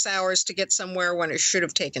 6 hours to get somewhere when it should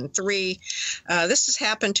have taken 3. This has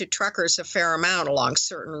happened to truckers a fair amount along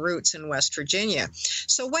certain routes in West Virginia.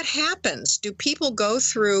 So what happens? Do people go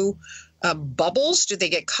through bubbles? Do they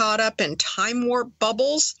get caught up in time warp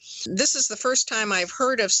bubbles? This is the first time I've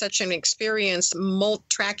heard of such an experience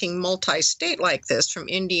tracking multi-state like this, from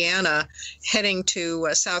Indiana heading to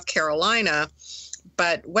South Carolina.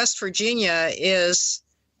 But West Virginia is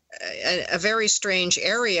a very strange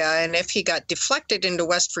area. And if he got deflected into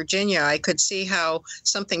West Virginia, I could see how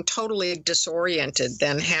something totally disoriented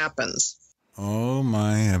then happens. Oh,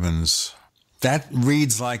 my heavens. That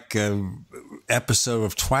reads like an episode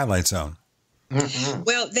of Twilight Zone. Mm-hmm.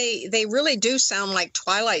 Well, they really do sound like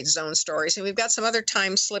Twilight Zone stories, and we've got some other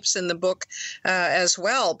time slips in the book as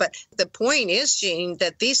well. But the point is, Jean,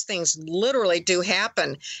 that these things literally do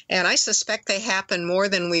happen, and I suspect they happen more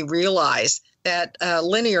than we realize. That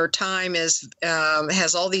linear time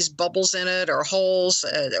has all these bubbles in it, or holes,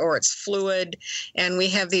 or it's fluid, and we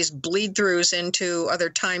have these bleed-throughs into other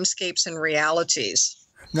timescapes and realities.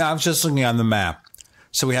 Now, I was just looking on the map.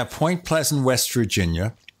 So we have Point Pleasant, West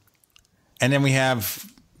Virginia. And then we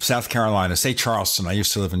have South Carolina, say Charleston. I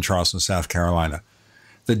used to live in Charleston, South Carolina.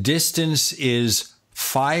 The distance is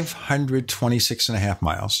 526.5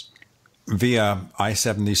 miles via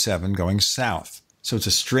I-77 going south. So it's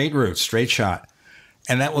a straight route, straight shot.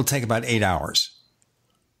 And that will take about 8 hours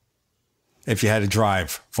if you had to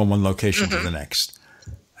drive from one location to the next.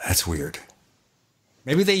 That's weird.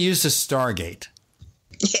 Maybe they used a Stargate.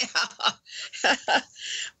 Yeah.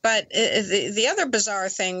 But the other bizarre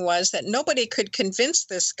thing was that nobody could convince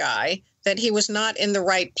this guy that he was not in the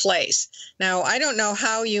right place. Now, I don't know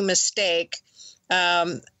how you mistake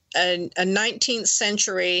a 19th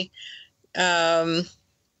century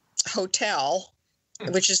hotel,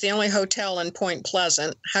 which is the only hotel in Point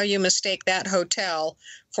Pleasant, how you mistake that hotel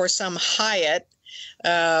for some Hyatt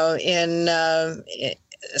in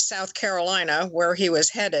South Carolina, where he was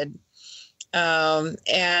headed.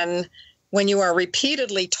 And when you are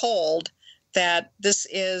repeatedly told that this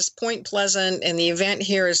is Point Pleasant and the event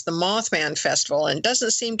here is the Mothman Festival, and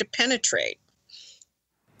doesn't seem to penetrate.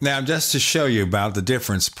 Now, just to show you about the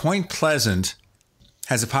difference, Point Pleasant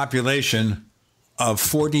has a population of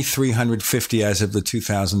 4,350 as of the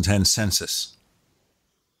 2010 census.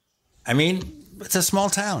 I mean, it's a small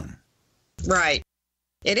town. Right.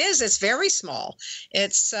 It is. It's very small.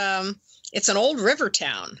 It's an old river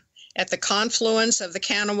town at the confluence of the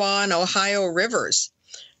Kanawha and Ohio rivers.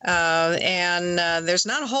 And there's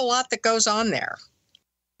not a whole lot that goes on there.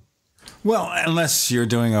 Well, unless you're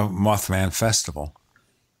doing a Mothman festival.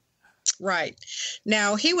 Right.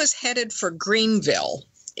 Now, he was headed for Greenville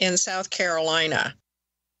in South Carolina.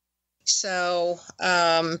 So,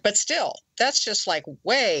 but still, that's just like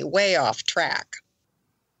way, way off track.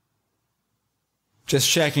 Just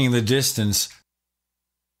checking the distance.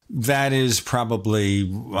 That is probably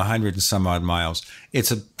 100 and some odd miles.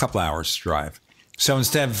 It's a couple hours drive. So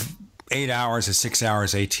instead of 8 hours, it's 6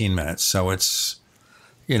 hours, 18 minutes. So it's,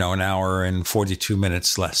 an hour and 42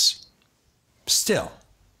 minutes less. Still.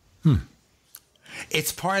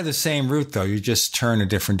 It's part of the same route, though. You just turn a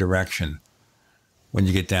different direction. When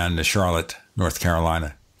you get down to Charlotte, North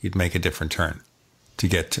Carolina, you'd make a different turn to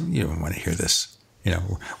get to, you don't want to hear this.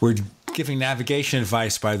 We're giving navigation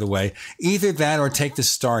advice, by the way. Either that or take the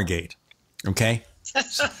Stargate, okay?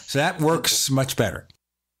 So that works much better.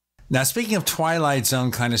 Now, speaking of Twilight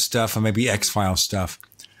Zone kind of stuff, or maybe X-Files stuff,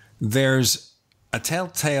 there's a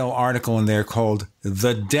telltale article in there called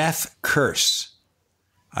The Death Curse.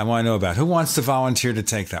 I want to know about. Who wants to volunteer to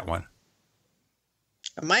take that one?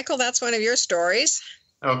 Michael, that's one of your stories.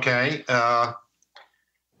 Okay.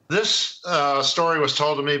 This story was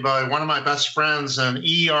told to me by one of my best friends, an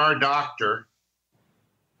ER doctor.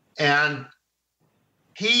 And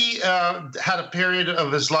he had a period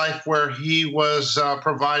of his life where he was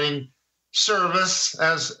providing service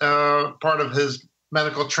as part of his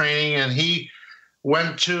medical training. And he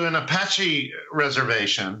went to an Apache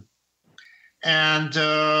reservation and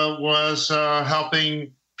was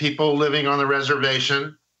helping people living on the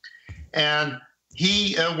reservation. And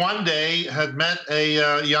he one day had met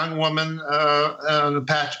a young woman of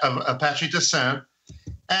Apache descent,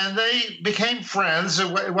 and they became friends.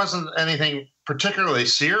 It wasn't anything particularly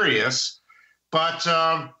serious, but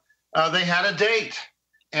they had a date.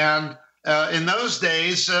 And in those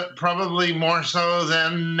days, probably more so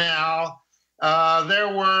than now,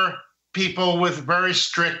 there were people with very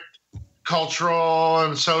strict cultural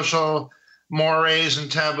and social mores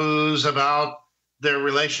and taboos about their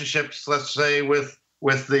relationships, let's say, with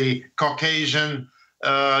the Caucasian,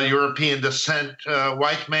 European descent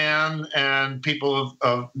white man and people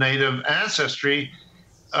of native ancestry,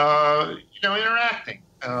 interacting.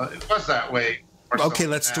 It was that way. Okay,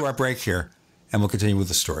 let's do our break here, and we'll continue with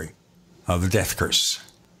the story of The Death Curse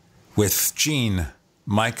with Jean,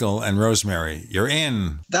 Michael, and Rosemary. You're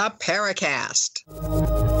in the Paracast.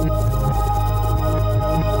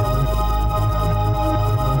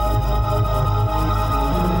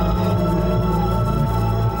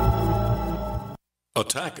 A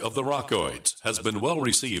Attack of the Rockoids has been well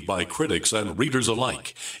received by critics and readers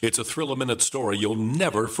alike. It's a thrill-a-minute story you'll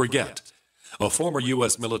never forget. A former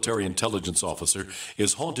U.S. military intelligence officer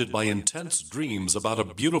is haunted by intense dreams about a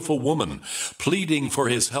beautiful woman pleading for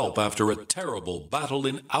his help after a terrible battle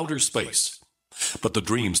in outer space. But the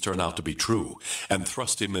dreams turn out to be true and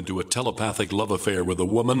thrust him into a telepathic love affair with a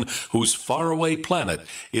woman whose faraway planet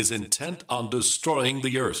is intent on destroying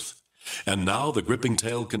the Earth. And now the gripping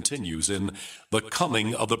tale continues in The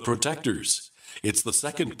Coming of the Protectors. It's the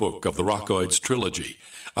second book of the Rockoids trilogy,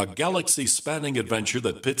 a galaxy-spanning adventure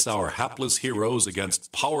that pits our hapless heroes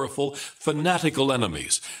against powerful, fanatical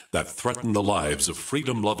enemies that threaten the lives of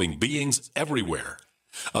freedom-loving beings everywhere.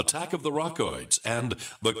 Attack of the Rockoids and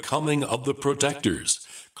The Coming of the Protectors.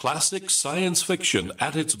 Classic science fiction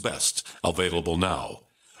at its best, available now.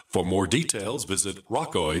 For more details, visit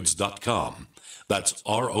rockoids.com. That's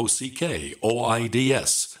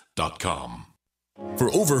ROCKOIDS.com.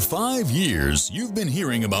 For over 5 years, you've been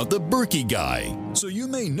hearing about the Berkey Guy, so you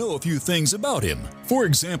may know a few things about him. For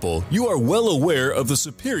example, you are well aware of the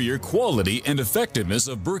superior quality and effectiveness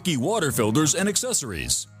of Berkey water filters and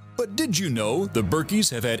accessories. But did you know the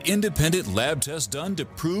Berkeys have had independent lab tests done to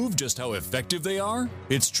prove just how effective they are?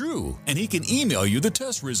 It's true, and he can email you the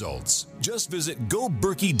test results. Just visit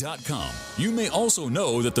goberkey.com. You may also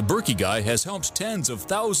know that the Berkey Guy has helped tens of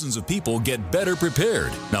thousands of people get better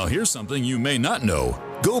prepared. Now here's something you may not know.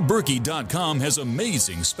 GoBerkey.com has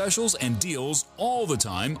amazing specials and deals all the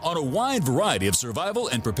time on a wide variety of survival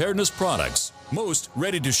and preparedness products, most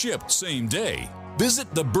ready to ship same day.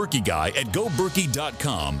 Visit the Berkey Guy at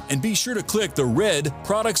GoBerkey.com and be sure to click the red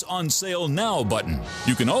Products on Sale Now button.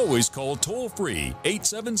 You can always call toll-free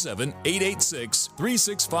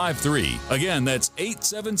 877-886-3653. Again, that's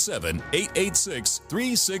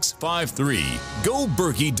 877-886-3653.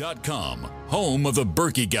 GoBerkey.com, home of the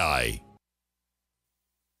Berkey Guy.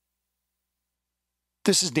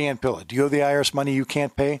 This is Dan Pilla. Do you owe the IRS money you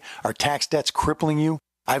can't pay? Are tax debts crippling you?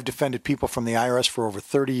 I've defended people from the IRS for over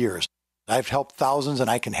 30 years. I've helped thousands,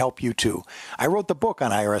 and I can help you too. I wrote the book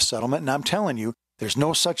on IRS settlement, and I'm telling you, there's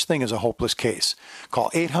no such thing as a hopeless case. Call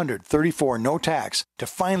 800-34-NO-TAX to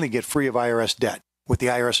finally get free of IRS debt. With the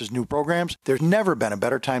IRS's new programs, there's never been a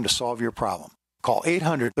better time to solve your problem. Call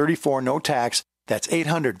 800-34-NO-TAX. That's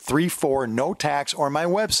 800-34-NO-TAX, or my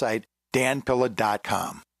website,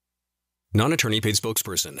 danpilla.com. Non-attorney paid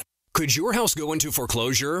spokesperson. Could your house go into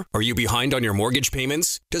foreclosure? Are you behind on your mortgage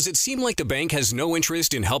payments? Does it seem like the bank has no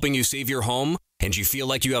interest in helping you save your home, and you feel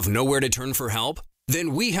like you have nowhere to turn for help?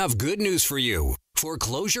 Then we have good news for you.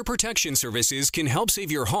 Foreclosure Protection Services can help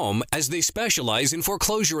save your home as they specialize in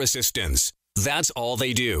foreclosure assistance. That's all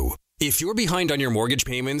they do. If you're behind on your mortgage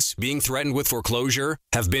payments, being threatened with foreclosure,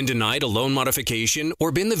 have been denied a loan modification,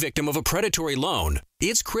 or been the victim of a predatory loan,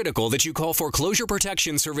 it's critical that you call Foreclosure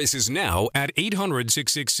Protection Services now at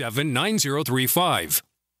 800-667-9035.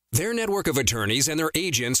 Their network of attorneys and their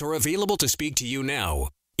agents are available to speak to you now.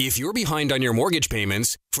 If you're behind on your mortgage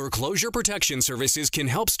payments, Foreclosure Protection Services can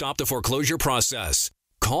help stop the foreclosure process.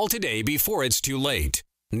 Call today before it's too late.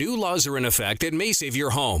 New laws are in effect that may save your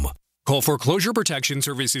home. Call Foreclosure Protection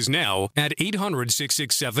Services now at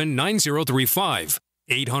 800-667-9035.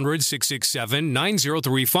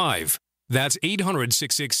 800-667-9035. That's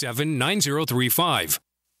 800-667-9035.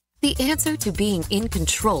 The answer to being in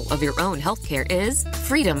control of your own healthcare is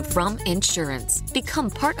freedom from insurance.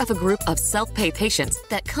 Become part of a group of self-pay patients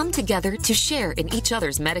that come together to share in each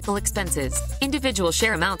other's medical expenses. Individual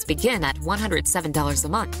share amounts begin at $107 a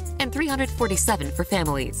month and $347 for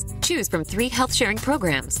families. Choose from 3 health-sharing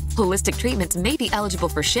programs. Holistic treatments may be eligible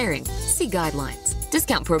for sharing. See guidelines.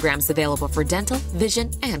 Discount programs available for dental,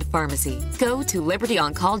 vision, and pharmacy. Go to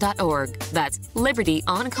libertyoncall.org. That's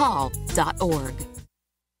libertyoncall.org.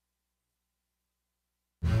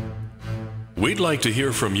 We'd like to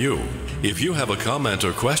hear from you. If you have a comment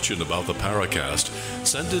or question about the Paracast,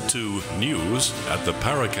 send it to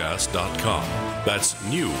news@theparacast.com. That's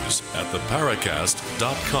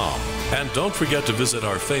news@theparacast.com. And don't forget to visit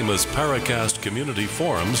our famous Paracast community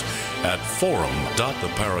forums at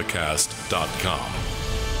forum.theparacast.com.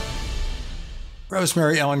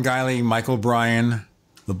 Rosemary, Ellen Guiley, Michael Brein.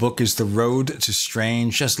 The book is The Road to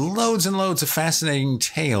Strange. Just loads and loads of fascinating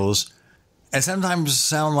tales. And sometimes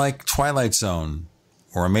sound like Twilight Zone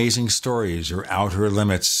or Amazing Stories or Outer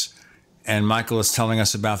Limits. And Michael is telling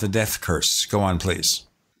us about the death curse. Go on, please.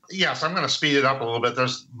 Yes, I'm going to speed it up a little bit.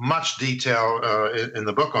 There's much detail in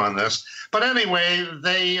the book on this. But anyway,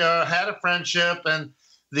 they had a friendship, and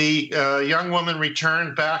the young woman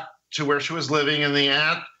returned back to where she was living, and the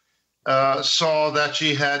aunt saw that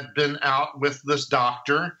she had been out with this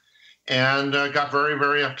doctor and got very,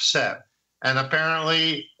 very upset. and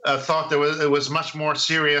apparently thought it was much more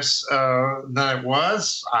serious than it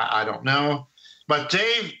was. I don't know. But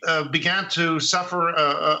Dave began to suffer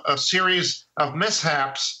a series of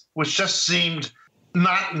mishaps which just seemed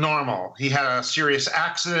not normal. He had a serious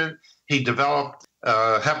accident. He developed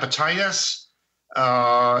hepatitis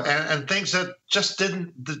and things that just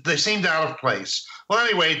they seemed out of place. Well,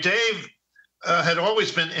 anyway, Dave had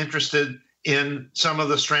always been interested in some of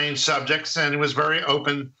the strange subjects, and he was very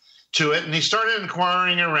open to it. And he started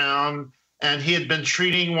inquiring around, and he had been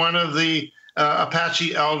treating one of the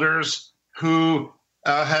Apache elders who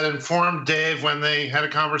had informed Dave when they had a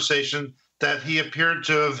conversation that he appeared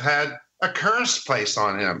to have had a curse placed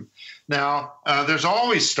on him. Now, there's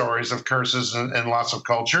always stories of curses in lots of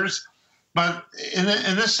cultures, but in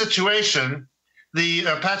this situation, the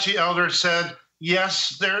Apache elder said,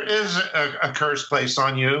 yes, there is a curse placed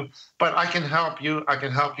on you, but I can help you. I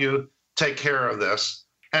can help you take care of this.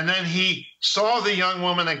 And then he saw the young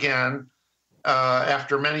woman again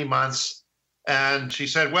after many months, and she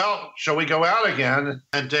said, well, shall we go out again?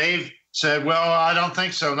 And Dave said, well, I don't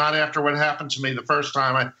think so, not after what happened to me the first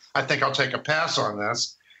time. I think I'll take a pass on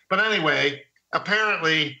this. But anyway,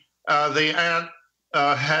 apparently the aunt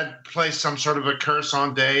had placed some sort of a curse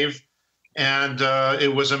on Dave, and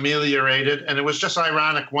it was ameliorated. And it was just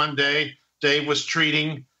ironic. One day, Dave was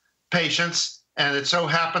treating patients, and it so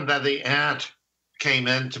happened that the aunt came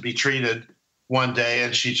in to be treated one day,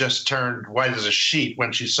 and she just turned white as a sheet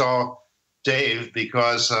when she saw Dave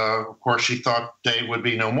because, of course, she thought Dave would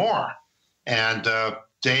be no more. And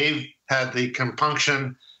Dave had the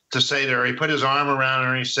compunction to say to her, he put his arm around her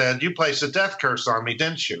and he said, you placed a death curse on me,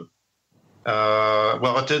 didn't you?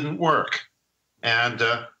 Well, it didn't work. And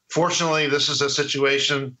fortunately, this is a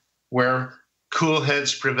situation where cool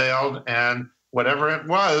heads prevailed, and whatever it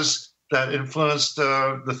was that influenced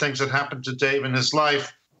the things that happened to Dave in his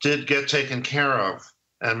life did get taken care of.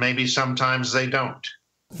 And maybe sometimes they don't.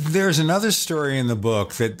 There's another story in the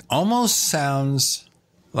book that almost sounds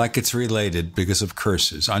like it's related because of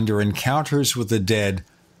curses. Under Encounters with the Dead,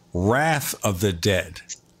 Wrath of the Dead.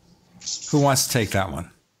 Who wants to take that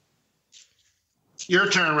one? Your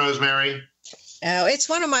turn, Rosemary. It's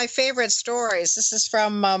one of my favorite stories. This is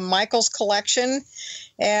from Michael's collection,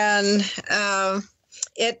 and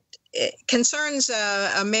it concerns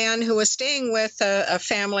a man who was staying with a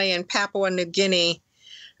family in Papua New Guinea,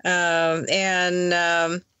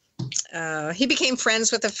 and he became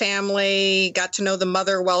friends with the family, got to know the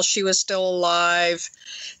mother while she was still alive,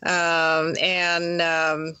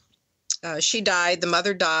 and she died. The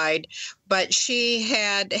mother died, but she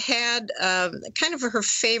had kind of her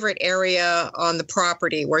favorite area on the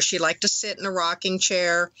property where she liked to sit in a rocking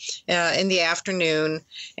chair in the afternoon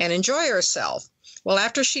and enjoy herself. Well,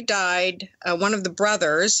 after she died, one of the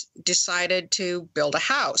brothers decided to build a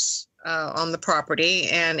house on the property,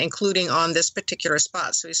 and including on this particular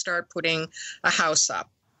spot. So he started putting a house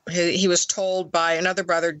up. He was told by another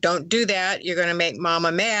brother, don't do that. You're going to make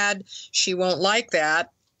Mama mad. She won't like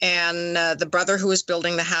that. And the brother who was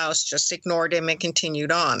building the house just ignored him and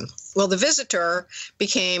continued on. Well, the visitor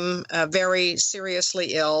became very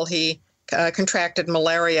seriously ill. He contracted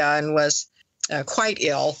malaria and was quite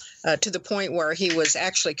ill to the point where he was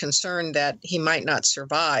actually concerned that he might not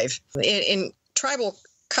survive. In tribal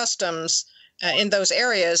customs in those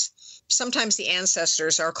areas, sometimes the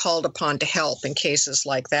ancestors are called upon to help in cases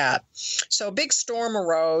like that. So a big storm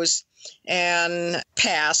arose and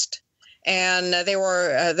passed, and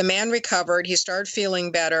the man recovered. He started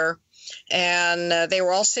feeling better, and they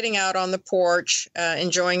were all sitting out on the porch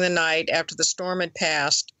enjoying the night after the storm had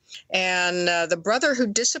passed. And the brother who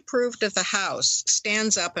disapproved of the house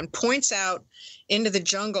stands up and points out into the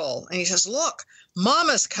jungle, and he says, look,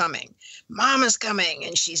 Mama's coming. Mama's coming,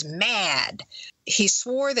 and she's mad. He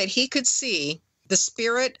swore that he could see the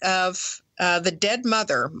spirit of the dead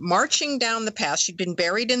mother marching down the path. She'd been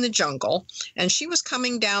buried in the jungle, and she was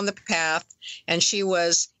coming down the path, and she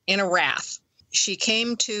was in a wrath. She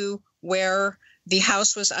came to where the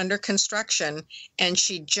house was under construction, and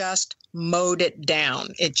she just mowed it down.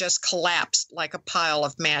 It just collapsed like a pile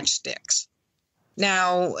of matchsticks.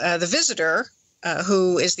 Now, the visitor,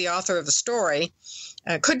 who is the author of the story,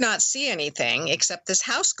 could not see anything except this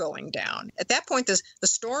house going down. At that point, the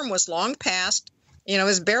storm was long past. It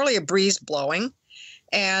was barely a breeze blowing.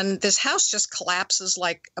 And this house just collapses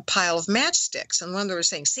like a pile of matchsticks. And one of them was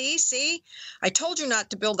saying, see, I told you not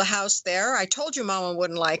to build the house there. I told you Mama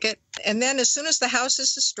wouldn't like it. And then as soon as the house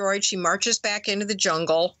is destroyed, she marches back into the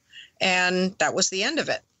jungle. And that was the end of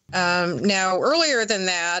it. Now, earlier than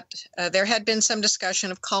that, there had been some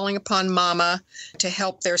discussion of calling upon Mama to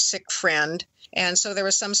help their sick friend. And so there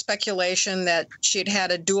was some speculation that she'd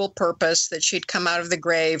had a dual purpose, that she'd come out of the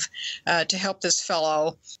grave to help this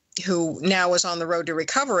fellow who now was on the road to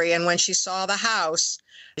recovery. And when she saw the house,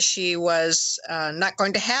 she was not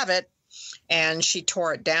going to have it, and she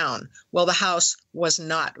tore it down. Well, the house was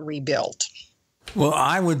not rebuilt. Well,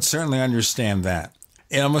 I would certainly understand that.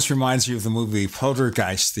 It almost reminds you of the movie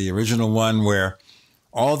Poltergeist, the original one, where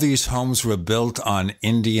all these homes were built on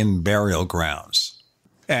Indian burial grounds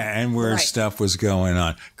and where stuff was going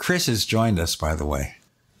on. Chris has joined us, by the way.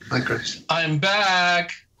 Hi, Chris. I'm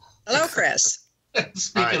back. Hello, Chris.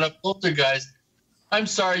 Speaking of Poltergeist, I'm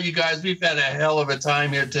sorry, you guys. We've had a hell of a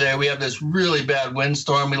time here today. We have this really bad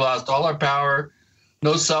windstorm. We lost all our power.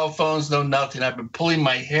 No cell phones, no nothing. I've been pulling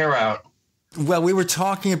my hair out. Well, we were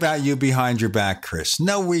talking about you behind your back, Chris.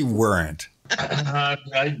 No, we weren't.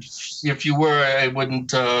 If you were, I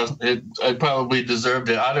wouldn't. I probably deserved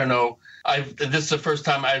it. I don't know. This is the first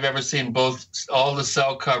time I've ever seen all the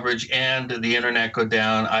cell coverage and the internet go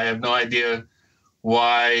down. I have no idea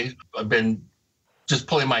why. I've been just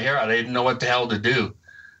pulling my hair out. I didn't know what the hell to do.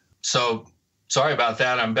 So sorry about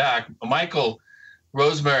that. I'm back. Michael,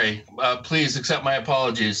 Rosemary, please accept my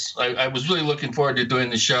apologies. I was really looking forward to doing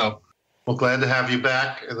the show. Well, glad to have you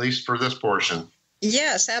back, at least for this portion.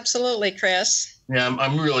 Yes, absolutely, Chris. Yeah,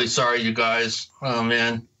 I'm really sorry, you guys. Oh,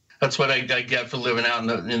 man. That's what I get for living out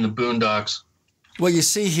in the boondocks. Well, you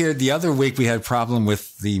see here, the other week we had a problem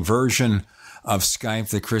with the version of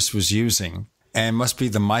Skype that Chris was using. And it must be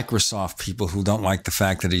the Microsoft people who don't like the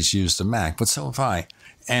fact that he's used a Mac, but so have I.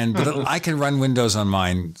 But I can run Windows on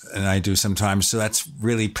mine, and I do sometimes, so that's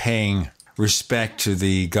really paying respect to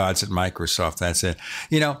the gods at Microsoft. That's it.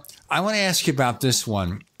 You know, I want to ask you about this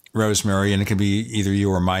one, Rosemary, and it could be either you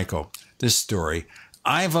or Michael, this story.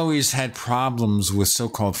 I've always had problems with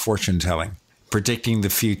so-called fortune telling, predicting the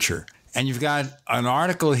future. And you've got an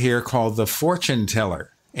article here called The Fortune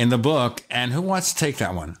Teller in the book. And who wants to take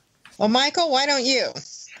that one? Well, Michael, why don't you?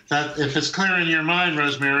 If it's clear in your mind,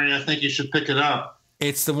 Rosemary, I think you should pick it up.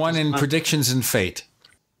 It's the one in Predictions and Fate.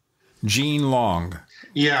 Gene Long.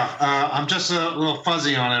 Yeah, I'm just a little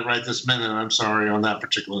fuzzy on it right this minute. I'm sorry on that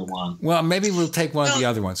particular one. Well, maybe we'll take one of the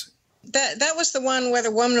other ones. That was the one where the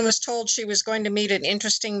woman was told she was going to meet an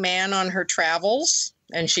interesting man on her travels,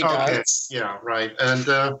 and she does. Yeah, right.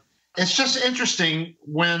 And it's just interesting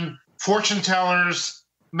when fortune tellers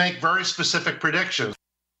make very specific predictions.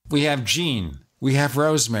 We have Gene, we have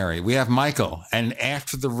Rosemary, we have Michael, and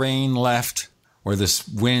after the rain left, or the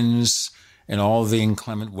winds and all the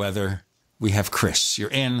inclement weather, we have Chris. You're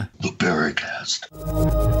in the Paracast.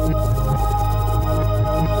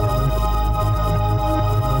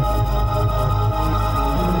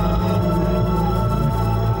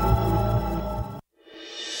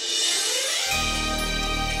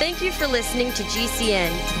 Thank you for listening to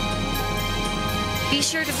GCN. Be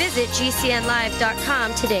sure to visit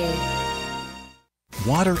GCNlive.com today.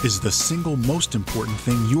 Water is the single most important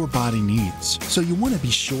thing your body needs, so you want to be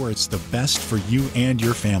sure it's the best for you and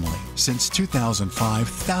your family. Since 2005,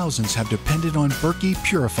 thousands have depended on Berkey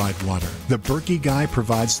purified water. The Berkey Guy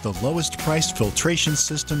provides the lowest priced filtration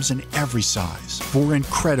systems in every size. For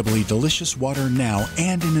incredibly delicious water now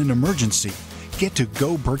and in an emergency, get to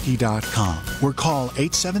GoBerkey.com or call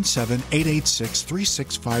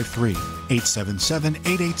 877-886-3653.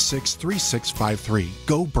 877-886-3653.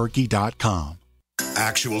 GoBerkey.com.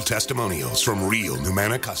 Actual testimonials from real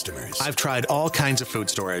Numanna customers. I've tried all kinds of food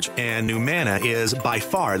storage, and Numanna is by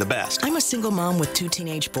far the best. I'm a single mom with 2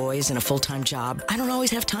 teenage boys and a full-time job. I don't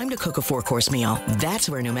always have time to cook a 4-course meal. That's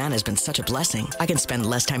where Numanna has been such a blessing. I can spend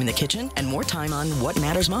less time in the kitchen and more time on what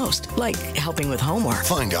matters most, like helping with homework.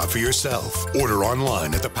 Find out for yourself. Order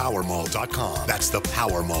online at thepowermall.com. That's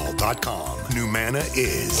thepowermall.com. Numanna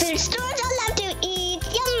is the stores I love to eat.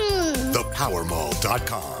 Yum!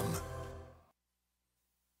 Thepowermall.com.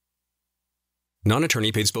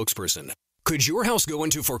 Non-attorney paid spokesperson. Could your house go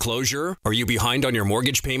into foreclosure? Are you behind on your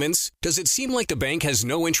mortgage payments? Does it seem like the bank has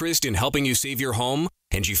no interest in helping you save your home?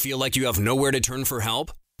 And you feel like you have nowhere to turn for help?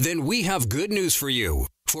 Then we have good news for you.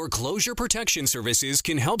 Foreclosure Protection Services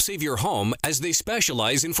can help save your home as they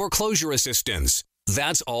specialize in foreclosure assistance.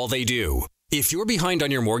 That's all they do. If you're behind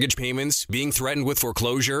on your mortgage payments, being threatened with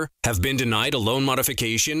foreclosure, have been denied a loan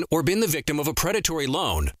modification, or been the victim of a predatory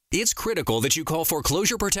loan, it's critical that you call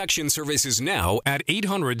Foreclosure Protection Services now at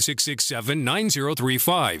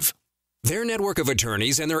 800-667-9035. Their network of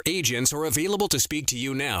attorneys and their agents are available to speak to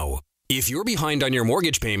you now. If you're behind on your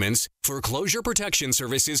mortgage payments, Foreclosure Protection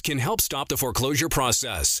Services can help stop the foreclosure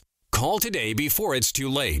process. Call today before it's too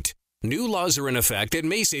late. New laws are in effect that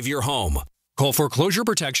may save your home. Call Foreclosure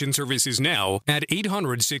Protection Services now at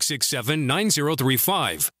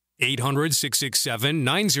 800-667-9035.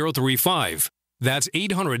 800-667-9035. That's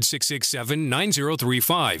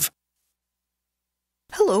 800-667-9035.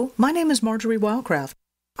 Hello, my name is Marjorie Wildcraft.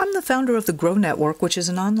 I'm the founder of the Grow Network, which is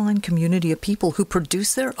an online community of people who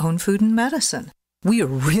produce their own food and medicine. We are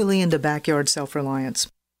really into backyard self-reliance.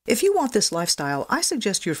 If you want this lifestyle, I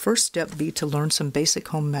suggest your first step be to learn some basic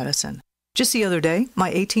home medicine. Just the other day,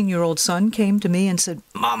 my 18-year-old son came to me and said,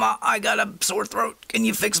 "Mama, I got a sore throat. Can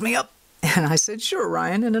you fix me up?" And I said, "Sure,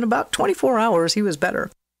 Ryan," and in about 24 hours, he was better.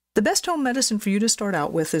 The best home medicine for you to start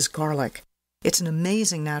out with is garlic. It's an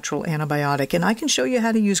amazing natural antibiotic, and I can show you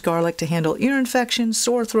how to use garlic to handle ear infections,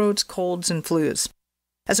 sore throats, colds, and flus.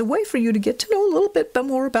 As a way for you to get to know a little bit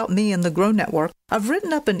more about me and the Grow Network, I've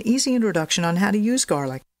written up an easy introduction on how to use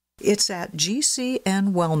garlic. It's at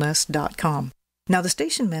gcnwellness.com. Now, the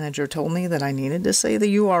station manager told me that I needed to say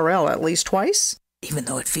the URL at least twice, even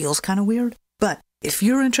though it feels kind of weird. But if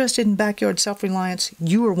you're interested in backyard self-reliance,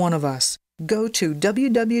 you are one of us. Go to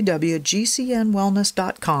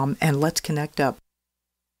www.gcnwellness.com and let's connect up.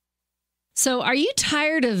 So are you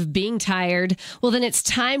tired of being tired? Well, then it's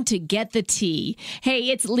time to get the tea. Hey,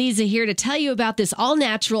 it's Lisa here to tell you about this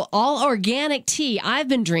all-natural, all-organic tea I've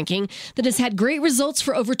been drinking that has had great results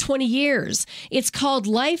for over 20 years. It's called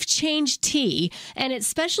Life Change Tea, and it's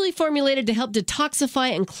specially formulated to help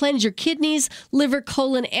detoxify and cleanse your kidneys, liver,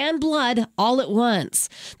 colon, and blood all at once.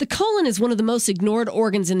 The colon is one of the most ignored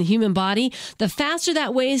organs in the human body. The faster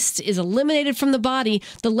that waste is eliminated from the body,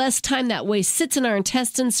 the less time that waste sits in our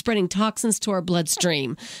intestines, spreading toxins to our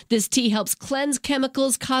bloodstream. This tea helps cleanse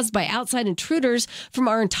chemicals caused by outside intruders from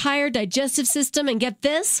our entire digestive system. And get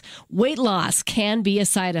this, weight loss can be a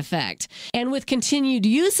side effect. And with continued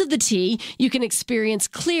use of the tea, you can experience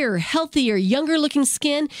clearer, healthier, younger looking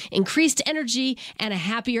skin, increased energy, and a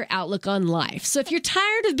happier outlook on life. So if you're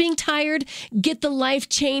tired of being tired, get the Life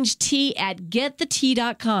Change Tea at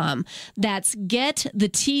getthetea.com. That's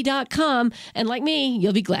getthetea.com. And like me,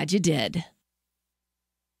 you'll be glad you did.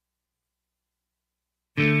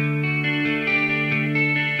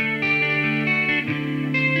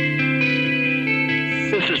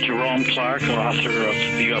 This is Jerome Clark, author of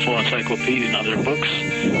the UFO Encyclopedia and other books.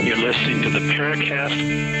 You're listening to the Paracast.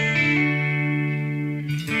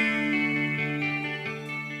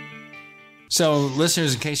 So,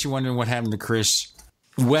 listeners, in case you're wondering what happened to Chris,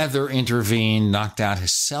 weather intervened, knocked out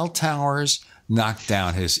his cell towers, knocked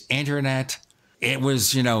down his internet. It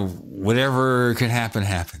was, whatever could happen,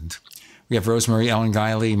 happened. We have Rosemary Ellen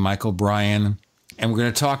Guiley, Michael Brein, and we're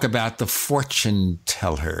going to talk about the fortune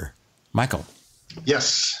teller. Michael.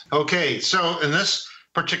 Yes. Okay. So in this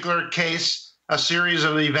particular case, a series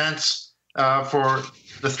of events for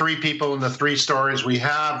the three people and the three stories we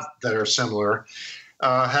have that are similar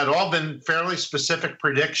had all been fairly specific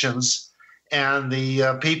predictions. And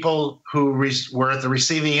the people who were at the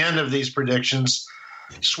receiving end of these predictions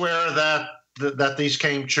swear that these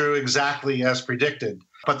came true exactly as predicted.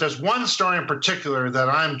 But there's one story in particular that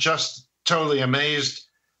I'm just totally amazed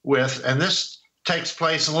with, and this takes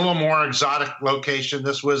place in a little more exotic location.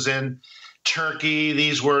 This was in Turkey.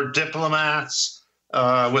 These were diplomats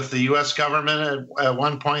with the U.S. government at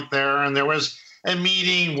one point there, and there was a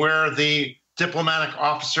meeting where the diplomatic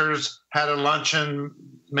officers had a luncheon,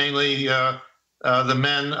 mainly the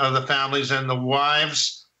men of the families and the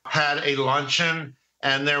wives had a luncheon.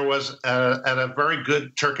 And there was at a very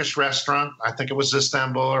good Turkish restaurant, I think it was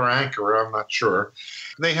Istanbul or Ankara, I'm not sure.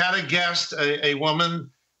 They had a guest, a woman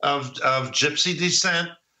of gypsy descent,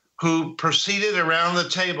 who proceeded around the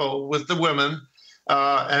table with the women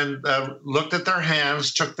and looked at their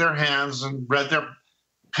hands, took their hands and read their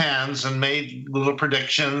hands and made little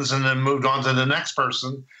predictions and then moved on to the next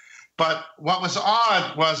person. But what was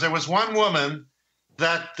odd was there was one woman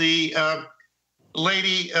that the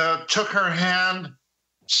lady took her hand,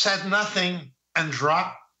 said nothing, and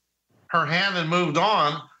dropped her hand and moved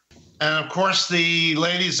on. And of course, the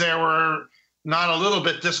ladies there were not a little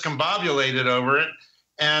bit discombobulated over it.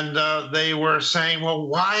 And they were saying, well,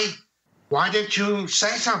 why didn't you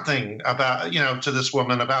say something about, to this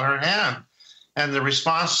woman about her hand? And the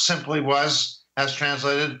response simply was, as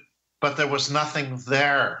translated, but there was nothing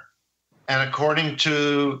there. And according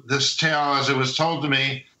to this tale, as it was told to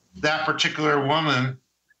me, that particular woman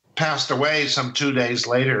passed away some 2 days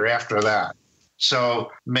later after that.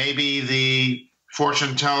 So maybe the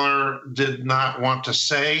fortune teller did not want to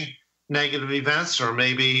say negative events, or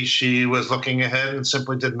maybe she was looking ahead and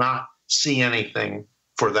simply did not see anything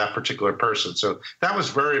for that particular person. So that was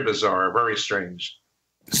very bizarre, very strange.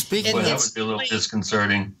 That would be a little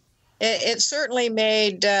disconcerting. It certainly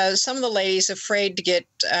made some of the ladies afraid to get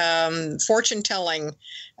fortune telling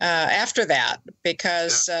after that,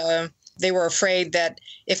 because they were afraid that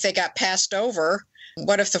if they got passed over,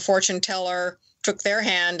 what if the fortune teller took their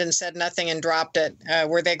hand and said nothing and dropped it?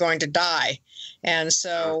 Were they going to die? And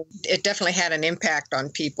so it definitely had an impact on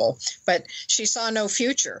people. But she saw no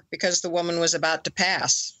future because the woman was about to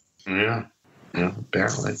pass. Yeah,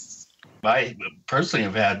 apparently. I personally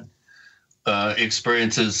have had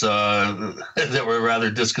experiences that were rather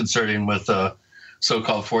disconcerting with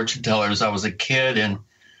so-called fortune tellers. I was a kid, and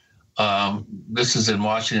this is in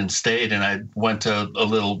Washington State, and I went to a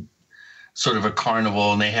little sort of a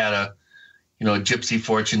carnival, and they had a gypsy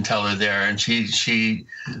fortune teller there, and she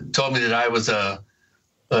told me that I was a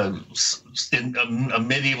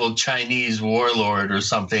medieval Chinese warlord or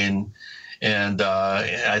something, and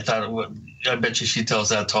I thought, I bet you she tells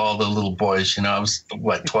that to all the little boys. I was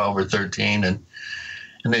 12 or 13, and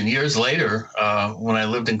then years later, when I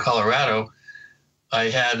lived in Colorado, I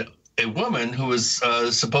had a woman who was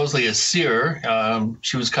supposedly a seer.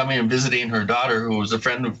 She was coming and visiting her daughter, who was a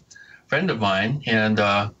friend of mine, and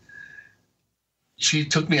she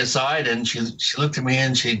took me aside and she looked at me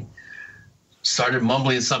and she started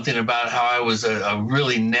mumbling something about how I was a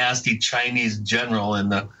really nasty Chinese general in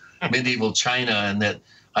the medieval China, and that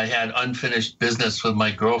I had unfinished business with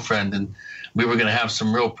my girlfriend and we were going to have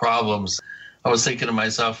some real problems. I was thinking to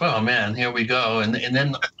myself, oh man, here we go. And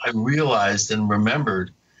then I realized and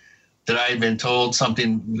remembered that I had been told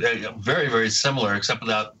something very, very similar, except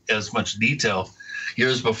without as much detail,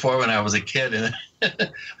 years before when I was a kid. And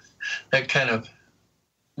that kind of,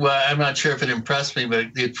 well, I'm not sure if it impressed me, but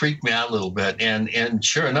it freaked me out a little bit. And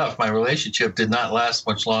sure enough, my relationship did not last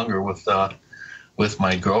much longer with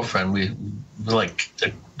my girlfriend. We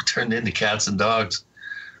turned into cats and dogs.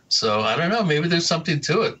 So I don't know, maybe there's something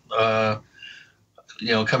to it.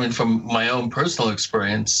 Coming from my own personal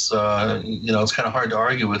experience, it's kind of hard to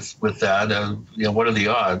argue with that. What are the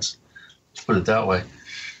odds? Let's put it that way.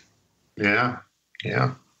 Yeah.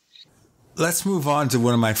 Let's move on to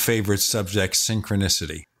one of my favorite subjects,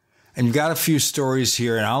 synchronicity. And you've got a few stories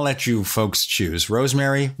here, and I'll let you folks choose.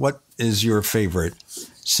 Rosemary, what is your favorite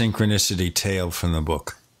synchronicity tale from the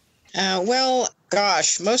book? Well,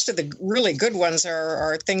 gosh, most of the really good ones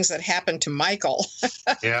are things that happened to Michael.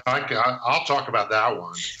 Yeah, I'll talk about that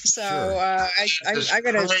one. So I'm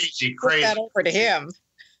going to put that over to him.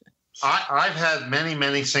 I've had many,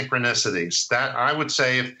 many synchronicities. That I would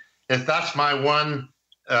say, if that's my one,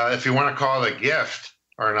 if you want to call it a gift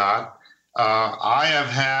or not, I have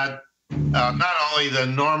had not only the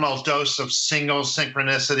normal dose of single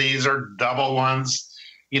synchronicities or double ones,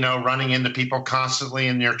 running into people constantly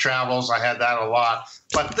in your travels. I had that a lot.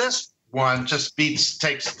 But this one just takes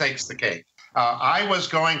the cake. I was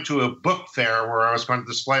going to a book fair where I was going to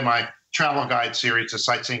display my travel guide series of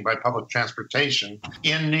Sightseeing by Public Transportation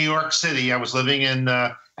in New York City. I was living in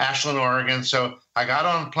Ashland, Oregon. So I got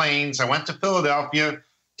on planes. I went to Philadelphia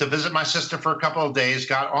to visit my sister for a couple of days,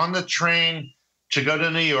 got on the train to go to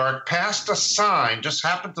New York, passed a sign, just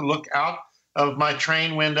happened to look out of my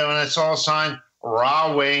train window, and I saw a sign,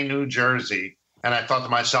 Rahway, New Jersey. And I thought to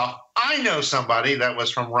myself, I know somebody that was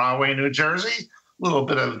from Rahway, New Jersey. A little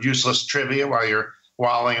bit of useless trivia while you're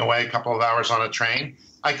whiling away a couple of hours on a train.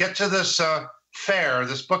 I get to this fair,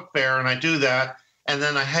 this book fair, and I do that. And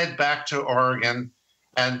then I head back to Oregon.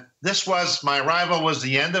 And my arrival was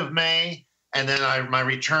the end of May. And then my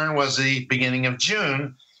return was the beginning of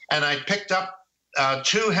June. And I picked up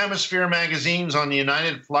 2 Hemisphere magazines on the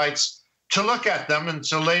United flights to look at them. And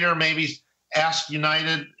so later maybe ask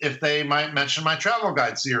United if they might mention my travel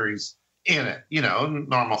guide series in it,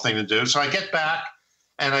 normal thing to do. So I get back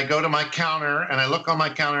and I go to my counter and I look on my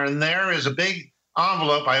counter and there is a big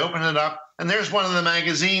envelope. I open it up and there's one of the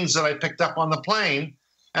magazines that I picked up on the plane.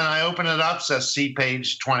 And I open it up, says see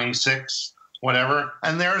page 26, whatever.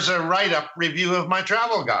 And there's a write-up review of my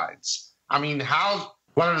travel guides. I mean,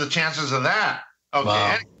 what are the chances of that? Okay.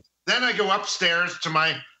 Wow. Then I go upstairs to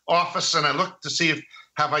my office and I look to see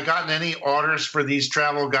have I gotten any orders for these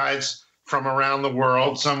travel guides from around the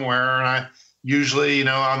world somewhere. And I usually,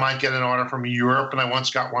 I might get an order from Europe, and I once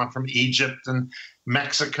got one from Egypt and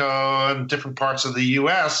Mexico and different parts of the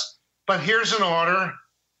U.S. But here's an order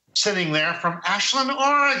sitting there from Ashland,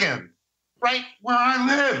 Oregon, right where I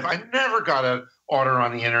live. I never got an order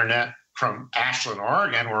on the internet from Ashland,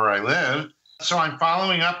 Oregon, where I live. So I'm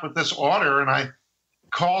following up with this order, and I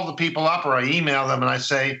call the people up or I email them and I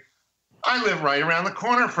say, I live right around the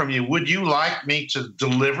corner from you. Would you like me to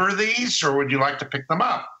deliver these or would you like to pick them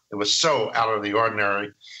up? It was so out of the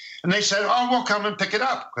ordinary. And they said, oh, we'll come and pick it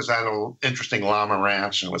up, because I had an interesting llama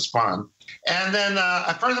ranch and it was fun. And then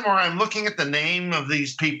furthermore, I'm looking at the name of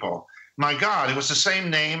these people. My God, it was the same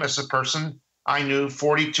name as the person I knew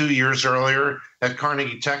 42 years earlier at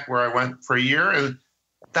Carnegie Tech, where I went for a year, and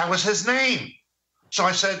that was his name. So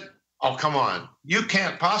I said, oh, come on. You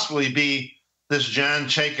can't possibly be this Jan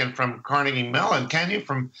Chaikin from Carnegie Mellon, can you,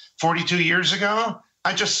 from 42 years ago?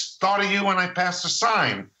 I just thought of you when I passed a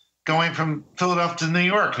sign going from Philadelphia to New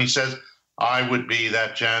York. And he says, I would be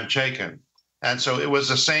that Jan Chaikin. And so it was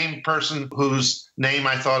the same person whose name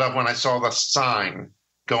I thought of when I saw the sign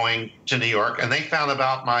going to New York. And they found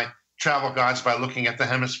about my travel guides by looking at the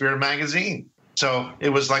Hemisphere magazine. So it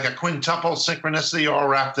was like a quintuple synchronicity all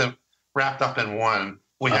wrapped up in one.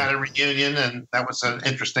 We had a reunion, and that was an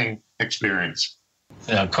interesting experience.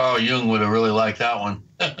 Yeah, Carl Jung would have really liked that one.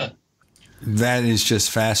 That is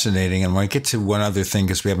just fascinating. And when I get to one other thing,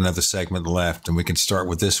 because we have another segment left, and we can start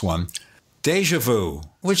with this one. Deja vu,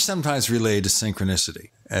 which sometimes related to synchronicity,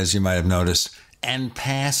 as you might have noticed, and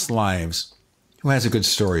past lives. Who has a good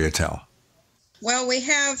story to tell? Well, we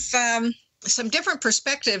have some different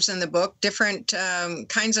perspectives in the book, different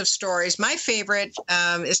kinds of stories. My favorite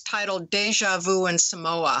is titled Deja Vu in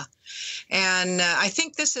Samoa. And I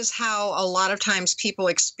think this is how a lot of times people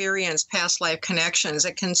experience past life connections.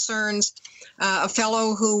 It concerns a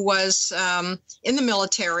fellow who was in the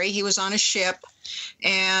military. He was on a ship,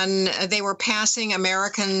 and they were passing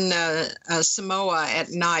American Samoa at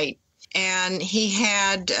night. And he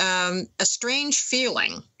had a strange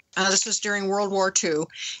feeling. This was during World War II.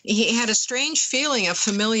 He had a strange feeling of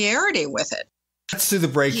familiarity with it. Let's do the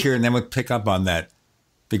break here, and then we'll pick up on that,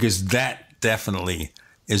 because that definitely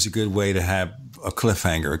is a good way to have a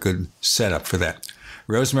cliffhanger, a good setup for that.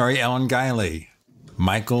 Rosemary Ellen Guiley,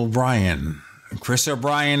 Michael Brein, Chris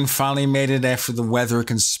O'Brien finally made it after the weather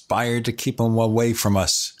conspired to keep him away from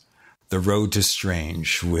us. The Road to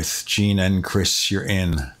Strange with Gene and Chris. You're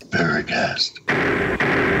in Paracast.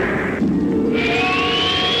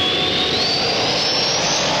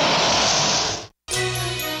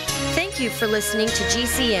 Thank you for listening to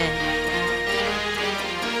GCN.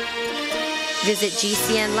 Visit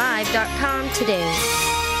GCNlive.com today.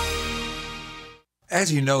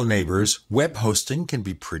 As you know, neighbors, web hosting can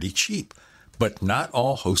be pretty cheap, but not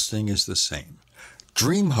all hosting is the same.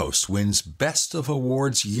 DreamHost wins Best of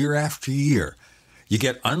Awards year after year. You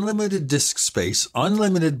get unlimited disk space,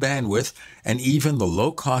 unlimited bandwidth, and even the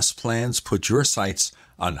low-cost plans put your sites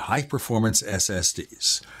on high-performance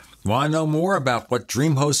SSDs. Want to know more about what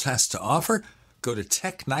DreamHost has to offer? Go to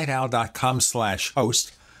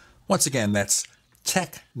technightowl.com/host. Once again, that's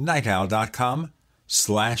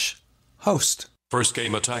technightowl.com/host. First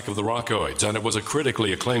came Attack of the Rockoids, and it was a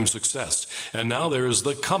critically acclaimed success. And now there is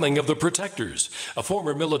The Coming of the Protectors. A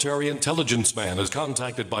former military intelligence man is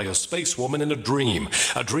contacted by a space woman in a dream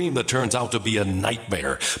that turns out to be a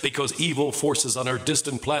nightmare because evil forces on her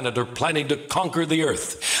distant planet are planning to conquer the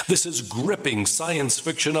Earth. This is gripping science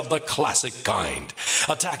fiction of the classic kind.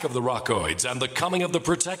 Attack of the Rockoids and The Coming of the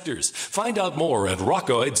Protectors. Find out more at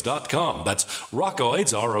rockoids.com. That's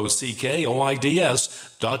Rockoids,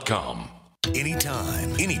 ROCKOIDS.com.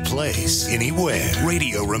 Anytime, any place, anywhere.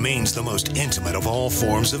 Radio remains the most intimate of all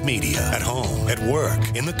forms of media. At home, at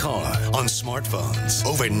work, in the car, on smartphones.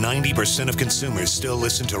 Over 90% of consumers still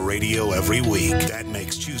listen to radio every week. That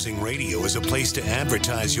makes choosing radio as a place to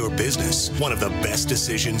advertise your business one of the best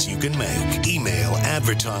decisions you can make. Email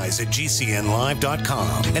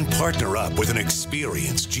advertise@gcnlive.com and partner up with an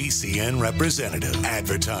experienced GCN representative.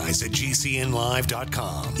 Advertise at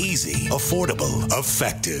gcnlive.com. Easy, affordable,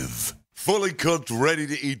 effective. Fully cooked,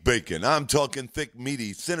 ready-to-eat bacon. I'm talking thick,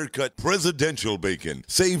 meaty, center-cut presidential bacon.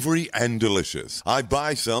 Savory and delicious. I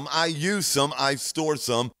buy some, I use some, I store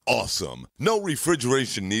some. Awesome. No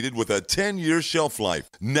refrigeration needed with a 10-year shelf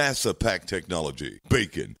life. NASA pack technology.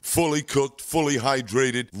 Bacon. Fully cooked, fully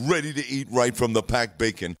hydrated, ready to eat right from the packed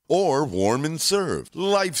bacon. Or warm and served.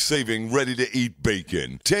 Life-saving, ready-to-eat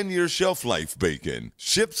bacon. 10-year shelf life bacon.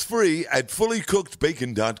 Ships free at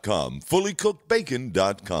fullycookedbacon.com.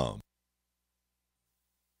 Fullycookedbacon.com.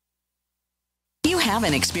 You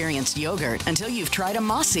haven't experienced yogurt until you've tried a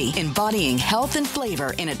Mossy, embodying health and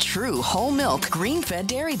flavor in a true whole milk, green-fed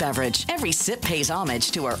dairy beverage. Every sip pays homage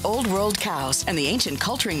to our old world cows and the ancient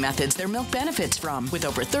culturing methods their milk benefits from. With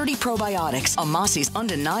over 30 probiotics, a Mossy's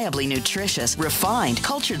undeniably nutritious, refined,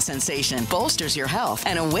 cultured sensation bolsters your health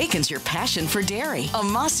and awakens your passion for dairy. A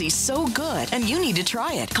Mossy's so good, and you need to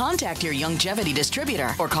try it. Contact your Youngevity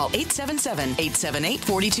distributor or call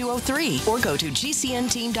 877-878-4203 or go to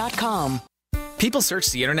gcnteam.com. People search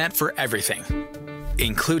the internet for everything,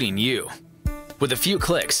 including you. With a few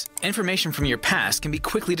clicks, information from your past can be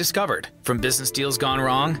quickly discovered, from business deals gone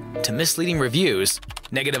wrong to misleading reviews,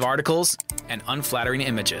 negative articles, and unflattering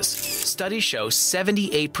images. Studies show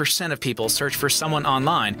 78% of people search for someone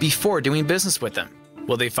online before doing business with them.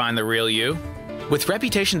 Will they find the real you? With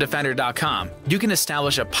ReputationDefender.com, you can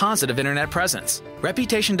establish a positive internet presence.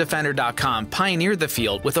 ReputationDefender.com pioneered the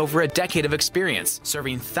field with over a decade of experience,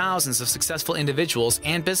 serving thousands of successful individuals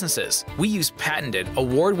and businesses. We use patented,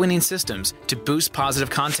 award-winning systems to boost positive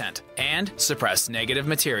content and suppress negative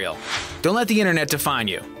material. Don't let the internet define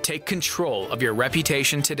you. Take control of your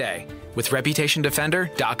reputation today with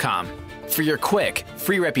ReputationDefender.com. For your quick,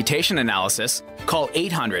 free reputation analysis, call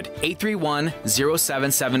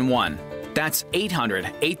 800-831-0771. That's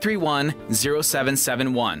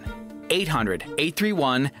 800-831-0771.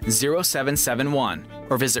 800-831-0771.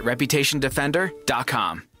 Or visit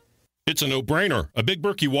ReputationDefender.com. It's a no-brainer. A Big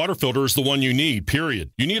Berkey water filter is the one you need, period.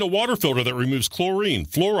 You need a water filter that removes chlorine,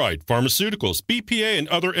 fluoride, pharmaceuticals, BPA, and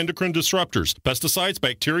other endocrine disruptors, pesticides,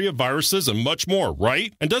 bacteria, viruses, and much more,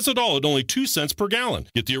 right? And does it all at only 2 cents per gallon.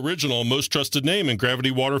 Get the original, most trusted name in gravity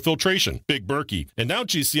water filtration, Big Berkey. And now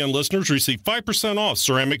GCN listeners receive 5% off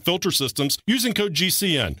ceramic filter systems using code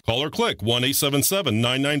GCN. Call or click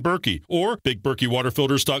 1-877-99-BERKEY or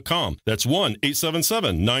BigBerkeyWaterFilters.com. That's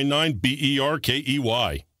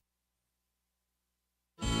 1-877-99-BERKEY.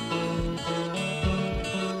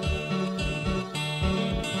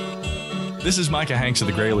 This is Micah Hanks of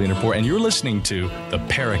the Gralien Report, and you're listening to the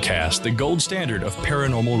Paracast, the gold standard of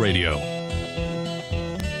paranormal radio.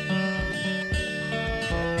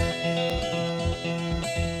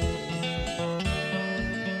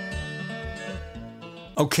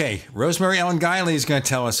 Okay, Rosemary Ellen Guiley is going to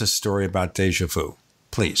tell us a story about deja vu.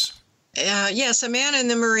 Please. Yes, a man in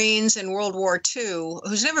the Marines in World War II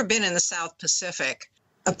who's never been in the South Pacific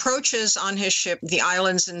approaches on his ship the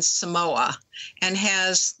islands in Samoa and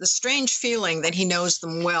has the strange feeling that he knows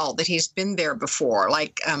them well, that he's been there before,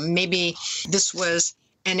 like maybe this was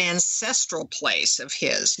an ancestral place of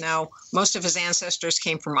his. Now, most of his ancestors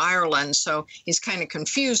came from Ireland, so he's kind of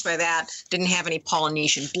confused by that, didn't have any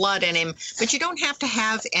Polynesian blood in him, but you don't have to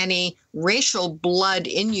have any racial blood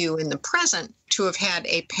in you in the present to have had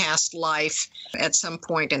a past life at some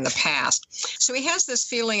point in the past. So he has this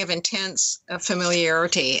feeling of intense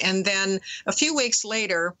familiarity. And then a few weeks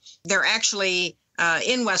later, they're actually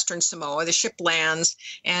in Western Samoa. The ship lands,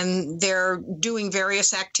 and they're doing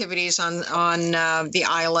various activities on the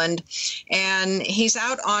island. And he's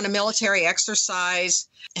out on a military exercise.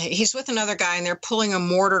 He's with another guy, and they're pulling a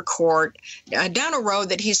mortar cart down a road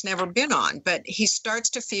that he's never been on. But he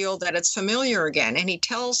starts to feel that it's familiar again. And he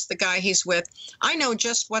tells the guy he's with, I know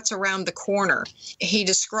just what's around the corner. He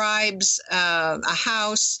describes a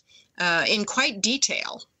house in quite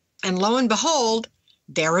detail. And lo and behold,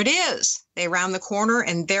 there it is. They round the corner,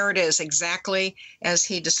 and there it is, exactly as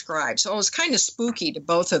he described. So it was kind of spooky to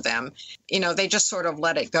both of them. You know, they just sort of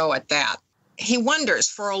let it go at that. He wonders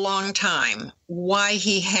for a long time why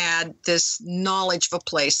he had this knowledge of a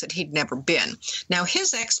place that he'd never been. Now,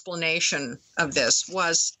 his explanation of this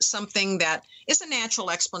was something that is a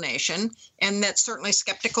natural explanation and that certainly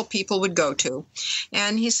skeptical people would go to.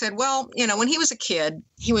 And he said, well, you know, when he was a kid,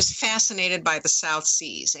 he was fascinated by the South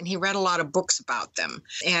Seas, and he read a lot of books about them.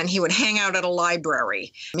 And he would hang out at a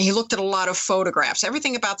library. He looked at a lot of photographs.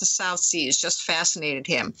 Everything about the South Seas just fascinated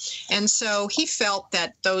him. And so he felt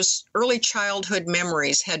that those early childhood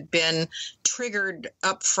memories had been triggered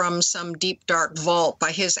up from some deep, dark vault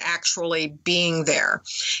by his actually being there.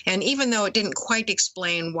 And even though it didn't quite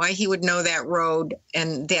explain why he would know that road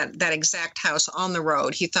and that exact house on the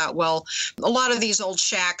road, he thought, well, a lot of these old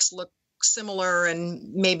shacks look similar,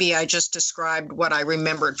 and maybe I just described what I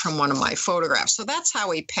remembered from one of my photographs. So that's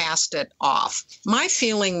how he passed it off. My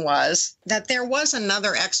feeling was that there was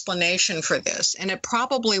another explanation for this, and it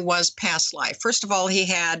probably was past life. First of all, he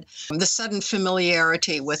had the sudden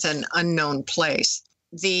familiarity with an unknown place.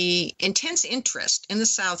 The intense interest in the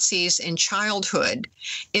South Seas in childhood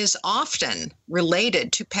is often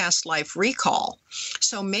related to past life recall.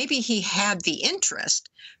 So maybe he had the interest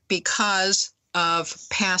because of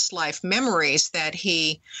past life memories that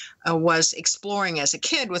he was exploring as a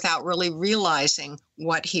kid without really realizing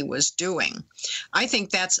what he was doing. I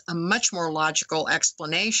think that's a much more logical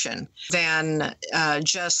explanation than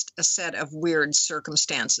just a set of weird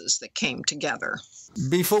circumstances that came together.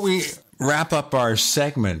 Before we wrap up our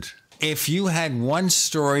segment, if you had one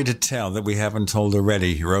story to tell that we haven't told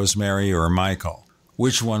already, Rosemary or Michael,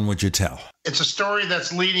 which one would you tell? It's a story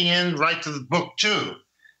that's leading in right to the book, too.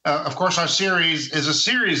 Of course, our series is a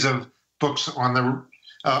series of books on the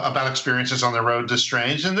about experiences on the road to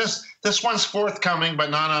strange, and this one's forthcoming, but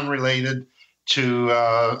not unrelated to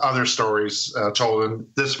other stories told in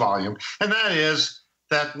this volume. And that is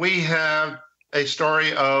that we have a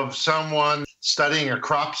story of someone studying a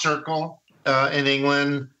crop circle in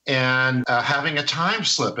England and having a time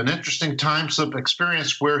slip, an interesting time slip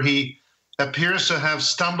experience where he appears to have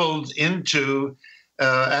stumbled into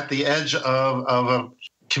at the edge of a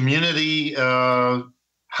community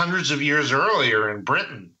hundreds of years earlier in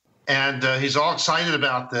Britain. And he's all excited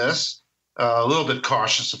about this, a little bit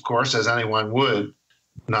cautious, of course, as anyone would,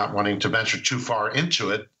 not wanting to venture too far into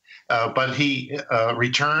it. But he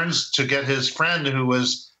returns to get his friend who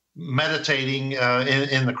was meditating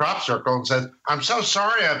in the crop circle and says, "I'm so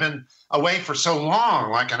sorry I've been away for so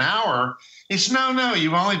long, like an hour." He says, No,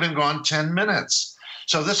 you've only been gone 10 minutes.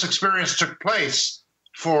 So this experience took place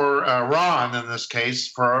for Ron, in this case,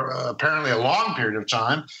 for apparently a long period of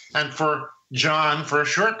time, and for John for a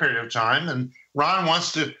short period of time. And Ron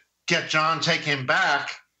wants to get John, take him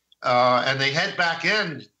back, and they head back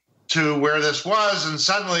in to where this was, and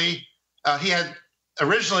suddenly he had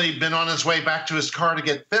originally been on his way back to his car to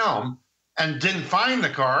get film and didn't find the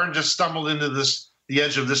car and just stumbled into the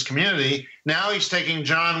edge of this community. Now he's taking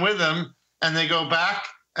John with him, and they go back,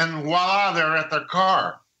 and voila, they're at their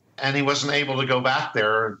car. And he wasn't able to go back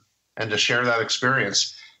there and to share that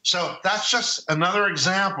experience. So that's just another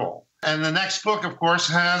example. And the next book, of course,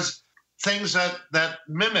 has things that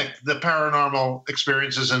mimic the paranormal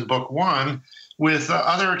experiences in book one, with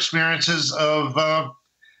other experiences of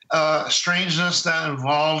strangeness that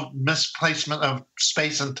involve misplacement of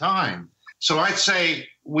space and time. So I'd say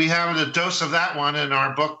we have a dose of that one in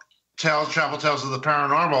our book, Travel Tales of the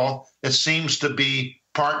Paranormal. It seems to be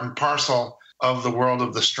part and parcel of the world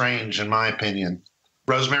of the strange, in my opinion.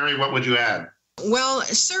 Rosemary, what would you add? Well,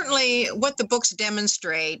 certainly what the books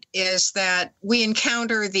demonstrate is that we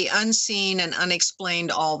encounter the unseen and unexplained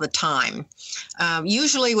all the time,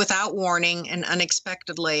 usually without warning and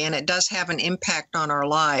unexpectedly, and it does have an impact on our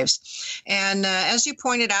lives. And as you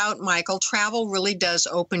pointed out, Michael, travel really does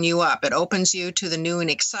open you up. It opens you to the new and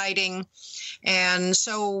exciting. And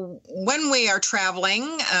so when we are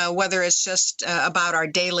traveling, whether it's just about our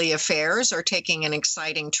daily affairs or taking an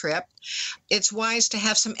exciting trip, it's wise to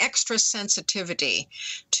have some extra sensitivity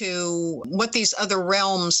to what these other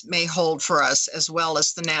realms may hold for us, as well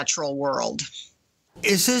as the natural world.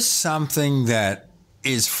 Is this something that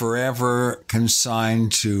is forever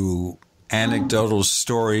consigned to anecdotal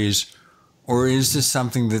stories, or is this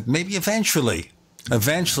something that maybe eventually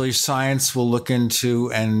science will look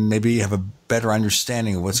into and maybe have a better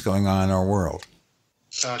understanding of what's going on in our world?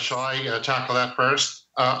 Shall I tackle that first?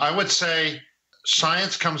 I would say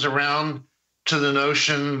science comes around to the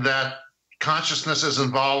notion that consciousness is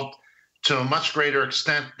involved to a much greater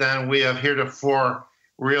extent than we have heretofore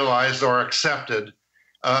realized or accepted.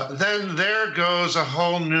 Then there goes a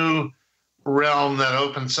whole new realm that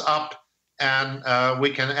opens up, and we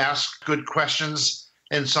can ask good questions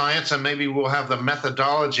in science, and maybe we'll have the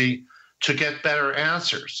methodology to get better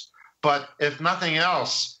answers. But if nothing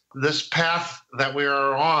else, this path that we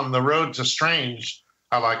are on, the road to strange,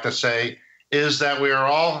 I like to say, is that we are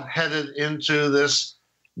all headed into this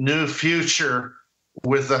new future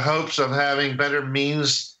with the hopes of having better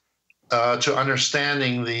means to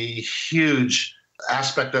understanding the huge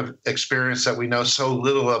aspect of experience that we know so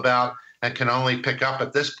little about and can only pick up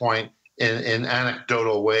at this point in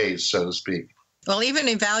anecdotal ways, so to speak. Well, even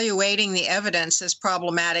evaluating the evidence is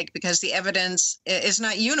problematic because the evidence is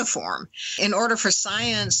not uniform. In order for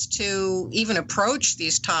science to even approach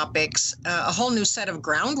these topics, a whole new set of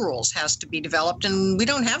ground rules has to be developed, and we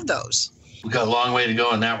don't have those. We've got a long way to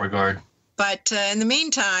go in that regard. But in the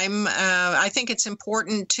meantime, I think it's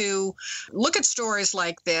important to look at stories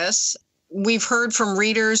like this. We've heard from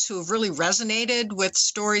readers who have really resonated with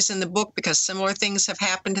stories in the book because similar things have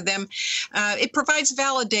happened to them. It provides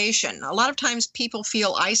validation. A lot of times people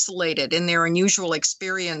feel isolated in their unusual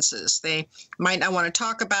experiences. They might not want to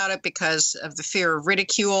talk about it because of the fear of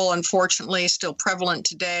ridicule, unfortunately, still prevalent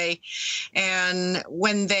today. And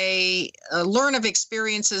when they learn of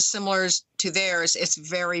experiences similar to theirs, it's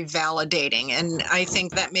very validating. And I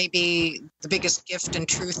think that may be the biggest gift and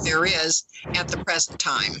truth there is at the present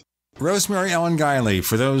time. Rosemary Ellen Guiley,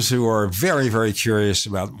 for those who are very, very curious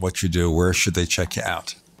about what you do, where should they check you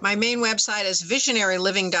out? My main website is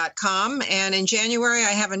visionaryliving.com, and in January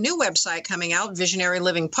I have a new website coming out, Visionary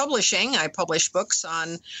Living Publishing. I publish books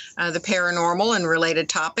on the paranormal and related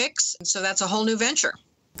topics, so that's a whole new venture.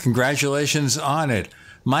 Congratulations on it.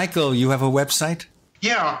 Michael, you have a website?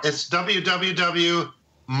 Yeah, it's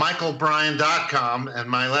www.michaelbrein.com, and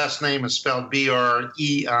my last name is spelled Brein.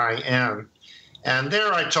 And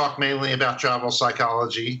there I talk mainly about travel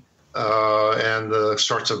psychology, and the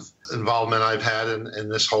sorts of involvement I've had in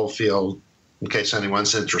this whole field, in case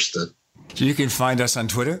anyone's interested. You can find us on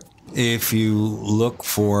Twitter. If you look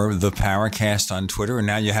for the Paracast on Twitter, and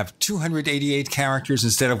now you have 288 characters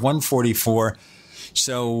instead of 144,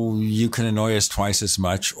 so you can annoy us twice as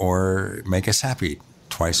much or make us happy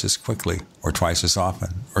twice as quickly or twice as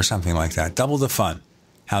often or something like that. Double the fun.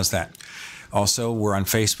 How's that? Also, we're on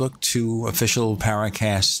Facebook, 2 official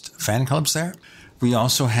Paracast fan clubs there. We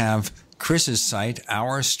also have Chris's site,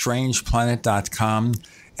 OurStrangePlanet.com,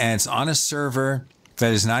 and it's on a server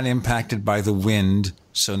that is not impacted by the wind,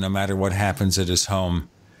 so no matter what happens at his home,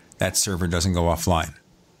 that server doesn't go offline,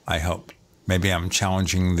 I hope. Maybe I'm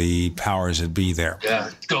challenging the powers that be there. Yeah,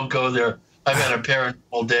 don't go there. I've had a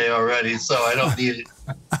paranormal day already, so I don't need it.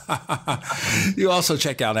 You also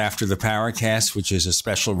check out After the Paracast, which is a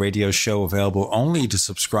special radio show available only to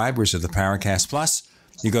subscribers of the Paracast Plus.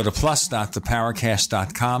 You go to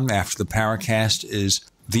plus.theparacast.com. After the Paracast is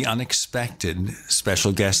The Unexpected,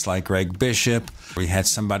 special guests like Greg Bishop. We had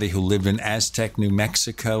somebody who lived in Aztec, New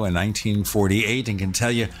Mexico in 1948 and can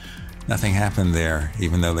tell you nothing happened there,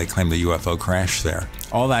 even though they claim the UFO crashed there.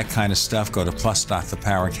 All that kind of stuff, go to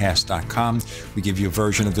plus.theparacast.com. We give you a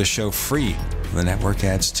version of the show free. The network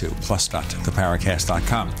adds to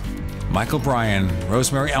plus.theparacast.com. Michael Brein,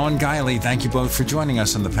 Rosemary Ellen Guiley, thank you both for joining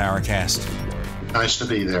us on the Paracast. Nice to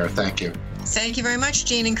be there. Thank you. Thank you very much,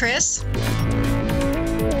 Gene and Chris.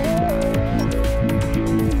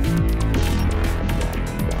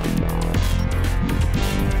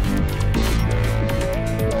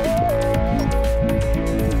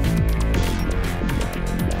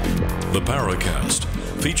 The Paracast,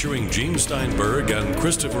 featuring Gene Steinberg and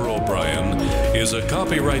Christopher O'Brien, is a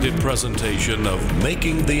copyrighted presentation of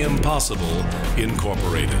Making the Impossible,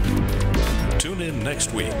 Incorporated. Tune in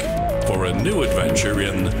next week for a new adventure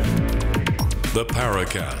in The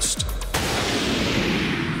Paracast.